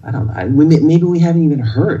clue. I don't know. Maybe we haven't even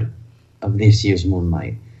heard of this year's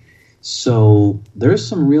Moonlight. So there's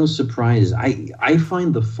some real surprises. I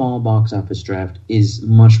find the fall box office draft is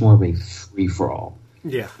much more of a free for all.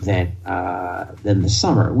 Yeah. Than the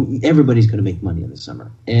summer. Everybody's going to make money in the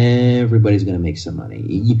summer. Everybody's going to make some money.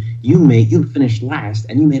 You finished last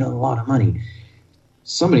and you made a lot of money.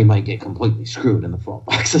 Somebody might get completely screwed in the fall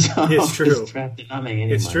box. It's true.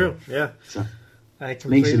 It's true. Yeah. So, I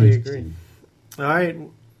completely agree. All right.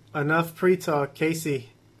 Enough pre-talk. Casey,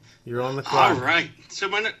 you're on the clock. All right. So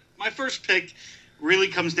my first pick really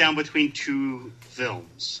comes down between two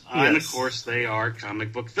films. Yes. And, of course, they are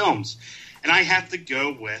comic book films. And I have to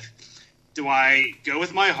go with, do I go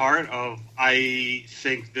with my heart of I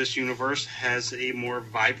think this universe has a more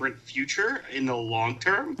vibrant future in the long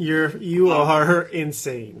term? You are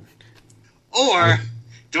insane. Or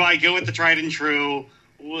do I go with the tried and true,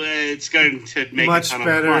 it's going to make much a ton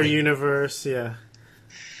better of money? universe, yeah.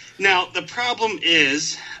 Now, the problem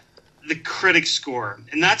is the critic score.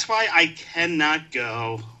 And that's why I cannot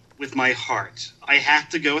go with my heart. I have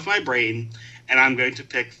to go with my brain, and I'm going to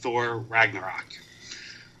pick Thor Ragnarok.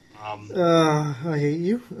 I hate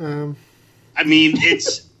you. I mean,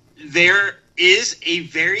 there is a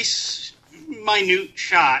very minute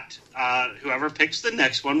shot. Whoever picks the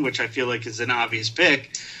next one, which I feel like is an obvious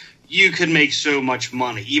pick, you could make so much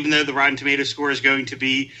money. Even though the Rotten Tomatoes score is going to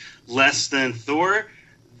be less than Thor,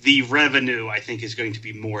 the revenue, I think, is going to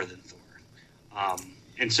be more than Thor.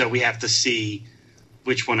 And so we have to see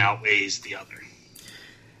which one outweighs the other.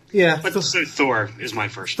 Yeah. But so Thor is my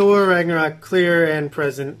first. Thor Ragnarok, clear and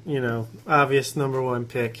present, obvious number one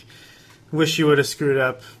pick. Wish you would have screwed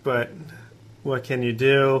up, but what can you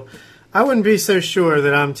do? I wouldn't be so sure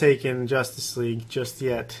that I'm taking Justice League just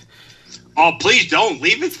yet. Oh, please don't.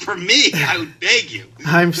 Leave it for me. I would beg you.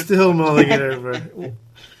 I'm still mulling it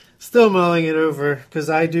over. Because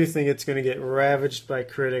I do think it's going to get ravaged by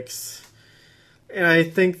critics. And I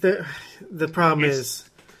think that the problem is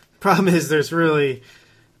there's really...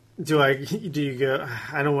 Do you go...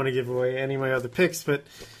 I don't want to give away any of my other picks, but...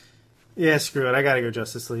 Yeah, screw it. I got to go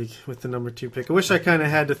Justice League with the number 2 pick. I wish I kind of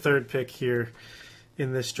had the third pick here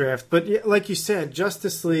in this draft. But yeah, like you said,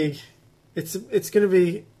 Justice League, it's going to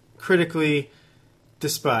be critically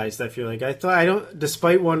despised, I feel like.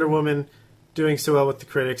 Despite Wonder Woman doing so well with the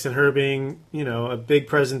critics and her being, a big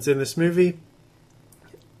presence in this movie,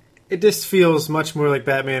 it just feels much more like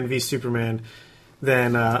Batman v Superman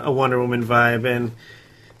than a Wonder Woman vibe. And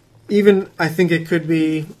even I think it could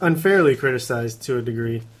be unfairly criticized to a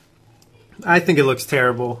degree. I think it looks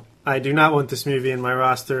terrible. I do not want this movie in my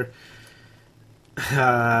roster.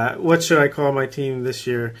 What should I call my team this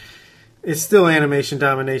year? It's still animation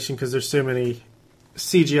domination because there's so many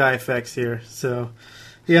CGI effects here. So,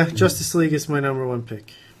 yeah, Justice League is my number 1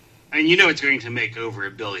 pick. And it's going to make over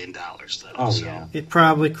 $1 billion, though. Oh, so. yeah. It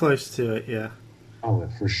probably close to it, yeah. Oh,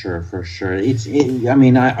 for sure.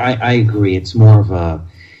 I agree. It's more of a...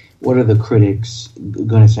 What are the critics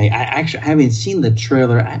going to say? I haven't seen the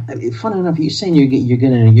trailer. Fun enough, you're saying you're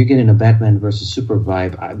getting a Batman versus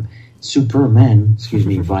Superman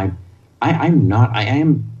vibe. I'm not. I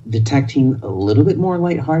am detecting a little bit more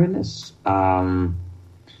lightheartedness.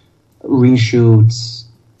 Reshoots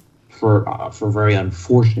for very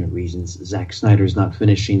unfortunate reasons. Zack Snyder's not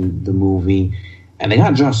finishing the movie, and they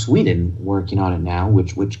got Joss Whedon working on it now,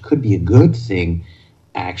 which could be a good thing,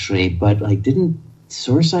 actually. But didn't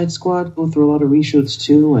Suicide Squad go through a lot of reshoots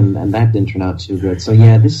too, and that didn't turn out too good. So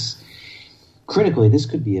yeah, this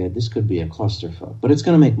could be a clusterfuck, but it's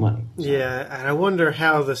going to make money. So. Yeah, and I wonder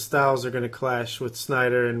how the styles are going to clash with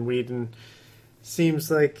Snyder and Whedon. Seems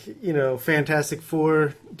like Fantastic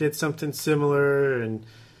Four did something similar, and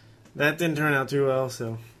that didn't turn out too well.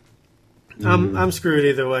 So I'm screwed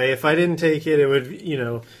either way. If I didn't take it, it would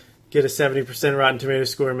get a 70% Rotten Tomatoes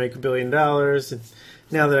score and make $1 billion. And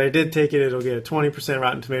now that I did take it, it'll get a 20%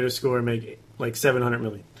 Rotten Tomatoes score and make like $700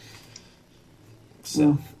 million.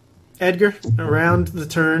 So, Edgar, around the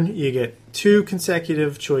turn, you get 2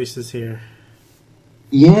 consecutive choices here.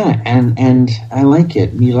 Yeah, and I like it.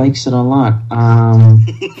 He likes it a lot. I'm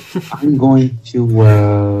going to,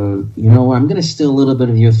 I'm going to steal a little bit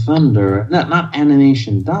of your thunder. Not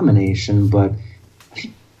animation domination, but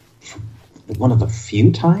one of the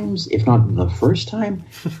few times, if not the first time,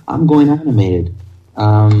 I'm going animated.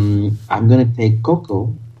 I'm going to take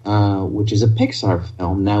Coco, which is a Pixar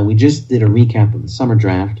film. Now, we just did a recap of the summer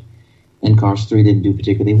draft, and Cars 3 didn't do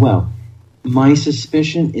particularly well. My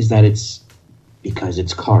suspicion is that it's because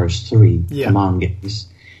it's Cars 3. Yeah. Come on, guys.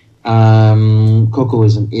 Coco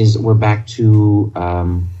is we're back to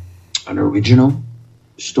an original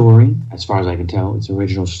story, as far as I can tell. It's an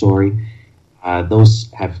original story.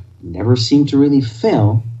 Those have never seemed to really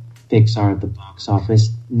fail Pixar at the box office,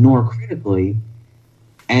 nor critically.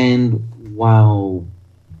 And while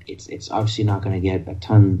it's obviously not going to get a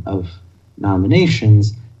ton of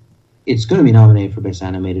nominations, it's going to be nominated for Best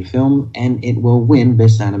Animated Film, and it will win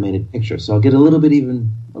Best Animated Picture. So I'll get a little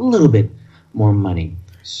bit more money.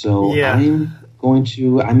 So Yeah. I'm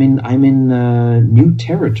in new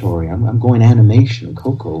territory. I'm going animation,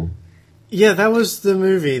 Coco. Yeah, that was the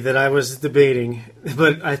movie that I was debating,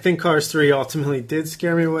 but I think Cars 3 ultimately did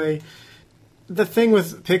scare me away. The thing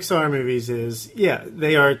with Pixar movies is, yeah,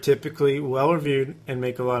 they are typically well-reviewed and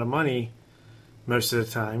make a lot of money most of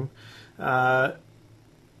the time.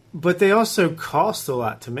 But they also cost a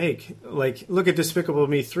lot to make. Like, look at Despicable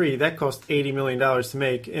Me 3. That cost $80 million to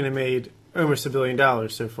make, and it made almost $1 billion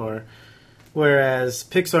so far. Whereas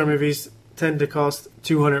Pixar movies tend to cost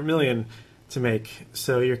 $200 million to make.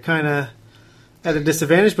 So you're kind of at a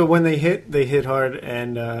disadvantage, but when they hit hard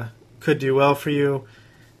and could do well for you.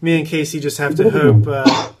 Me and Casey just have to hope.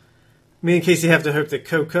 Me and Casey have to hope that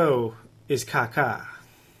Coco is caca.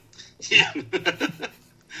 Yeah.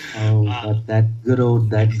 Oh, that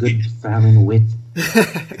good Fallon wit.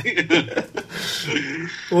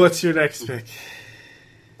 What's your next pick?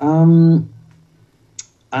 I'm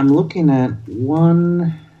looking at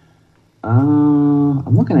one.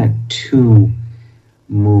 I'm looking at 2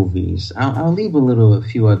 movies. I'll leave a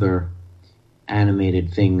few other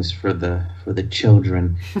animated things for the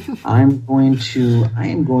children. I am going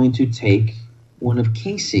to take one of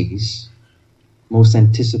Casey's most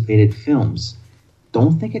anticipated films.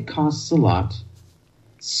 Don't think it costs a lot.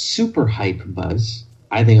 Super hype buzz.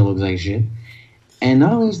 I think it looks like shit. And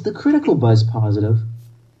not only is the critical buzz positive,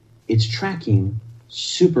 it's tracking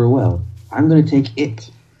super well. I'm going to take It.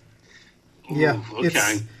 Yeah, Ooh,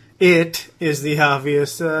 okay. It is the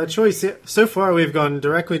obvious choice. So far, we've gone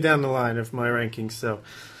directly down the line of my rankings. So,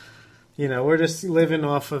 we're just living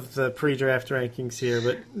off of the pre-draft rankings here.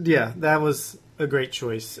 But yeah, that was a great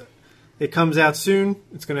choice. It comes out soon.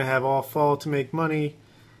 It's going to have all fall to make money.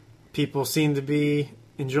 People seem to be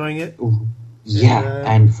enjoying it. Yeah,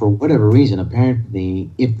 and for whatever reason,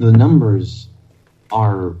 apparently, if the numbers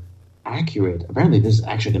are accurate, apparently this is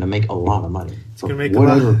actually going to make a lot of money. It's going to make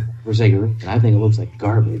whatever a lot. And I think it looks like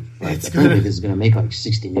garbage. But apparently this is going to make like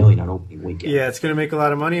 $60 million on opening weekend. Yeah, it's going to make a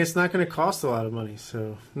lot of money. It's not going to cost a lot of money.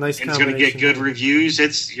 So nice It's combination. going to get good reviews.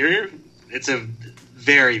 It's a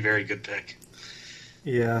very, very good pick.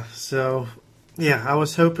 Yeah, so, yeah, I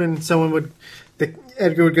was hoping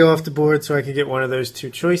Edgar would go off the board so I could get one of those 2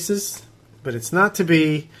 choices, but it's not to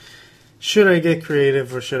be. Should I get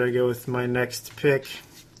creative or should I go with my next pick?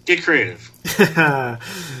 Get creative.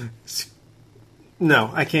 No,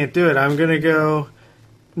 I can't do it. I'm going to go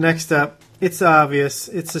next up. It's obvious.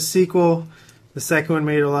 It's a sequel. The second one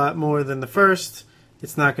made a lot more than the first.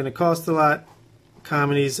 It's not going to cost a lot.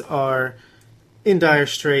 Comedies are in dire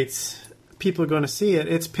straits. People are going to see it.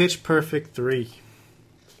 It's Pitch Perfect 3.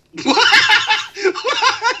 What?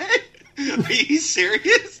 Are you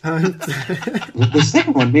serious? The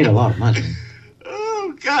second one made a lot of money.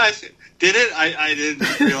 Oh, gosh. Did it? I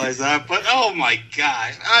didn't realize that. But, oh, my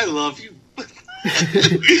gosh. I love you.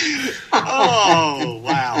 Oh,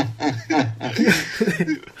 wow.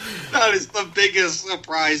 That is the biggest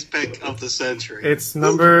surprise pick of the century. It's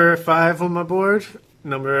number 5 on my board,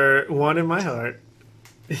 number 1 in my heart,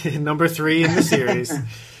 number 3 in the series.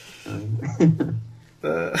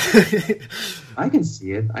 I can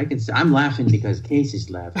see it. I'm laughing because Casey's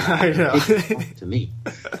laughing. I know. To me.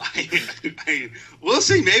 We'll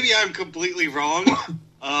see. Maybe I'm completely wrong.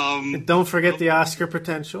 Don't forget the Oscar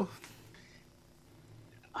potential.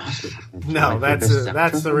 No, Like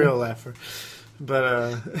that's the real laugher.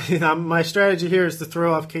 But my strategy here is to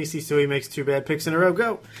throw off Casey so he makes 2 bad picks in a row.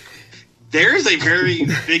 Go. There is a very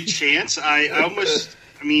big chance. I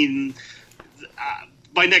mean,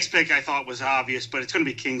 my next pick I thought was obvious, but it's going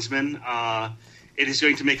to be Kingsman. It is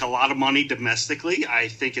going to make a lot of money domestically. I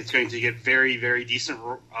think it's going to get very, very decent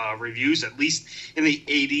reviews, at least in the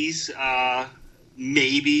 80s.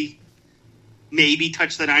 Maybe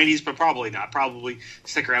touch the 90s, but probably not. Probably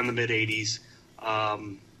stick around the mid-80s. I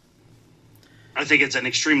think it's an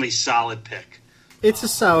extremely solid pick. It's a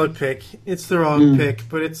solid pick. It's the wrong pick,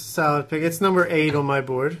 but it's a solid pick. It's number 8 on my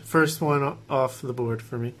board. First one off the board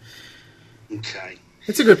for me. Okay.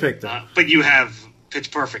 It's a good pick, though. But you have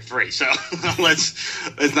Pitch Perfect 3, so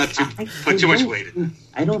let's not put too much weight in.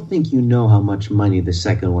 I don't think you know how much money the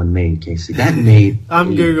second one made, Casey. That made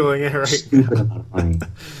I'm Googling it right stupid now. amount of money.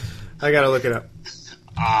 I got to look it up.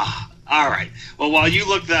 All right. Well, while you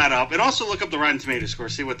look that up, and also look up the Rotten Tomatoes score,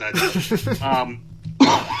 see what that does.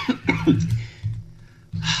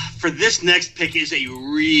 For this next pick is a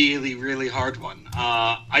really, really hard one.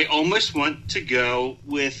 I almost want to go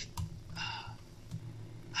with...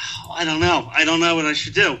 I don't know. I don't know what I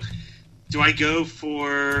should do. Do I go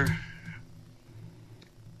for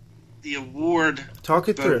the award Talk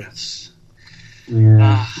it bonus?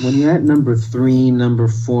 Yeah. When you're at number 3, number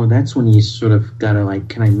 4, that's when you sort of gotta like,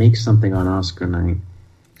 can I make something on Oscar night?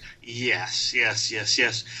 Yes.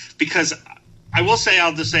 Because I will say,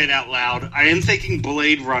 I'll just say it out loud. I am thinking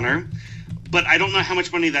Blade Runner, but I don't know how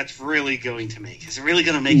much money that's really going to make. Is it really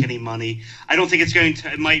going to make any money? I don't think it's going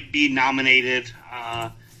to. It might be nominated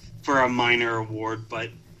for a minor award,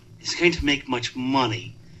 but it's going to make much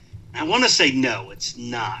money. I want to say no, it's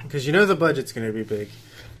not. Because you know the budget's going to be big.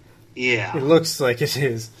 Yeah. It looks like it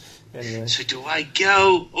is. Anyway. So do I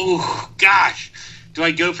go... Oh, gosh. Do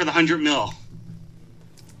I go for the 100 mil?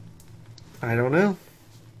 I don't know.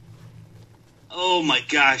 Oh, my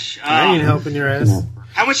gosh. I ain't helping your ass.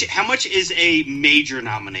 How much is a major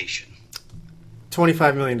nomination?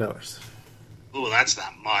 $25 million. Oh, that's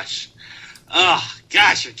not much. Oh,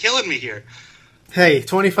 gosh, you're killing me here. Hey,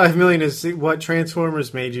 $25 million is what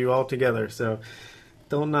Transformers made you altogether, so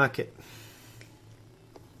don't knock it.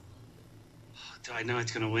 Do I know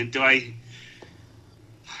it's going to win? Do I...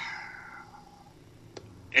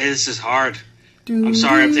 This is hard. I'm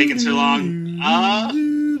sorry I'm taking so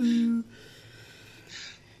long.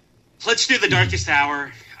 Let's do The Darkest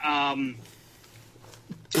Hour. Joe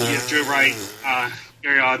Wright,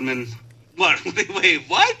 Gary Oldman. What? Wait,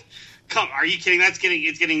 what? Come, are you kidding? It's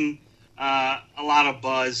getting a lot of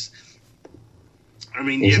buzz. I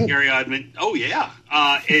mean, you have Gary Oldman. Oh yeah,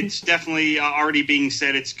 it's definitely already being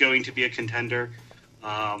said it's going to be a contender.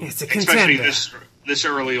 It's a contender, especially this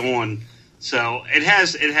early on. So it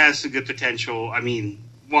has a good potential. I mean,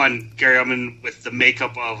 one, Gary Oldman with the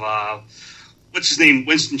makeup of what's his name,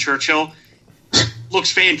 Winston Churchill,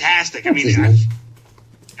 looks fantastic. I mean,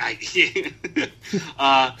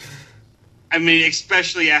 I mean,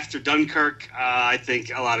 especially after Dunkirk, I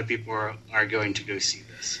think a lot of people are going to go see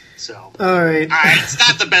this. So, all right, it's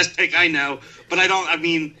not the best pick, I know, but it's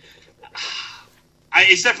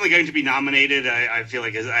definitely going to be nominated. I feel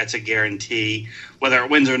like that's a guarantee. Whether it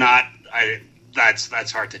wins or not,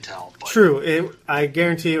 that's hard to tell. But. True. I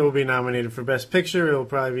guarantee it will be nominated for Best Picture. It will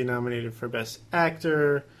probably be nominated for Best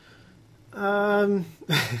Actor.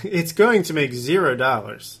 It's going to make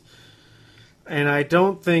 $0. And I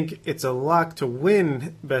don't think it's a lock to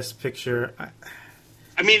win Best Picture.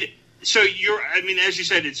 I mean, as you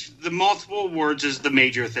said, it's the multiple awards is the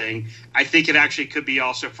major thing. I think it actually could be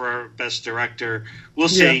also for Best Director. We'll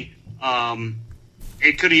see. Yeah.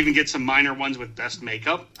 It could even get some minor ones with Best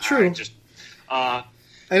Makeup. True. I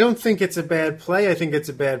don't think it's a bad play. I think it's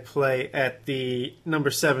a bad play at the number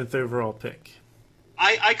 7th overall pick.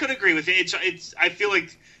 I could agree with it. I feel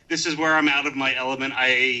like this is where I'm out of my element.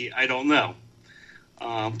 I don't know.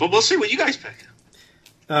 But we'll see what you guys pick.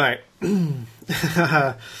 All right.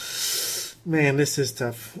 Man, this is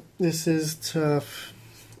tough.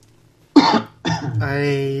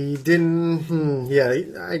 I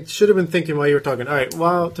didn't... I should have been thinking while you were talking. All right,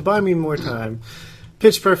 well, to buy me more time,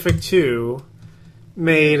 Pitch Perfect 2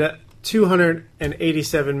 made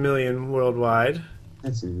 $287 million worldwide.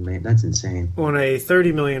 That's insane. On a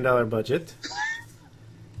 $30 million budget.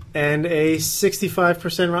 And a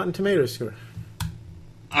 65% Rotten Tomatoes score.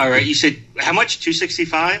 All right, you said how much?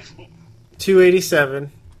 265? 287.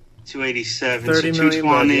 287. 30 so million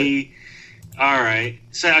 220. budget. All right.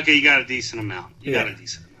 So okay, you got a decent amount. Yeah,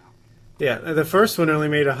 the first one only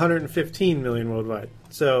made $115 million worldwide.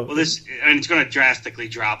 So it's going to drastically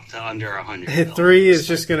drop to under 100. 3 is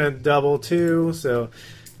just going to double 2. So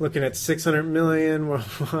looking at $600 million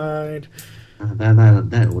worldwide.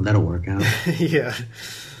 That'll work out. Yeah.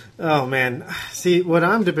 Oh, man. See, what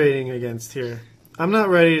I'm debating against here, I'm not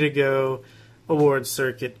ready to go awards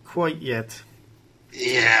circuit quite yet.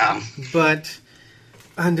 Yeah. But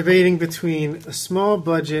I'm debating between a small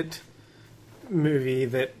budget movie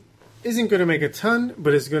that isn't going to make a ton,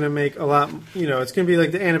 but is going to make a lot, it's going to be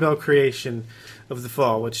like the Annabelle creation of the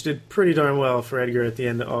fall, which did pretty darn well for Edgar at the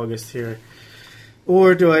end of August here.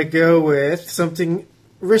 Or do I go with something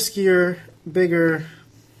riskier, bigger?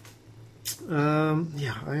 I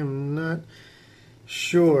am not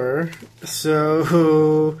sure.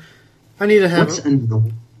 So I need to have.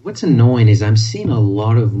 What's annoying is I'm seeing a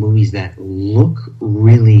lot of movies that look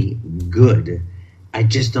really good. I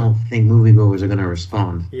just don't think moviegoers are going to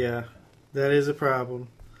respond. Yeah, that is a problem.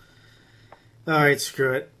 All right,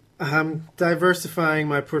 screw it. I'm diversifying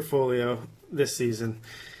my portfolio this season.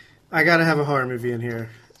 I got to have a horror movie in here.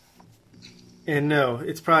 And no,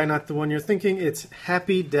 it's probably not the one you're thinking. It's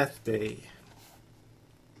Happy Death Day.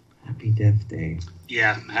 Happy Death Day.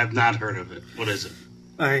 Yeah, have not heard of it. What is it?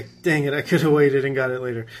 Dang it, I could have waited and got it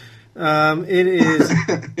later. It is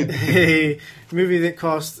a movie that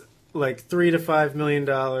cost like $3 to $5 million.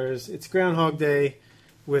 It's Groundhog Day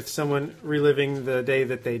with someone reliving the day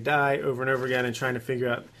that they die over and over again and trying to figure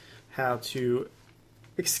out how to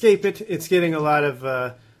escape it. It's getting a lot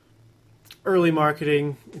of early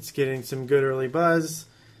marketing. It's getting some good early buzz.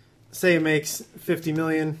 Say it makes $50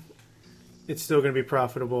 million. It's still going to be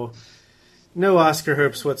profitable. No Oscar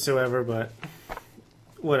hopes whatsoever, but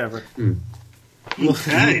whatever.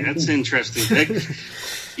 Okay, that's an interesting pick.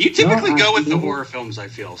 You typically go with the horror films, I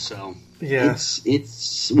feel, so. Yeah.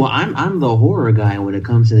 I'm the horror guy when it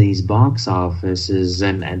comes to these box offices,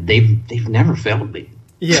 and they've never failed me.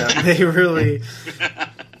 Yeah, they really,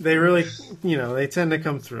 they tend to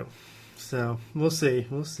come through. So we'll see.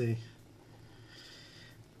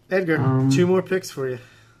 Edgar, 2 more picks for you.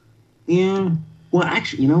 Yeah. Well,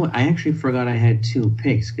 actually, you know what? I actually forgot I had 2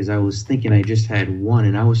 picks because I was thinking I just had 1,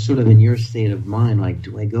 and I was sort of in your state of mind, like,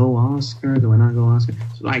 do I go Oscar? Do I not go Oscar?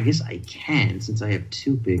 So I guess I can since I have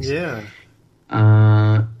 2 picks. Yeah.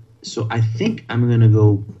 So I think I'm gonna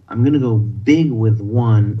go big with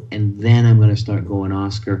 1, and then I'm gonna start going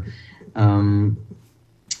Oscar. My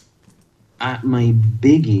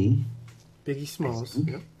Biggie Smalls.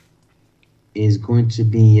 Is going to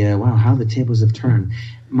be wow, how the tables have turned.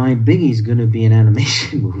 My Biggie's going to be an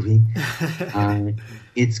animation movie.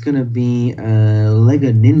 It's going to be a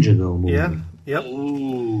Lego Ninjago movie. Yeah, yep.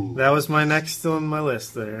 Ooh. That was my next on my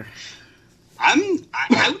list there. I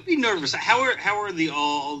would be nervous. How are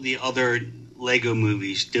all the other Lego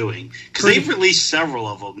movies doing? Because they've released several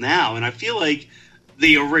of them now, and I feel like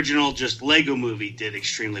the original just Lego movie did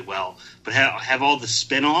extremely well. But have all the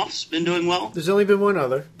spin-offs been doing well? There's only been one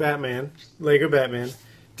other, Lego Batman.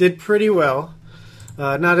 Did pretty well.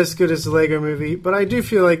 Not as good as the Lego movie, but I do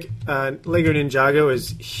feel like Lego Ninjago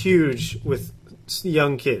is huge with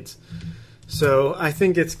young kids. So I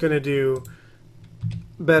think it's going to do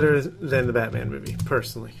better than the Batman movie,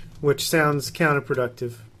 personally. Which sounds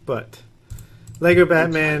counterproductive, but Lego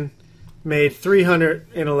Batman made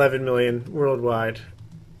 $311 million worldwide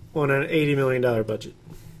on an $80 million budget.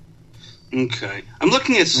 Okay. I'm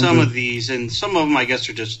looking at some of these, and some of them, I guess,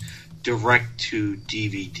 are just direct to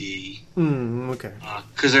DVD. Okay.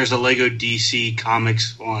 Because there's a Lego DC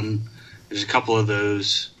Comics one. There's a couple of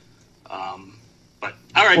those. But,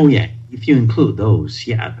 all right. Oh, yeah. If you include those,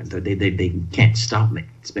 yeah, they can't stop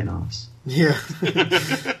making spin-offs. Yeah.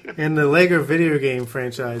 And the Lego video game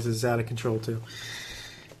franchise is out of control, too.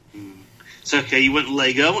 So, okay, you went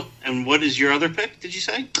Lego, and what is your other pick, did you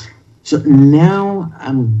say? So now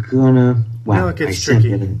I'm gonna. Wow, now it gets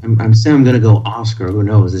tricky. I'm saying I'm gonna go Oscar. Who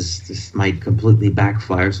knows? This might completely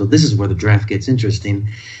backfire. So this is where the draft gets interesting.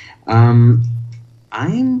 I'm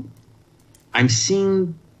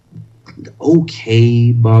seeing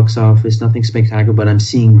okay box office, nothing spectacular, but I'm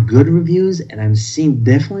seeing good reviews, and I'm seeing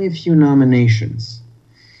definitely a few nominations.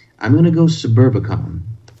 I'm gonna go Suburbicon.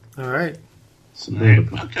 All right.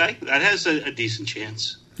 Suburbicon. Okay, that has a decent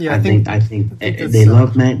chance. Yeah, I think they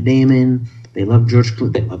love Matt Damon. They love George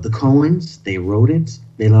Clooney. They love the Coens. They wrote it.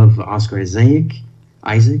 They love Oscar Isaacs.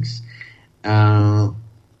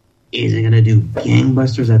 Is it going to do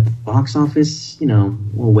gangbusters at the box office?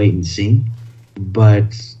 We'll wait and see.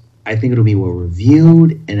 But I think it'll be well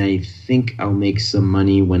reviewed, and I think I'll make some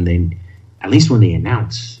money when they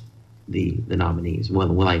announce the nominees.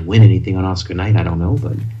 Will I win anything on Oscar night? I don't know,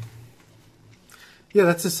 but yeah,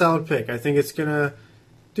 that's a solid pick. I think it's going to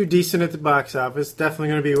do decent at the box office. Definitely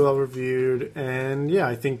going to be well reviewed. And yeah,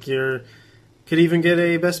 I think could even get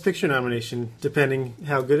a Best Picture nomination, depending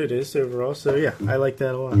how good it is overall. So yeah, I like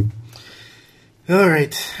that a lot. All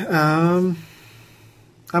right.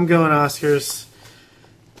 I'm going Oscars.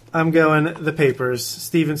 I'm going The Papers.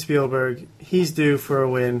 Steven Spielberg. He's due for a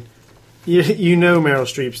win. You know Meryl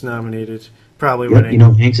Streep's nominated. Probably winning. You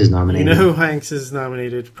know Hanks is nominated. You know Hanks is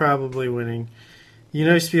nominated. Probably winning. You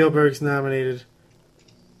know Spielberg's nominated.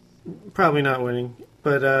 Probably not winning.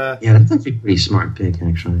 But yeah, that's actually a pretty smart pick,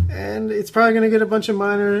 actually. And it's probably going to get a bunch of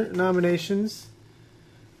minor nominations.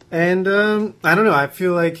 And I don't know. I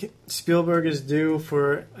feel like Spielberg is due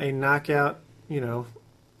for a knockout,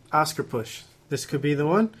 Oscar push. This could be the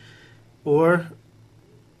one. Or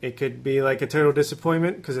it could be like a total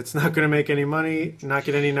disappointment because it's not going to make any money, not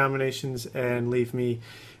get any nominations, and leave me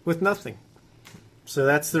with nothing. So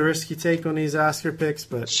that's the risk you take on these Oscar picks.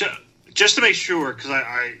 But so, just to make sure, because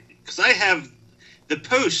I have The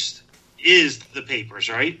Post is The Papers,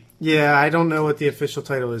 right? yeah, I don't know what the official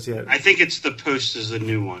title is yet. I think it's The Post is the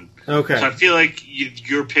new one. Okay. So I feel like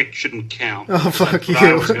your pick shouldn't count. Oh, fuck you.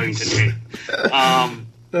 I was going to take.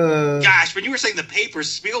 Gosh, when you were saying The Papers,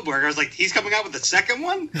 Spielberg, I was like, he's coming out with the second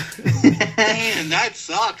one? Man, that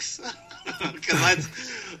sucks. Because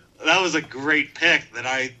that was a great pick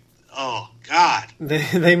that oh, God.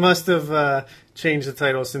 They must have changed the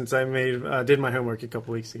title since I did my homework a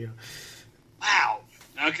couple weeks ago. Wow.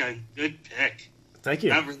 Okay, good pick. Thank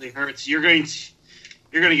you. That really hurts. You're going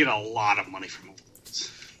to get a lot of money from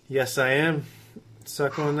awards. Yes, I am.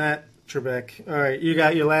 Suck on that, Trebek. All right, you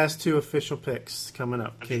got your last two official picks coming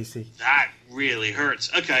up, Casey. That really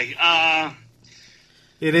hurts. Okay.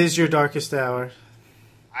 It is your darkest hour.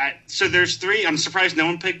 So there's three. I'm surprised no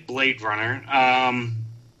one picked Blade Runner.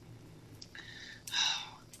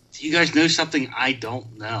 Do you guys know something I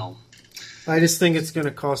don't know? I just think it's going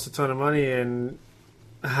to cost a ton of money, and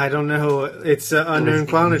I don't know. It's an unknown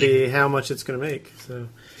quantity how much it's going to make. So,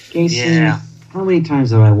 Casey, Yeah. how many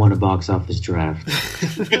times have I won a box office draft?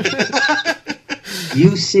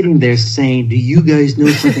 You sitting there saying, do you guys know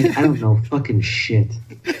something? I don't know fucking shit.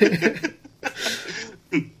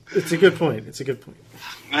 it's a good point. It's a good point.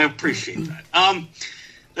 I appreciate that.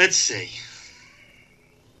 Let's see.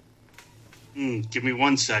 Give me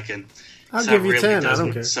 1 second. I'll So give you really 10. I doesn't-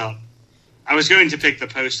 don't care. So, I was going to pick The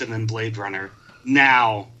Post and then Blade Runner.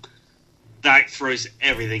 Now, that throws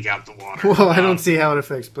everything out the water. Well, I don't see how it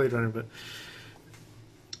affects Blade Runner, but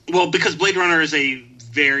Well, because Blade Runner is a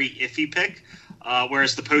very iffy pick,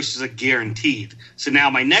 whereas The Post is a guaranteed. So now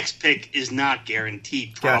my next pick is not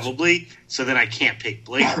guaranteed, probably. So then I can't pick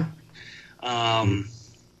Blade Runner.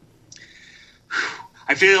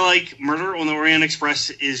 I feel like Murder on the Orient Express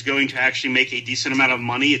is going to actually make a decent amount of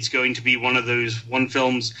money. It's going to be one of those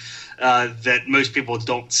films that most people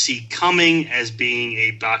don't see coming as being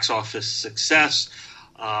a box office success.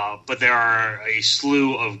 But there are a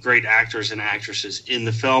slew of great actors and actresses in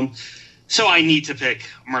the film. So I need to pick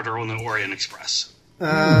Murder on the Orient Express.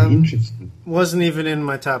 Interesting. wasn't even in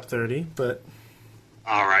my top 30. But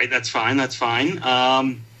All right, that's fine. That's fine.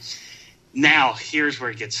 Now, here's where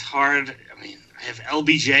it gets hard. I mean, I have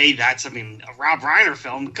LBJ. That's, a Rob Reiner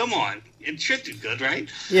film. Come on. It should do good, right?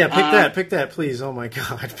 yeah, pick that, please. Oh my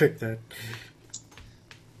God, pick that.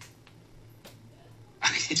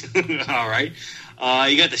 All right.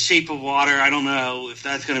 You got The Shape of Water. I don't know if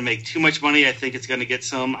that's going to make too much money. I think it's going to get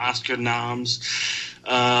some Oscar noms.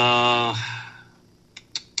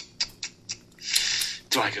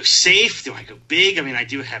 Do I go safe? Do I go big? I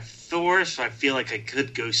do have Thor, so I feel like I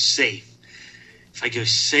could go safe. If I go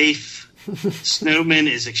safe, Snowman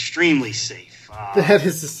is extremely safe. That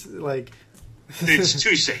is just, like It's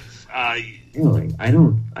too safe. Really? I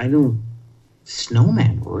don't.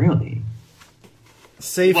 Snowman, really?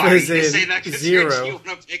 safe Why, as you in say that 'cause zero. you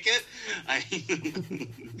want to pick it?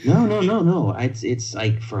 No. It's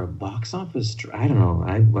like for a box office. I don't know.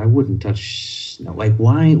 I wouldn't touch. No, like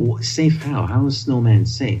why? Safe? How? How is Snowman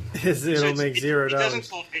safe? It'll make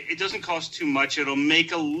 $0. It doesn't cost too much. It'll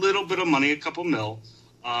make a little bit of money, a couple mil.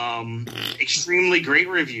 Extremely great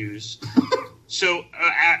reviews. So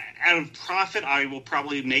out of profit, I will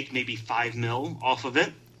probably make maybe $5 million off of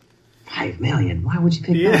it. $5 million. Why would you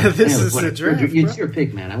pick that? Yeah, this is whatever. the draft, It's bro. your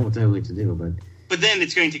pick, man. I won't tell you what to do, but But then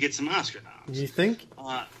it's going to get some Oscar noms. You think?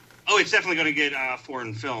 It's definitely going to get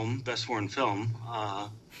foreign film, best foreign film.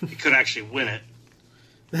 It could actually win it.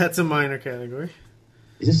 That's a minor category.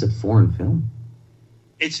 is this a foreign film?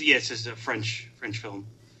 It's a French film.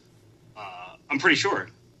 I'm pretty sure.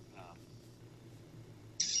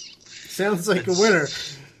 Sounds like a winner.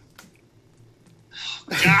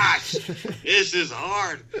 Gosh, this is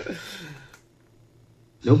hard.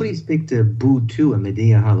 Nobody's picked Boo 2 and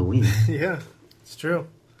Medea Halloween, Yeah, it's true.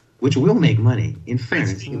 which will make money. In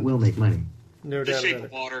fairness, it will make money. No The doubt Shape about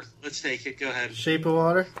of it. Water. Let's take it. Go ahead. Shape of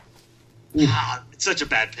Water? It's such a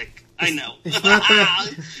bad pick. I know. It's not that.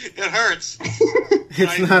 It hurts.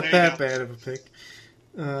 It's not There you that go. bad of a pick.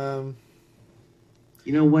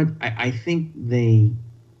 You know what? I think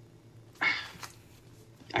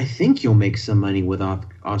you'll make some money with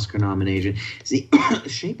Oscar nomination. See,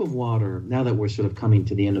 Shape of Water, now that we're sort of coming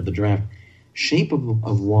to the end of the draft, Shape of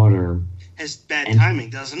Water Has bad And- timing,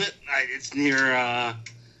 doesn't it? It's near.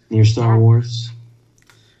 near Star Wars.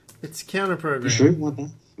 It's counter program. You sure you want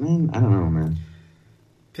that? Man, I don't know, man.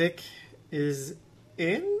 Pick is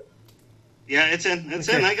in. Yeah, it's in. It's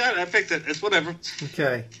in. Okay. I got it. I picked it. It's whatever.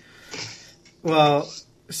 Okay. Well,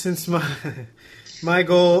 since my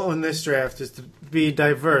goal on this draft is to be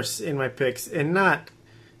diverse in my picks and not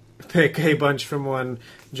pick a bunch from one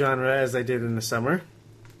genre as I did in the summer,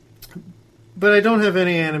 but I don't have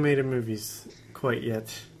any animated movies quite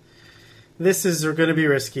yet. This is going to be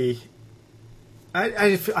risky.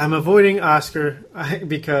 I'm avoiding Oscar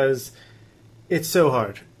because it's so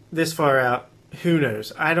hard this far out. Who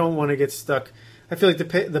knows? I don't want to get stuck. I feel like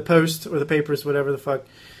the Post or the papers, whatever the fuck,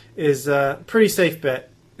 is a pretty safe bet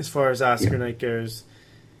as far as Oscar night goes.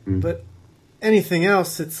 But anything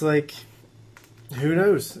else, it's like, who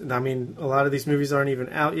knows? I mean, a lot of these movies aren't even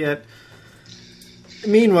out yet.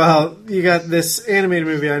 Meanwhile, you got this animated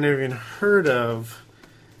movie I never even heard of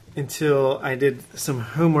until I did some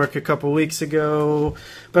homework a couple weeks ago.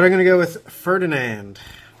 But I'm going to go with Ferdinand.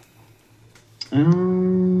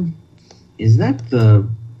 Is that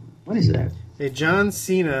what is that? A John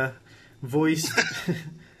Cena voiced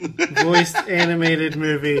animated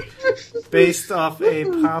movie based off a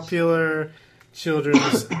popular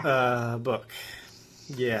children's book.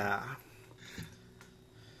 Yeah.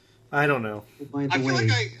 I don't know. By the I feel way,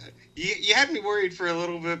 like you had me worried for a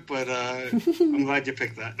little bit, but I'm glad you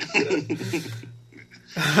picked that.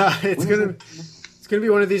 It's gonna be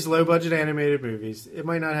one of these low budget animated movies. It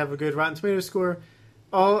might not have a good Rotten Tomatoes score.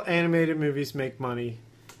 All animated movies make money.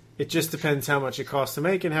 It just depends how much it costs to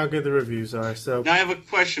make and how good the reviews are. So Now I have a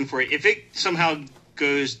question for you. If it somehow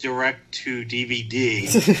goes direct to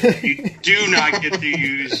DVD, you do not get to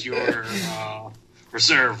use your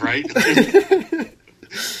reserve, right?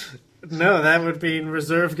 no, that would mean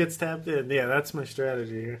reserve gets tapped in. Yeah, that's my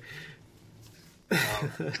strategy here.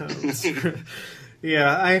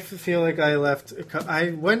 Yeah, I feel like I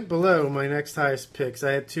went below my next highest picks.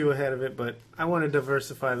 I had 2 ahead of it, but I want to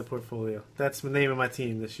diversify the portfolio. That's the name of my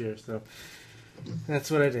team this year, so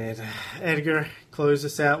that's what I did. Edgar, close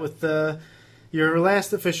us out with your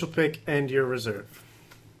last official pick and your reserve.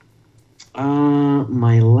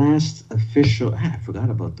 my last official. I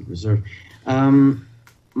forgot about the reserve.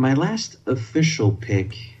 My last official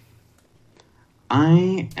pick.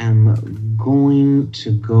 I am going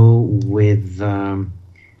to go with. I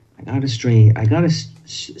gotta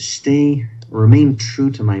remain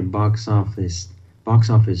true to my box office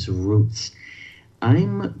roots.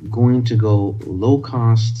 I'm going to go low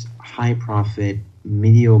cost, high profit,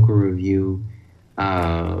 mediocre review.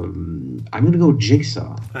 I'm going to go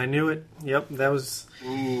Jigsaw. I knew it. Yep, that was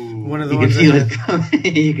Ooh. one of the You could ones. feel it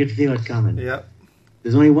coming. You could feel it coming. Yep,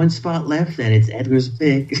 There's only one spot left, and it's Edgar's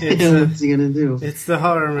pick. What's he gonna do? it's the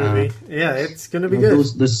horror movie. Yeah, it's gonna be You know,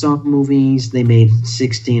 good. the Saw movies, they made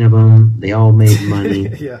 16 of them. They all made money.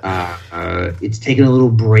 Yeah. It's taken a little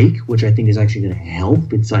break, which I think is actually going to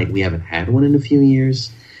help. It's like we haven't had one in a few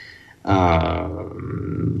years.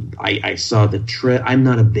 I saw the I'm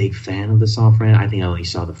not a big fan of the Saw franchise. I think I only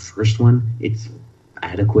saw the first one. It's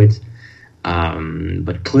adequate.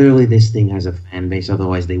 But clearly this thing has a fan base.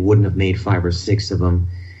 Otherwise, they wouldn't have made 5 or 6 of them.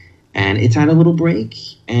 And it's had a little break.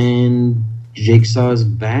 And Jigsaw's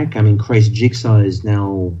back. I mean, Christ, Jigsaw is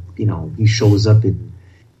now, he shows up in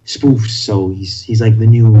spoofs. So he's like the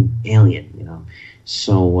new Alien,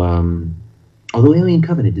 So, although Alien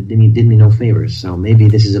Covenant did me no favors. So maybe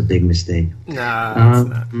this is a big mistake. Nah, it's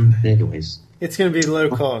not. Anyways. It's gonna be low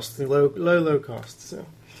cost, low cost. So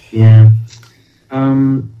Yeah.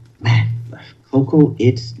 Man, Coco,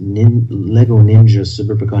 It, Lego Ninja,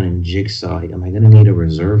 Super Pecan, and Jigsaw. Am I going to need a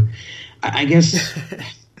reserve? I guess.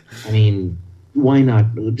 I mean, why not?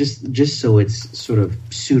 Just so it's sort of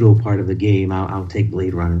pseudo part of the game. I'll take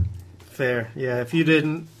Blade Runner. fair. Yeah, if you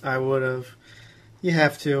didn't, I would have. You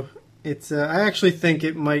have to. It's. I actually think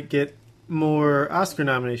it might get more Oscar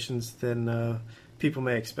nominations than people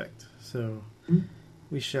may expect. So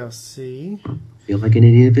we shall see. Feel like an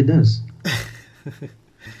idiot if it does.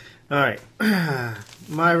 All right,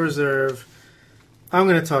 my reserve. I'm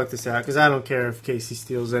going to talk this out because I don't care if Casey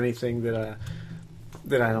steals anything that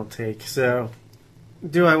I don't take. So,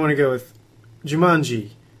 do I want to go with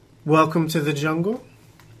Jumanji? Welcome to the Jungle.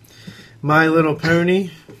 My Little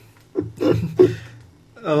Pony.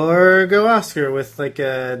 Or go Oscar with like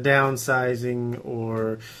a Downsizing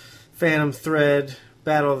or Phantom Thread,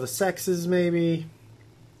 Battle of the Sexes maybe.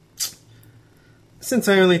 Since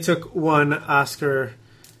I only took one Oscar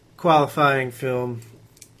qualifying film,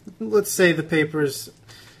 let's say The Papers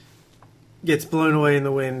gets blown away in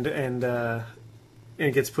the wind and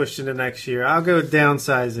gets pushed into next year. I'll go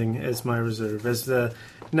Downsizing as my reserve, as the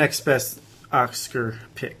next best Oscar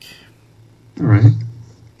pick. All right.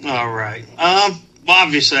 All right. Well,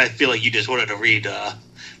 obviously, I feel like you just wanted to read the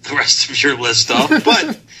rest of your list off,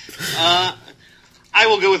 but I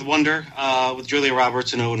will go with Wonder with Julia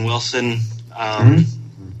Roberts and Owen Wilson.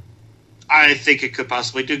 I think it could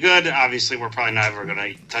possibly do good. Obviously, we're probably never going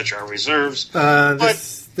to touch our reserves.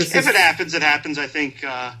 If it happens, it happens. I think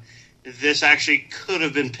this actually could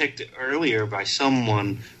have been picked earlier by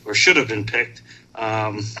someone, or should have been picked.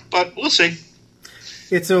 But we'll see.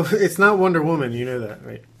 It's not Wonder Woman, you know that,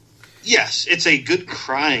 right? Yes, it's a good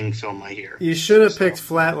crying film, I hear. You should have picked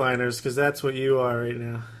Flatliners, because that's what you are right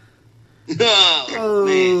now. Oh,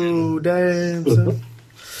 man. Damn.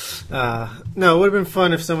 No, it would have been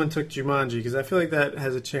fun if someone took Jumanji, because I feel like that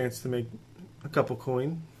has a chance to make a couple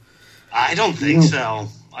coin. I don't think so.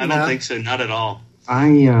 I don't think so. Not at all.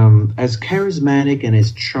 As charismatic and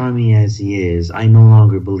as charming as he is, I no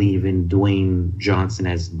longer believe in Dwayne Johnson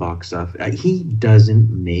as box office. He doesn't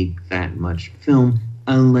make that much film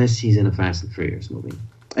unless he's in a Fast and Furious movie.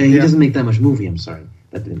 He doesn't make that much movie. I'm sorry,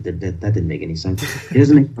 that didn't make any sense. He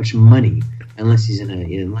doesn't make much money unless he's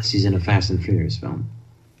in a Fast and Furious film.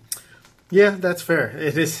 Yeah, that's fair.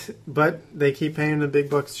 It is, but they keep paying the big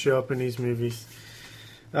bucks to show up in these movies.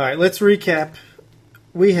 All right, let's recap.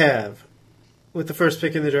 We have, with the first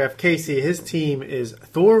pick in the draft, Casey. His team is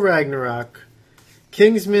Thor Ragnarok,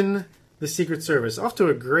 Kingsman, The Secret Service. Off to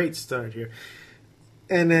a great start here.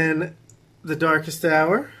 And then The Darkest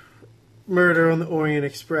Hour, Murder on the Orient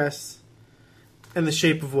Express, and The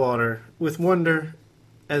Shape of Water, with Wonder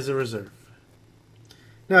as a reserve.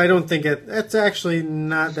 No, I don't think that's actually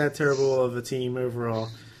not that terrible of a team overall.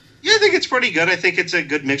 Yeah, I think it's pretty good. I think it's a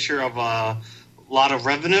good mixture of a lot of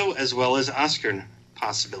revenue as well as Oscar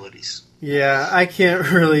possibilities. Yeah, I can't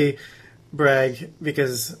really brag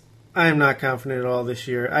because I'm not confident at all this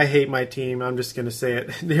year. I hate my team. I'm just going to say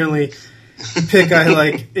it. The only pick I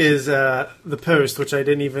like is The Post, which I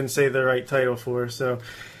didn't even say the right title for. So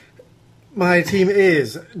my team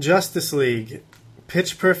is Justice League,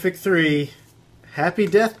 Pitch Perfect 3, Happy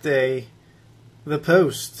Death Day, The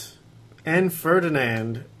Post, and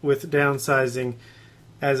Ferdinand, with Downsizing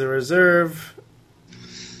as a reserve.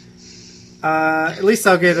 At least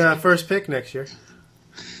I'll get a first pick next year.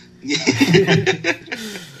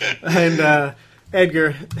 And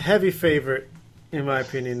Edgar, heavy favorite, in my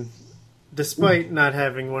opinion, despite not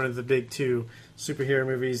having one of the big two superhero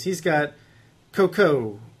movies. He's got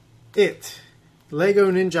Coco, It,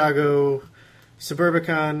 Lego Ninjago,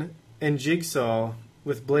 Suburbicon, and Jigsaw,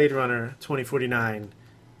 with Blade Runner 2049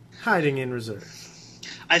 hiding in reserve.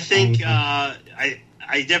 I think I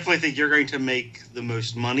definitely think you're going to make the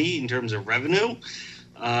most money in terms of revenue,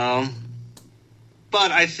 but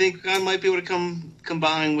I think I might be able to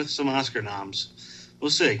combine with some Oscar noms. We'll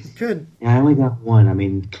see. Good. Yeah, I only got one.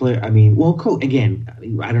 Again,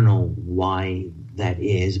 I don't know why that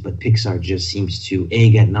is, but Pixar just seems to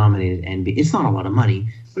get nominated and B. It's not a lot of money,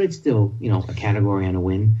 but it's still a category and a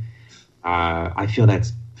win. I feel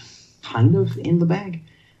that's kind of in the bag.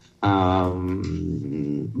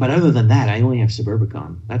 But other than that, I only have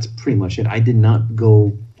Suburbicon. That's pretty much it. I did not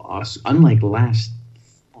go unlike last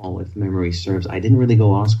fall, if memory serves. I didn't really go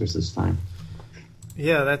Oscars this time.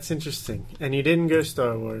 Yeah, that's interesting. And you didn't go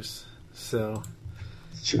Star Wars, so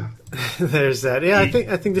sure. There's that. Yeah, I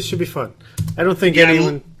think this should be fun. I don't think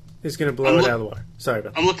anyone is going to blow it out of the water. Sorry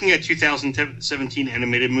about that. I'm looking at 2017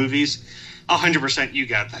 animated movies. 100% you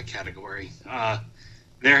got that category.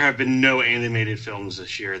 There have been no animated films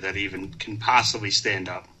this year that even can possibly stand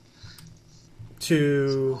up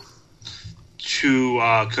to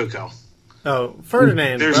Coco. Oh,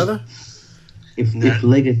 Ferdinand, brother. If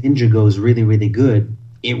Legged Ninja goes really, really good,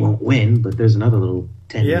 it won't win, but there's another little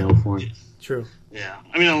 10 mil for it. True. Yeah,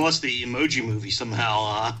 I mean, unless the Emoji Movie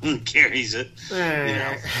somehow carries it,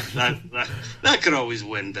 that could always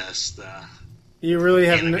win best. You really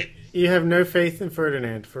have no faith in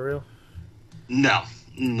Ferdinand, for real? No,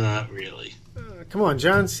 not really. Come on,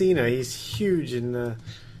 John Cena. He's huge in the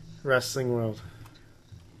wrestling world.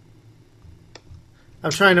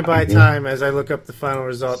 I'm trying to buy time as I look up the final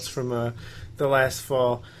results from the last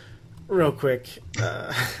fall real quick.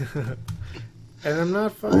 And I'm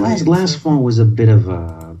not finding last fall was a bit of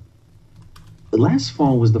a last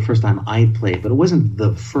fall was the first time I played, but it wasn't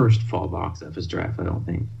the first fall box office draft, I don't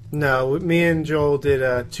think. No, me and Joel did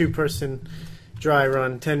a 2-person dry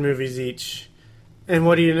run, 10 movies each. And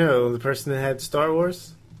what do you know? The person that had Star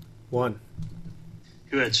Wars won.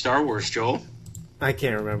 Who had Star Wars, Joel? I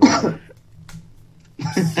can't remember.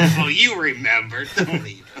 Oh, you remember, don't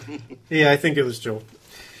you? Yeah, I think it was Joel.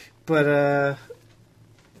 But, all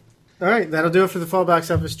right, that'll do it for the fall box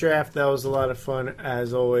office draft. That was a lot of fun,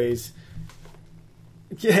 as always.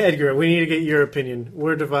 Yeah, Edgar, we need to get your opinion.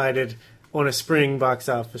 We're divided on a spring box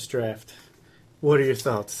office draft. What are your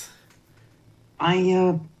thoughts?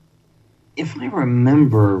 If I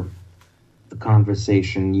remember the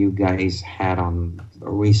conversation you guys had on a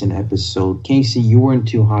recent episode, Casey, you weren't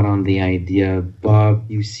too hot on the idea. Bob,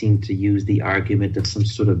 you seemed to use the argument of some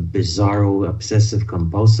sort of bizarro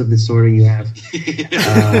obsessive-compulsive disorder you have.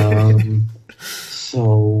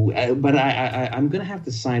 But I'm going to have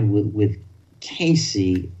to side with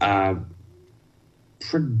Casey,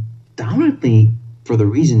 predominantly for the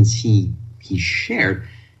reasons he shared.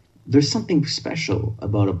 There's something special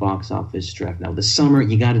about a box office draft. Now, the summer,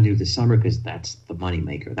 you got to do the summer because that's the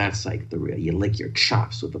moneymaker. That's like the real, you lick your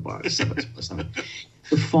chops with the box office.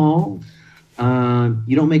 The fall,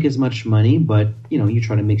 you don't make as much money, but, you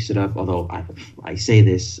try to mix it up. Although I say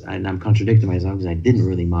this, and I'm contradicting myself because I didn't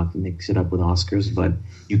really mix it up with Oscars, but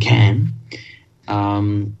you can.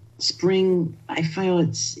 Spring, I feel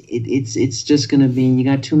it's just going to be, you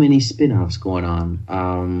got too many spin-offs going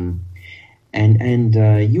on. And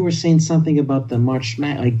you were saying something about the March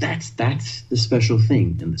Madness. Like that's the special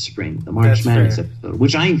thing in the spring, the March Madness episode,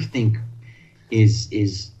 which I think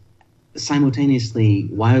is simultaneously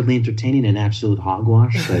wildly entertaining and absolute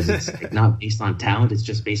hogwash because it's not based on talent; it's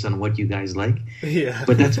just based on what you guys like. Yeah.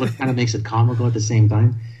 But that's what kind of makes it comical at the same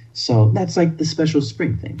time. So that's like the special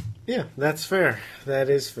spring thing. Yeah, that's fair. That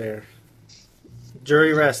is fair.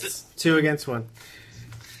 Jury rests. 2 against 1.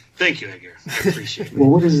 Thank you, Edgar. I appreciate it. Well,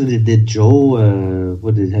 what is it? Did Joel?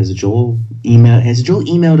 Has Joel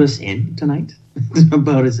emailed us in tonight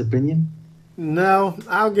about his opinion? No,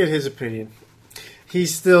 I'll get his opinion.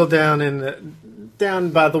 He's still down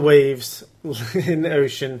by the waves in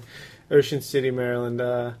Ocean City,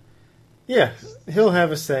 Maryland. Yeah, he'll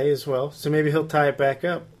have a say as well. So maybe he'll tie it back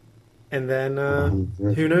up, and then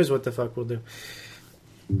who knows what the fuck we'll do.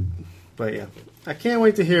 But yeah. I can't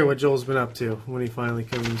wait to hear what Joel's been up to when he finally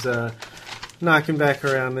comes knocking back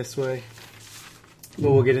around this way. But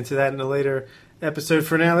we'll get into that in a later episode.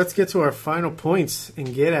 For now, let's get to our final points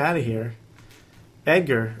and get out of here.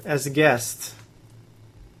 Edgar, as a guest,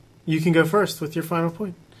 you can go first with your final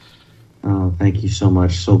point. Oh, thank you so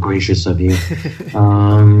much. So gracious of you.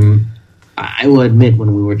 I will admit,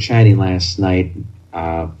 when we were chatting last night,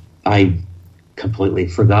 I completely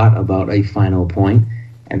forgot about a final point.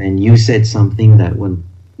 And then you said something that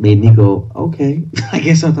made me go, okay, I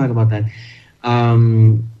guess I'll talk about that.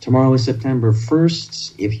 Tomorrow is September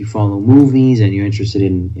 1st. If you follow movies and you're interested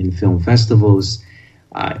in film festivals,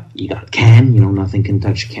 you got Cannes. Nothing can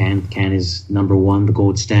touch Cannes. Cannes is number 1, the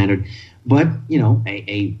gold standard. But,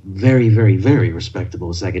 a very, very, very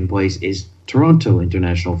respectable second place is Toronto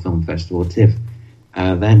International Film Festival, TIFF.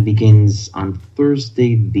 That begins on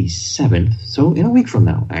Thursday the 7th, so in a week from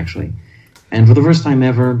now, actually. And for the first time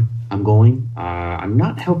ever, I'm going. I'm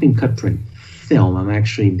not helping Cutprint Film. I'm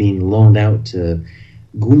actually being loaned out to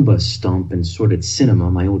Goomba Stomp and Sordid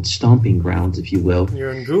Cinema, my old stomping grounds, if you will. Your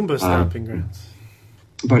own Goomba stomping grounds.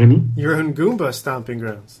 Pardon me? Your own Goomba stomping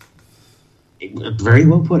grounds. Very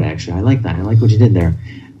well put, actually. I like that. I like what you did there.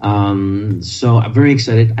 So I'm very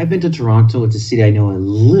excited. I've been to Toronto. It's a city I know a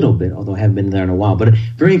little bit, although I haven't been there in a while. But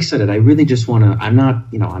very excited. I really just want to...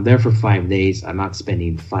 I'm there for 5 days. I'm not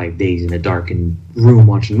spending 5 days in a darkened room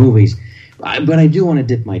watching movies. But I do want to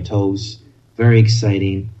dip my toes. Very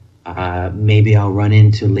exciting. Maybe I'll run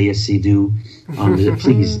into Léa Seydoux.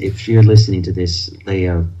 Please, if you're listening to this,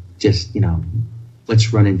 Léa, just,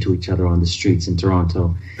 let's run into each other on the streets in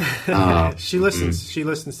Toronto. She listens. She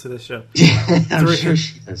listens to this show. I'm sure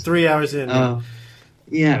she does. 3 hours in.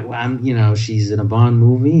 Yeah, well, she's in a Bond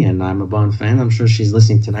movie, and I'm a Bond fan. I'm sure she's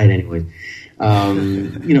listening tonight anyway.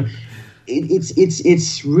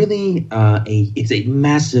 It's really it's a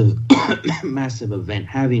massive massive event.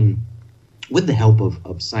 Having, with the help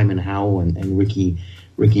of Simon Howell and Ricky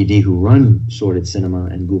D, who run Sordid Cinema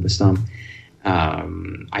and Goomba Stomp.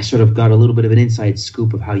 I sort of got a little bit of an inside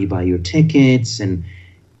scoop of how you buy your tickets, and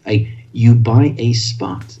you buy a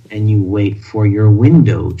spot and you wait for your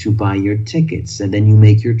window to buy your tickets, and then you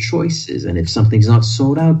make your choices, and if something's not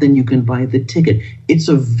sold out, then you can buy the ticket. It's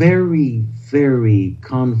a very, very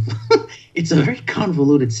it's a very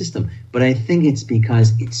convoluted system, but I think it's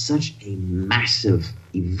because it's such a massive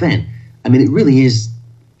event. I mean, it really is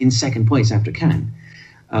in second place after Cannes.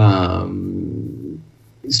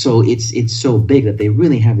 So it's so big that they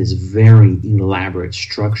really have this very elaborate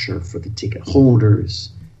structure for the ticket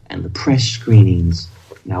holders and the press screenings.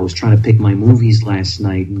 And I was trying to pick my movies last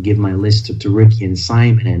night and give my list to Ricky and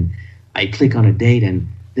Simon, and I click on a date, and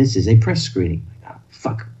this is a press screening.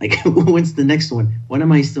 Fuck, like, when's the next one? When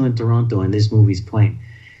am I still in Toronto and this movie's playing?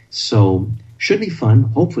 So, should be fun.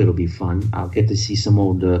 Hopefully it'll be fun. I'll get to see some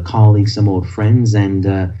old colleagues, some old friends, and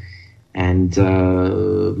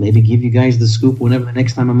maybe give you guys the scoop whenever the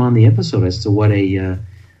next time I'm on the episode as to what a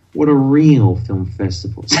real film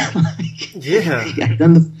festival is like. Yeah. I've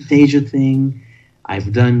done the Fantasia thing.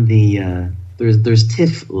 I've done the... There's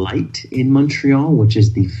TIFF Light in Montreal, which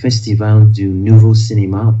is the Festival du Nouveau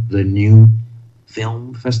Cinéma, the new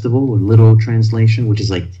film festival, a literal translation, which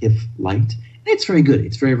is like TIFF Light. It's very good.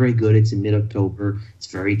 It's very, very good. It's in mid-October. It's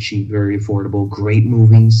very cheap, very affordable, great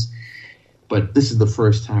movies. But this is the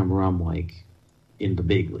first time where I'm like in the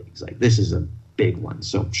big leagues. Like, this is a big one.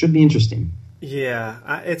 So it should be interesting.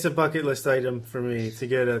 Yeah, it's a bucket list item for me to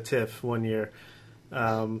get a TIFF one year.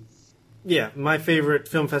 Yeah, my favorite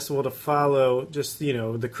film festival to follow, just,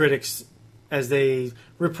 the critics as they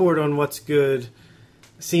report on what's good.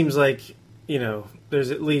 Seems like,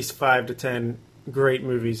 there's at least 5 to 10 great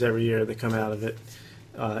movies every year that come out of it,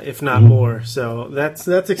 if not more. So that's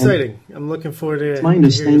exciting. I'm looking forward to it. It's my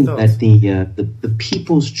understanding that the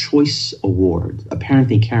People's Choice Award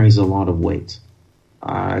apparently carries a lot of weight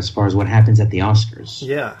as far as what happens at the Oscars.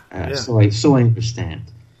 Yeah. So I understand.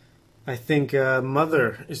 I think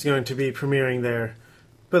Mother is going to be premiering there.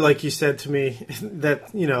 But like you said to me,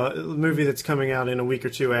 that, a movie that's coming out in a week or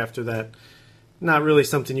two after that, not really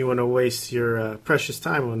something you want to waste your precious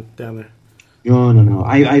time on down there. No.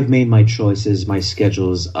 I've made my choices. My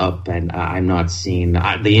schedule is up, and I'm not seeing...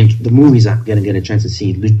 the movies I'm going to get a chance to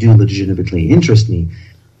see do legitimately interest me,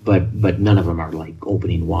 but none of them are like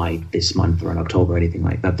opening wide this month or in October or anything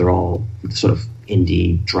like that. They're all sort of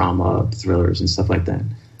indie drama thrillers and stuff like that.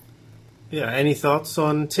 Yeah, any thoughts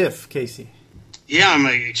on TIFF, Casey? Yeah, I'm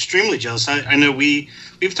extremely jealous. I know we've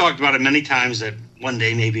talked about it many times that one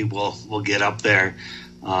day maybe we'll get up there.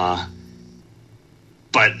 But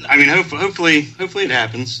I mean, hopefully it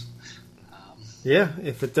happens. Yeah,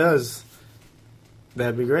 if it does,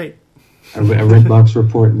 that'd be great. A Redbox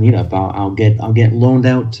Report meetup. I'll get loaned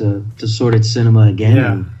out to Sorted Cinema again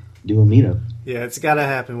and do a meetup. Yeah, it's got to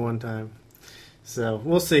happen one time. So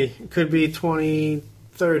we'll see. It could be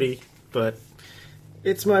 2030. But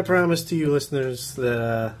it's my promise to you listeners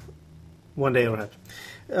that one day it'll happen.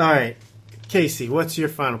 All right. Casey, what's your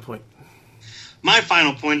final point? My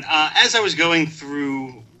final point, as I was going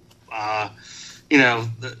through, the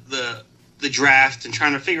draft and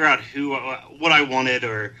trying to figure out what I wanted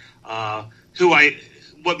or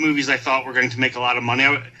what movies I thought were going to make a lot of money,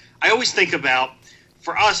 I always think about,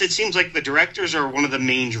 for us, it seems like the directors are one of the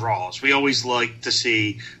main draws. We always like to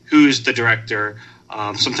see who's the director.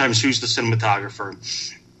 Sometimes who's the cinematographer.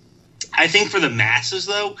 I think for the masses,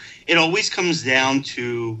 though, it always comes down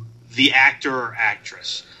to the actor or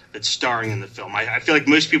actress that's starring in the film. I feel like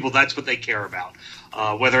most people, that's what they care about.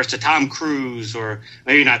 Whether it's a Tom Cruise or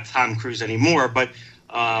maybe not Tom Cruise anymore, but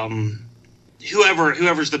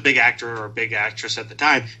whoever's the big actor or big actress at the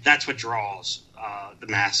time, that's what draws the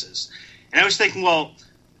masses. And I was thinking, well,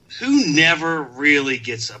 who never really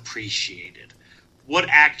gets appreciated? What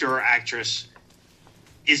actor or actress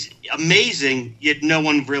is amazing, yet no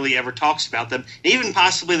one really ever talks about them. Even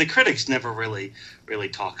possibly the critics never really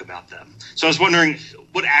talk about them. So I was wondering,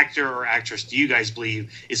 what actor or actress do you guys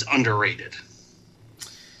believe is underrated?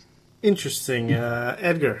 Interesting.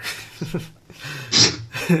 Edgar.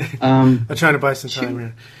 I'm trying to buy some time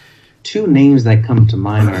here. Two names that come to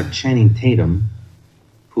mind are Channing Tatum,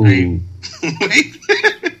 who... Wait.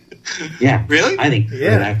 Yeah. Really? I think he's a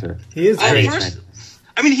good actor. He is great.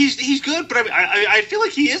 I mean, he's good, but I feel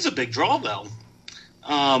like he is a big draw, though.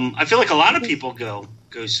 I feel like a lot of people go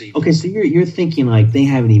see him. Okay, so you're thinking like they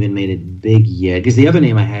haven't even made it big yet. Because the other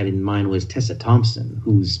name I had in mind was Tessa Thompson,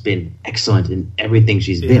 who's been excellent in everything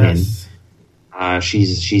she's been in. She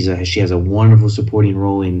has a wonderful supporting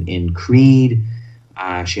role in Creed.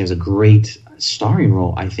 She has a great starring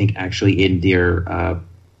role, I think, actually in Dear.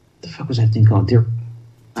 The fuck was that thing called? Dear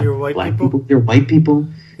White People. Dear White People.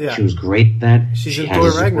 Yeah. She was great at that. She had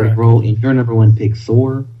a supporting role in your number one pick,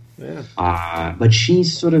 Thor. Yeah. But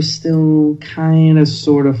she's sort of still kind of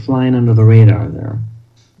sort of flying under the radar there.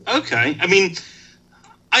 Okay. I mean,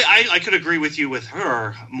 I could agree with you with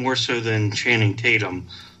her more so than Channing Tatum.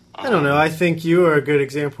 I don't know. I think you are a good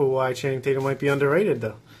example why Channing Tatum might be underrated,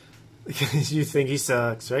 though. Because you think he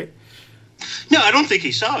sucks, right? No, I don't think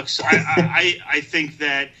he sucks. I think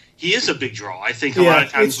that he is a big draw. I think a lot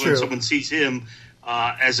of times when someone sees him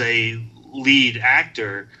as a lead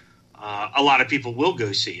actor, a lot of people will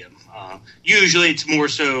go see him. Usually it's more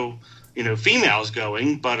so, females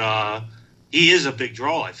going, but he is a big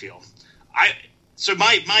draw, I feel. So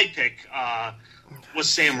my pick was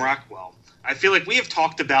Sam Rockwell. I feel like we have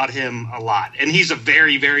talked about him a lot, and he's a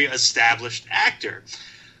very, very established actor.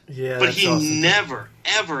 Yeah, but he never,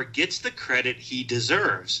 ever gets the credit he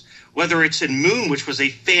deserves. Whether it's in Moon, which was a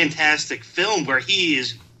fantastic film where he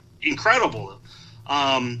is incredible.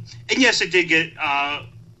 And yes, it did get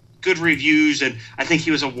good reviews, and I think he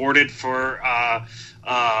was awarded for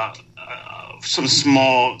some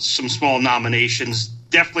small nominations.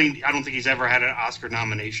 Definitely, I don't think he's ever had an Oscar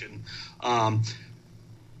nomination.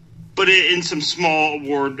 But in some small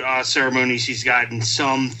award ceremonies, he's gotten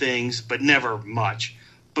some things, but never much.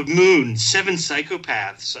 But Moon, Seven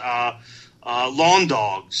Psychopaths, Lawn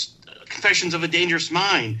Dogs, Confessions of a Dangerous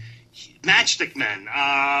Mind, Matchstick Men,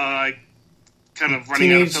 kind of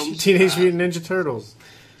running out of films. Teenage Mutant Ninja Turtles.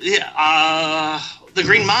 Yeah, The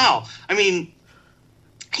Green Mile. I mean,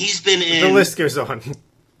 he's been in... The list goes on.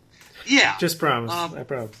 Yeah. Just promise. I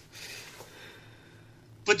promise.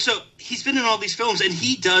 But so he's been in all these films, and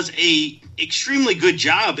he does a extremely good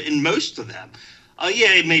job in most of them.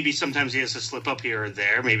 Yeah, maybe sometimes he has to slip up here or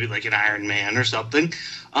there, maybe like an Iron Man or something.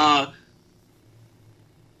 But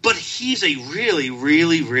he's a really,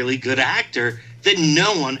 really, really good actor that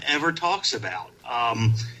no one ever talks about.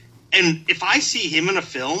 And if I see him in a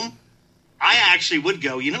film, I actually would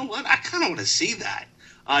go, you know what? I kind of want to see that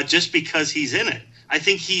just because he's in it. I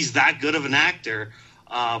think he's that good of an actor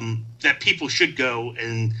that people should go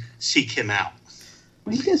and seek him out.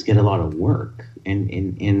 Well, he does get a lot of work,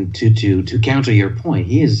 and to counter your point,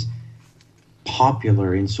 he is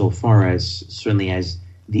popular insofar as certainly as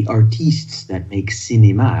the artistes that make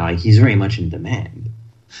cinema. Like, he's very much in demand.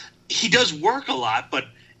 He does work a lot, but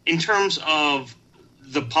in terms of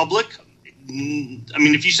the public, I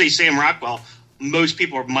mean, if you say Sam Rockwell, most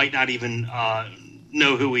people might not even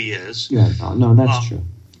know who he is. Yeah, no, that's true.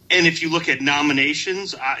 And if you look at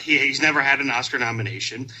nominations, he's never had an Oscar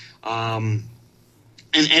nomination.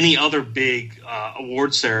 And any other big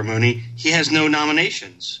award ceremony, he has no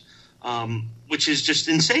nominations, which is just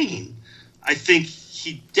insane. I think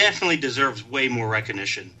he definitely deserves way more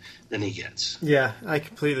recognition than he gets. Yeah, I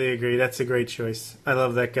completely agree. That's a great choice. I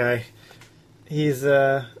love that guy. He's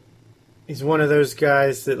one of those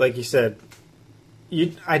guys that, like you said,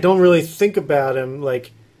 I don't really think about him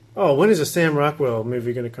like, oh, when is a Sam Rockwell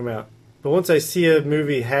movie going to come out? But once I see a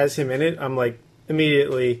movie has him in it, I'm like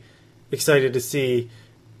immediately excited to see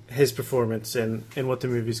his performance and what the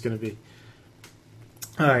movie's going to be.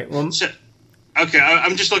 All right. Well, okay.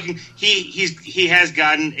 I'm just looking. He has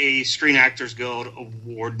gotten a Screen Actors Guild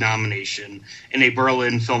Award nomination and a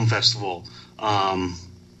Berlin Film Festival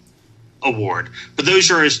award, but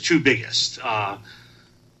those are his two biggest.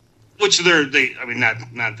 Which I mean,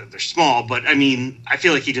 not that they're small, but I mean, I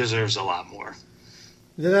feel like he deserves a lot more.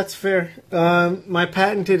 Yeah, that's fair. My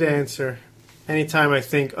patented answer, anytime I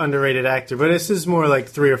think underrated actor, but this is more like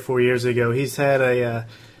 3 or 4 years ago. He's had a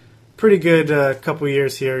pretty good couple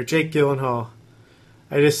years here. Jake Gyllenhaal.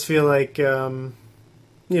 I just feel like,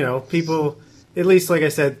 people, at least like I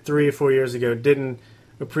said 3 or 4 years ago, didn't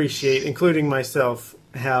appreciate, including myself,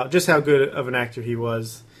 how good of an actor he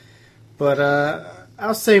was. But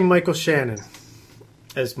I'll say Michael Shannon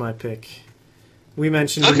as my pick. We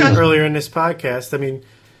mentioned him earlier in this podcast. I mean,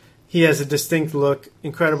 he has a distinct look,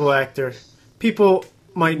 incredible actor. People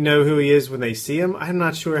might know who he is when they see him. I'm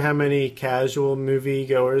not sure how many casual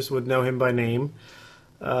moviegoers would know him by name.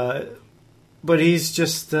 But he's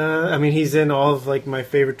just, he's in all of like my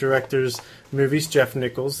favorite directors' movies. Jeff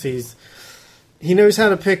Nichols. He knows how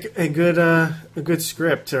to pick a good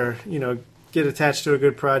script or get attached to a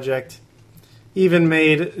good project. Even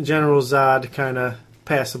made General Zod kind of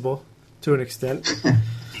passable to an extent.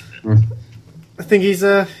 I think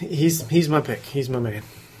he's my pick. He's my man.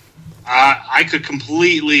 I could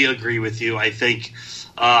completely agree with you. I think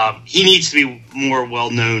he needs to be more well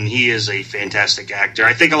known. He is a fantastic actor.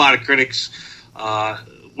 I think a lot of critics,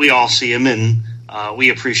 we all see him and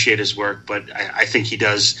we appreciate his work, but I think he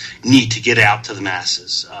does need to get out to the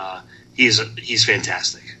masses. He's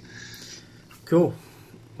fantastic. Cool.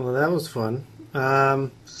 Well, that was fun.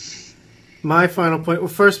 My final point. Well,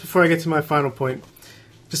 first, before I get to my final point,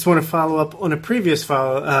 just want to follow up on a previous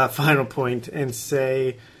final point and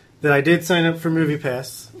say that I did sign up for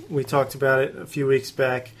MoviePass. We talked about it a few weeks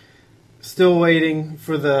back. Still waiting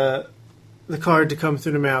for the card to come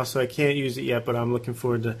through the mail, so I can't use it yet, but I'm looking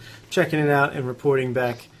forward to checking it out and reporting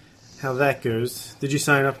back how that goes. Did you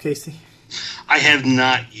sign up, Casey? I have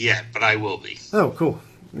not yet, but I will be. Oh, cool.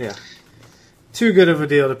 Yeah. Too good of a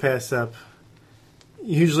deal to pass up.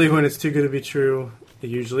 Usually when it's too good to be true, it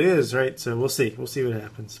usually is, right? So we'll see. We'll see what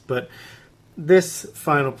happens. But this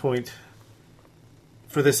final point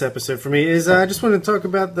for this episode for me is I just want to talk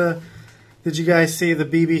about did you guys see the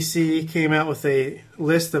BBC came out with a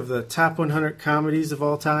list of the top 100 comedies of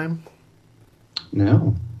all time?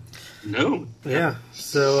 No. No. Yeah.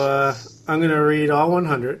 So I'm going to read all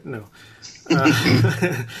 100. No.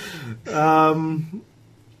 I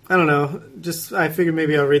don't know. Just I figured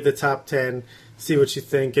maybe I'll read the top 10, see what you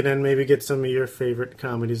think, and then maybe get some of your favorite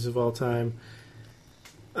comedies of all time.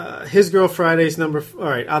 His Girl Friday's number. All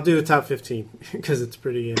right, I'll do the top 15 because it's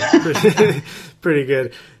pretty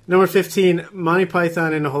good. Number 15, Monty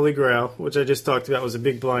Python and the Holy Grail, which I just talked about, was a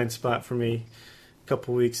big blind spot for me a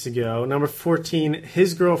couple weeks ago. Number 14,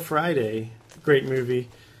 His Girl Friday, great movie,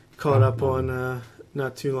 caught up on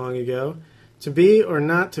not too long ago. To Be or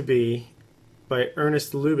Not to Be by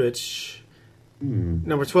Ernest Lubitsch.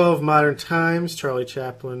 Number 12, Modern Times, Charlie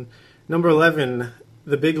Chaplin. Number 11,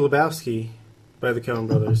 The Big Lebowski by the Coen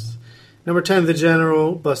Brothers. Number 10, The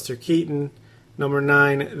General, Buster Keaton. Number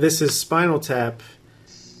 9, This Is Spinal Tap.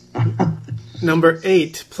 Number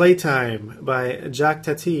 8, Playtime by Jacques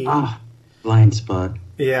Tati. Blind spot.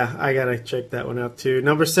 Yeah, I gotta check that one out too.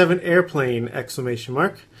 Number 7, Airplane! Exclamation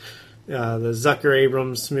mark. The Zucker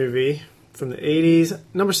Abrams movie from the 80s.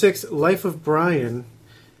 Number 6, Life of Brian.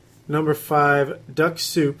 Number 5, Duck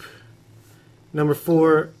Soup. Number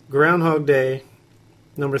 4, Groundhog Day.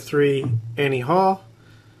 Number 3, Annie Hall.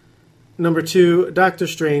 Number 2, Doctor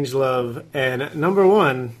Strangelove. And number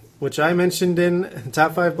 1, which I mentioned in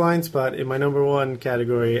Top 5 Blind Spot in my number 1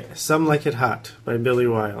 category, Some Like It Hot by Billy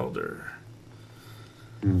Wilder.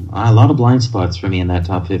 A lot of blind spots for me in that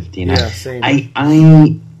top 15. Yeah, same.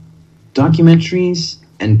 I documentaries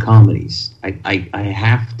and comedies. I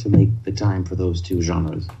have to make the time for those two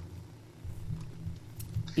genres.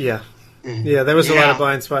 Yeah. Yeah, there was a lot of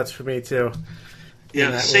blind spots for me, too.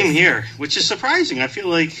 Yeah, same here, which is surprising. I feel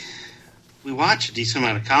like we watch a decent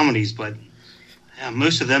amount of comedies, but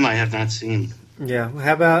most of them I have not seen. Yeah.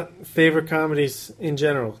 How about favorite comedies in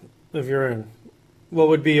general of your own? What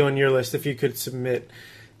would be on your list if you could submit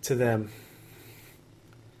to them?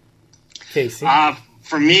 Casey?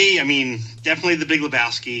 For me, I mean, definitely The Big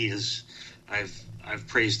Lebowski is. I've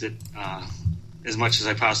praised it as much as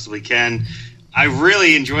I possibly can. I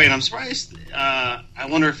really enjoy it. I'm surprised. I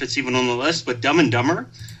wonder if it's even on the list, but Dumb and Dumber.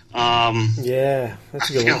 Yeah, that's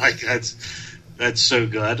a good one. I feel like that's so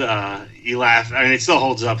good. You laugh. I mean, it still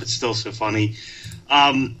holds up. It's still so funny.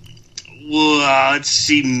 Let's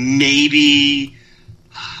see. Maybe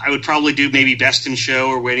I would probably do maybe Best in Show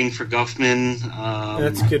or Waiting for Guffman.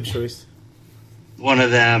 That's a good choice. One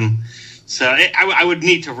of them. So I would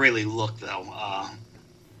need to really look though,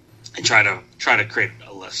 and try to create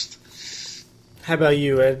a list. How about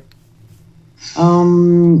you, Ed?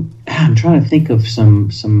 I'm trying to think of some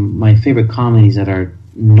my favorite comedies that are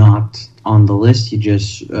not on the list you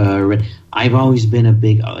just read. I've always been a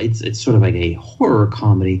big. It's sort of like a horror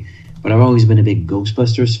comedy, but I've always been a big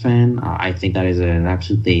Ghostbusters fan. I think that is an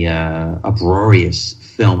absolutely uproarious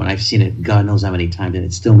film, and I've seen it God knows how many times, and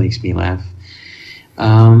it still makes me laugh.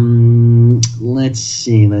 Let's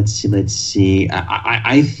see.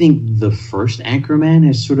 I think the first Anchorman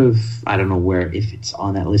is sort of, I don't know if it's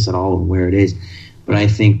on that list at all or where it is, but I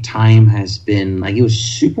think time has been, like, it was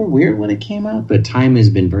super weird when it came out, but time has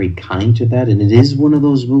been very kind to that, and it is one of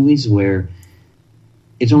those movies where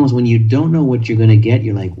it's almost when you don't know what you're going to get,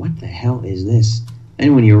 you're like, what the hell is this?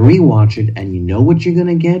 And when you rewatch it and you know what you're going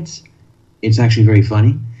to get, it's actually very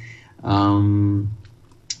funny.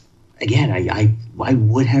 Again, I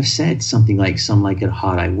would have said something like Some Like It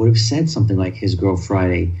Hot. I would have said something like His Girl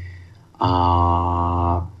Friday.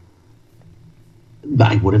 I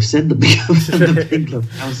would have said the Big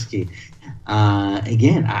Lebowski.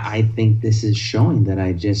 Again, I think this is showing that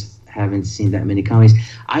I just haven't seen that many comedies.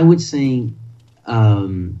 I would say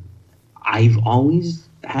I've always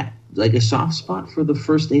had like a soft spot for the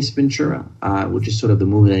first Ace Ventura, which is sort of the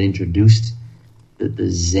movie that introduced the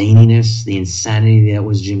zaniness, the insanity that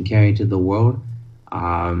was Jim Carrey to the world.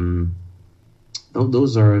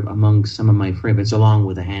 Those are among some of my favorites, along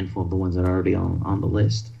with a handful of the ones that are already on the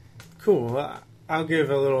list. Cool. I'll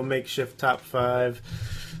give a little makeshift top 5.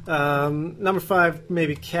 Number 5,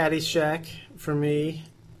 maybe Caddyshack for me.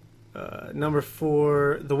 Number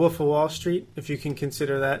 4, The Wolf of Wall Street, if you can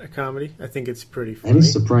consider that a comedy. I think it's pretty funny. That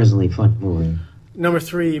is surprisingly fun movie. Number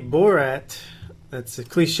 3, Borat. That's a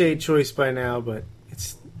cliched choice by now, but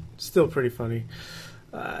it's still pretty funny.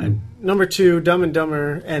 Number 2, Dumb and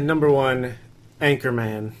Dumber. And number 1,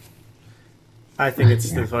 Anchorman. I think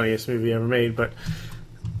it's the funniest movie ever made, but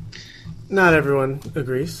not everyone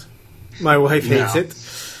agrees. My wife hates it.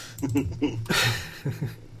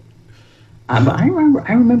 But I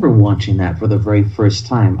remember watching that for the very first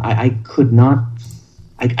time. I couldn't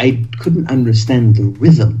understand the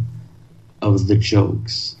rhythm of the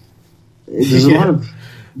jokes. There's a lot of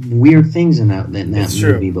weird things in that movie,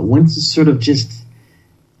 true. But once it's sort of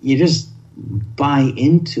you just buy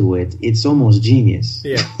into it, it's almost genius.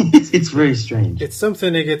 Yeah. It's very strange. It's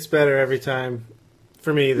something that gets better every time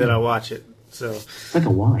for me that I watch it. So it's like a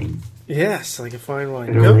wine. Yes, like a fine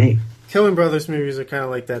wine. Coen Brothers movies are kind of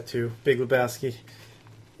like that too. Big Lebowski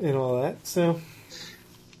and all that. So,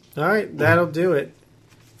 all right, that'll do it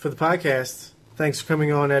for the podcast. Thanks for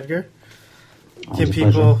coming on, Edgar.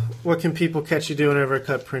 What can people catch you doing over at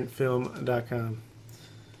cutprintfilm.com?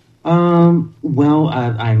 Well,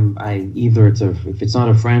 if it's not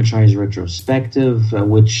a franchise retrospective,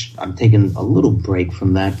 which I'm taking a little break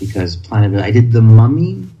from that because I did The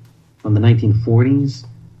Mummy from the 1940s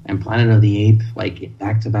and Planet of the Apes like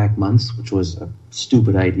back-to-back months, which was a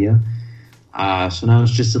stupid idea. So now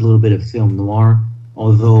it's just a little bit of film noir.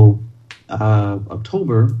 Although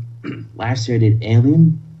October last year I did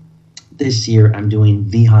Alien. This year I'm doing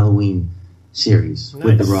the Halloween series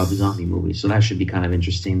with the Rob Zombie movie, so that should be kind of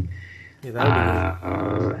interesting.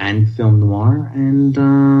 Yeah, and film noir, and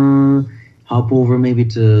hop over maybe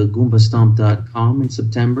to goombastomp.com in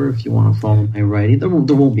September if you want to follow my writing. There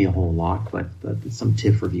won't be a whole lot, but some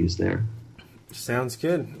TIFF reviews there. Sounds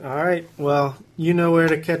good. All right. Well, you know where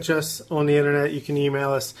to catch us on the internet. You can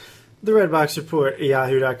email us,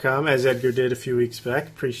 theredboxreport@yahoo.com, as Edgar did a few weeks back.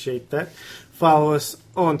 Appreciate that. Follow us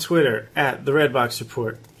on Twitter at The Redbox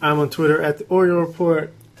Report. I'm on Twitter at The Oriole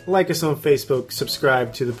Report. Like us on Facebook.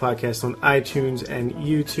 Subscribe to the podcast on iTunes and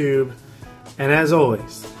YouTube. And as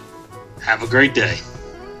always, have a great day.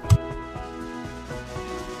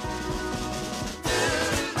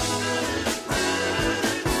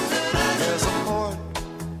 There's a port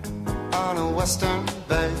on a western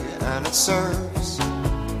bay, and it serves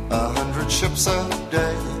 100 ships a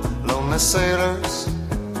day. Lonely sailors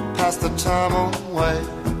pass the time away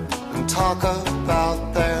and talk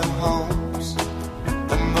about their homes.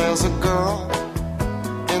 And there's a girl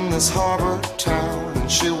in this harbor town,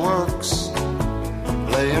 and she works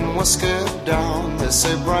laying whiskey down. They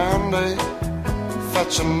say, Brandy,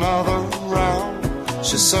 fetch another round.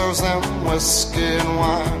 She serves them whiskey and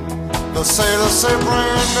wine. The sailors say,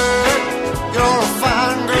 Brandy, you're a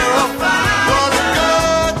fine girl. What a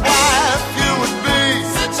good wife you would be.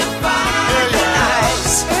 Such a fine girl. Your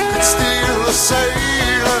eyes could steal a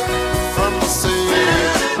sailor from the sea.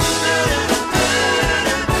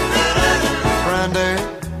 Brandy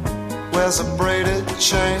wears a braided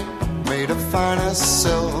chain made of finest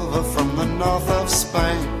silver from the north of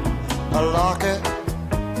Spain, a locket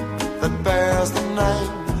that bears the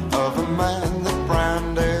name of a man that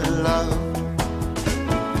Brandy loved.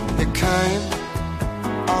 He came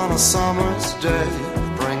on a summer's day,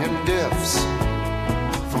 bringing gifts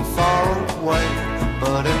from far away,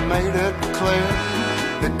 but he made it clear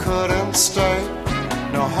he couldn't stay.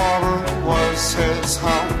 No harbor was his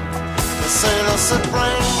home. The sailor said,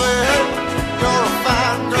 Brandy, you're a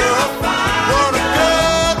fine girl. What a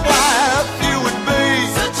good wife you would be.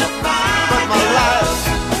 Such a fine but my life,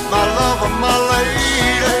 my love, and my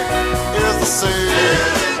lady is the sea.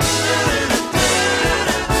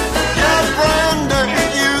 Yeah, Brandon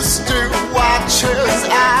used to watch his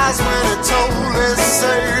eyes when he told his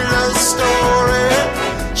sailor story.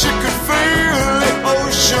 She could feel the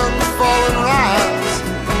ocean fall and rise.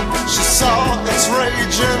 She saw its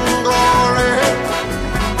raging glory.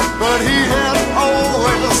 But he had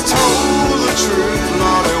always told the truth,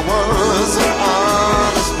 Lord, he was an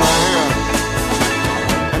honest man.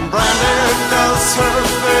 And Brandy does her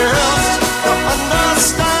best to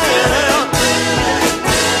understand.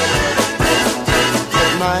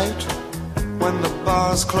 At night, when the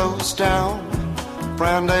bars close down,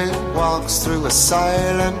 Brandy walks through a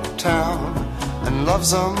silent town and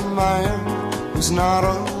loves a man who's not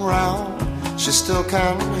around. She still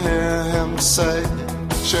can hear him say,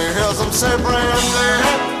 she hears him say, Brandy,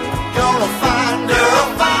 you're a fine girl.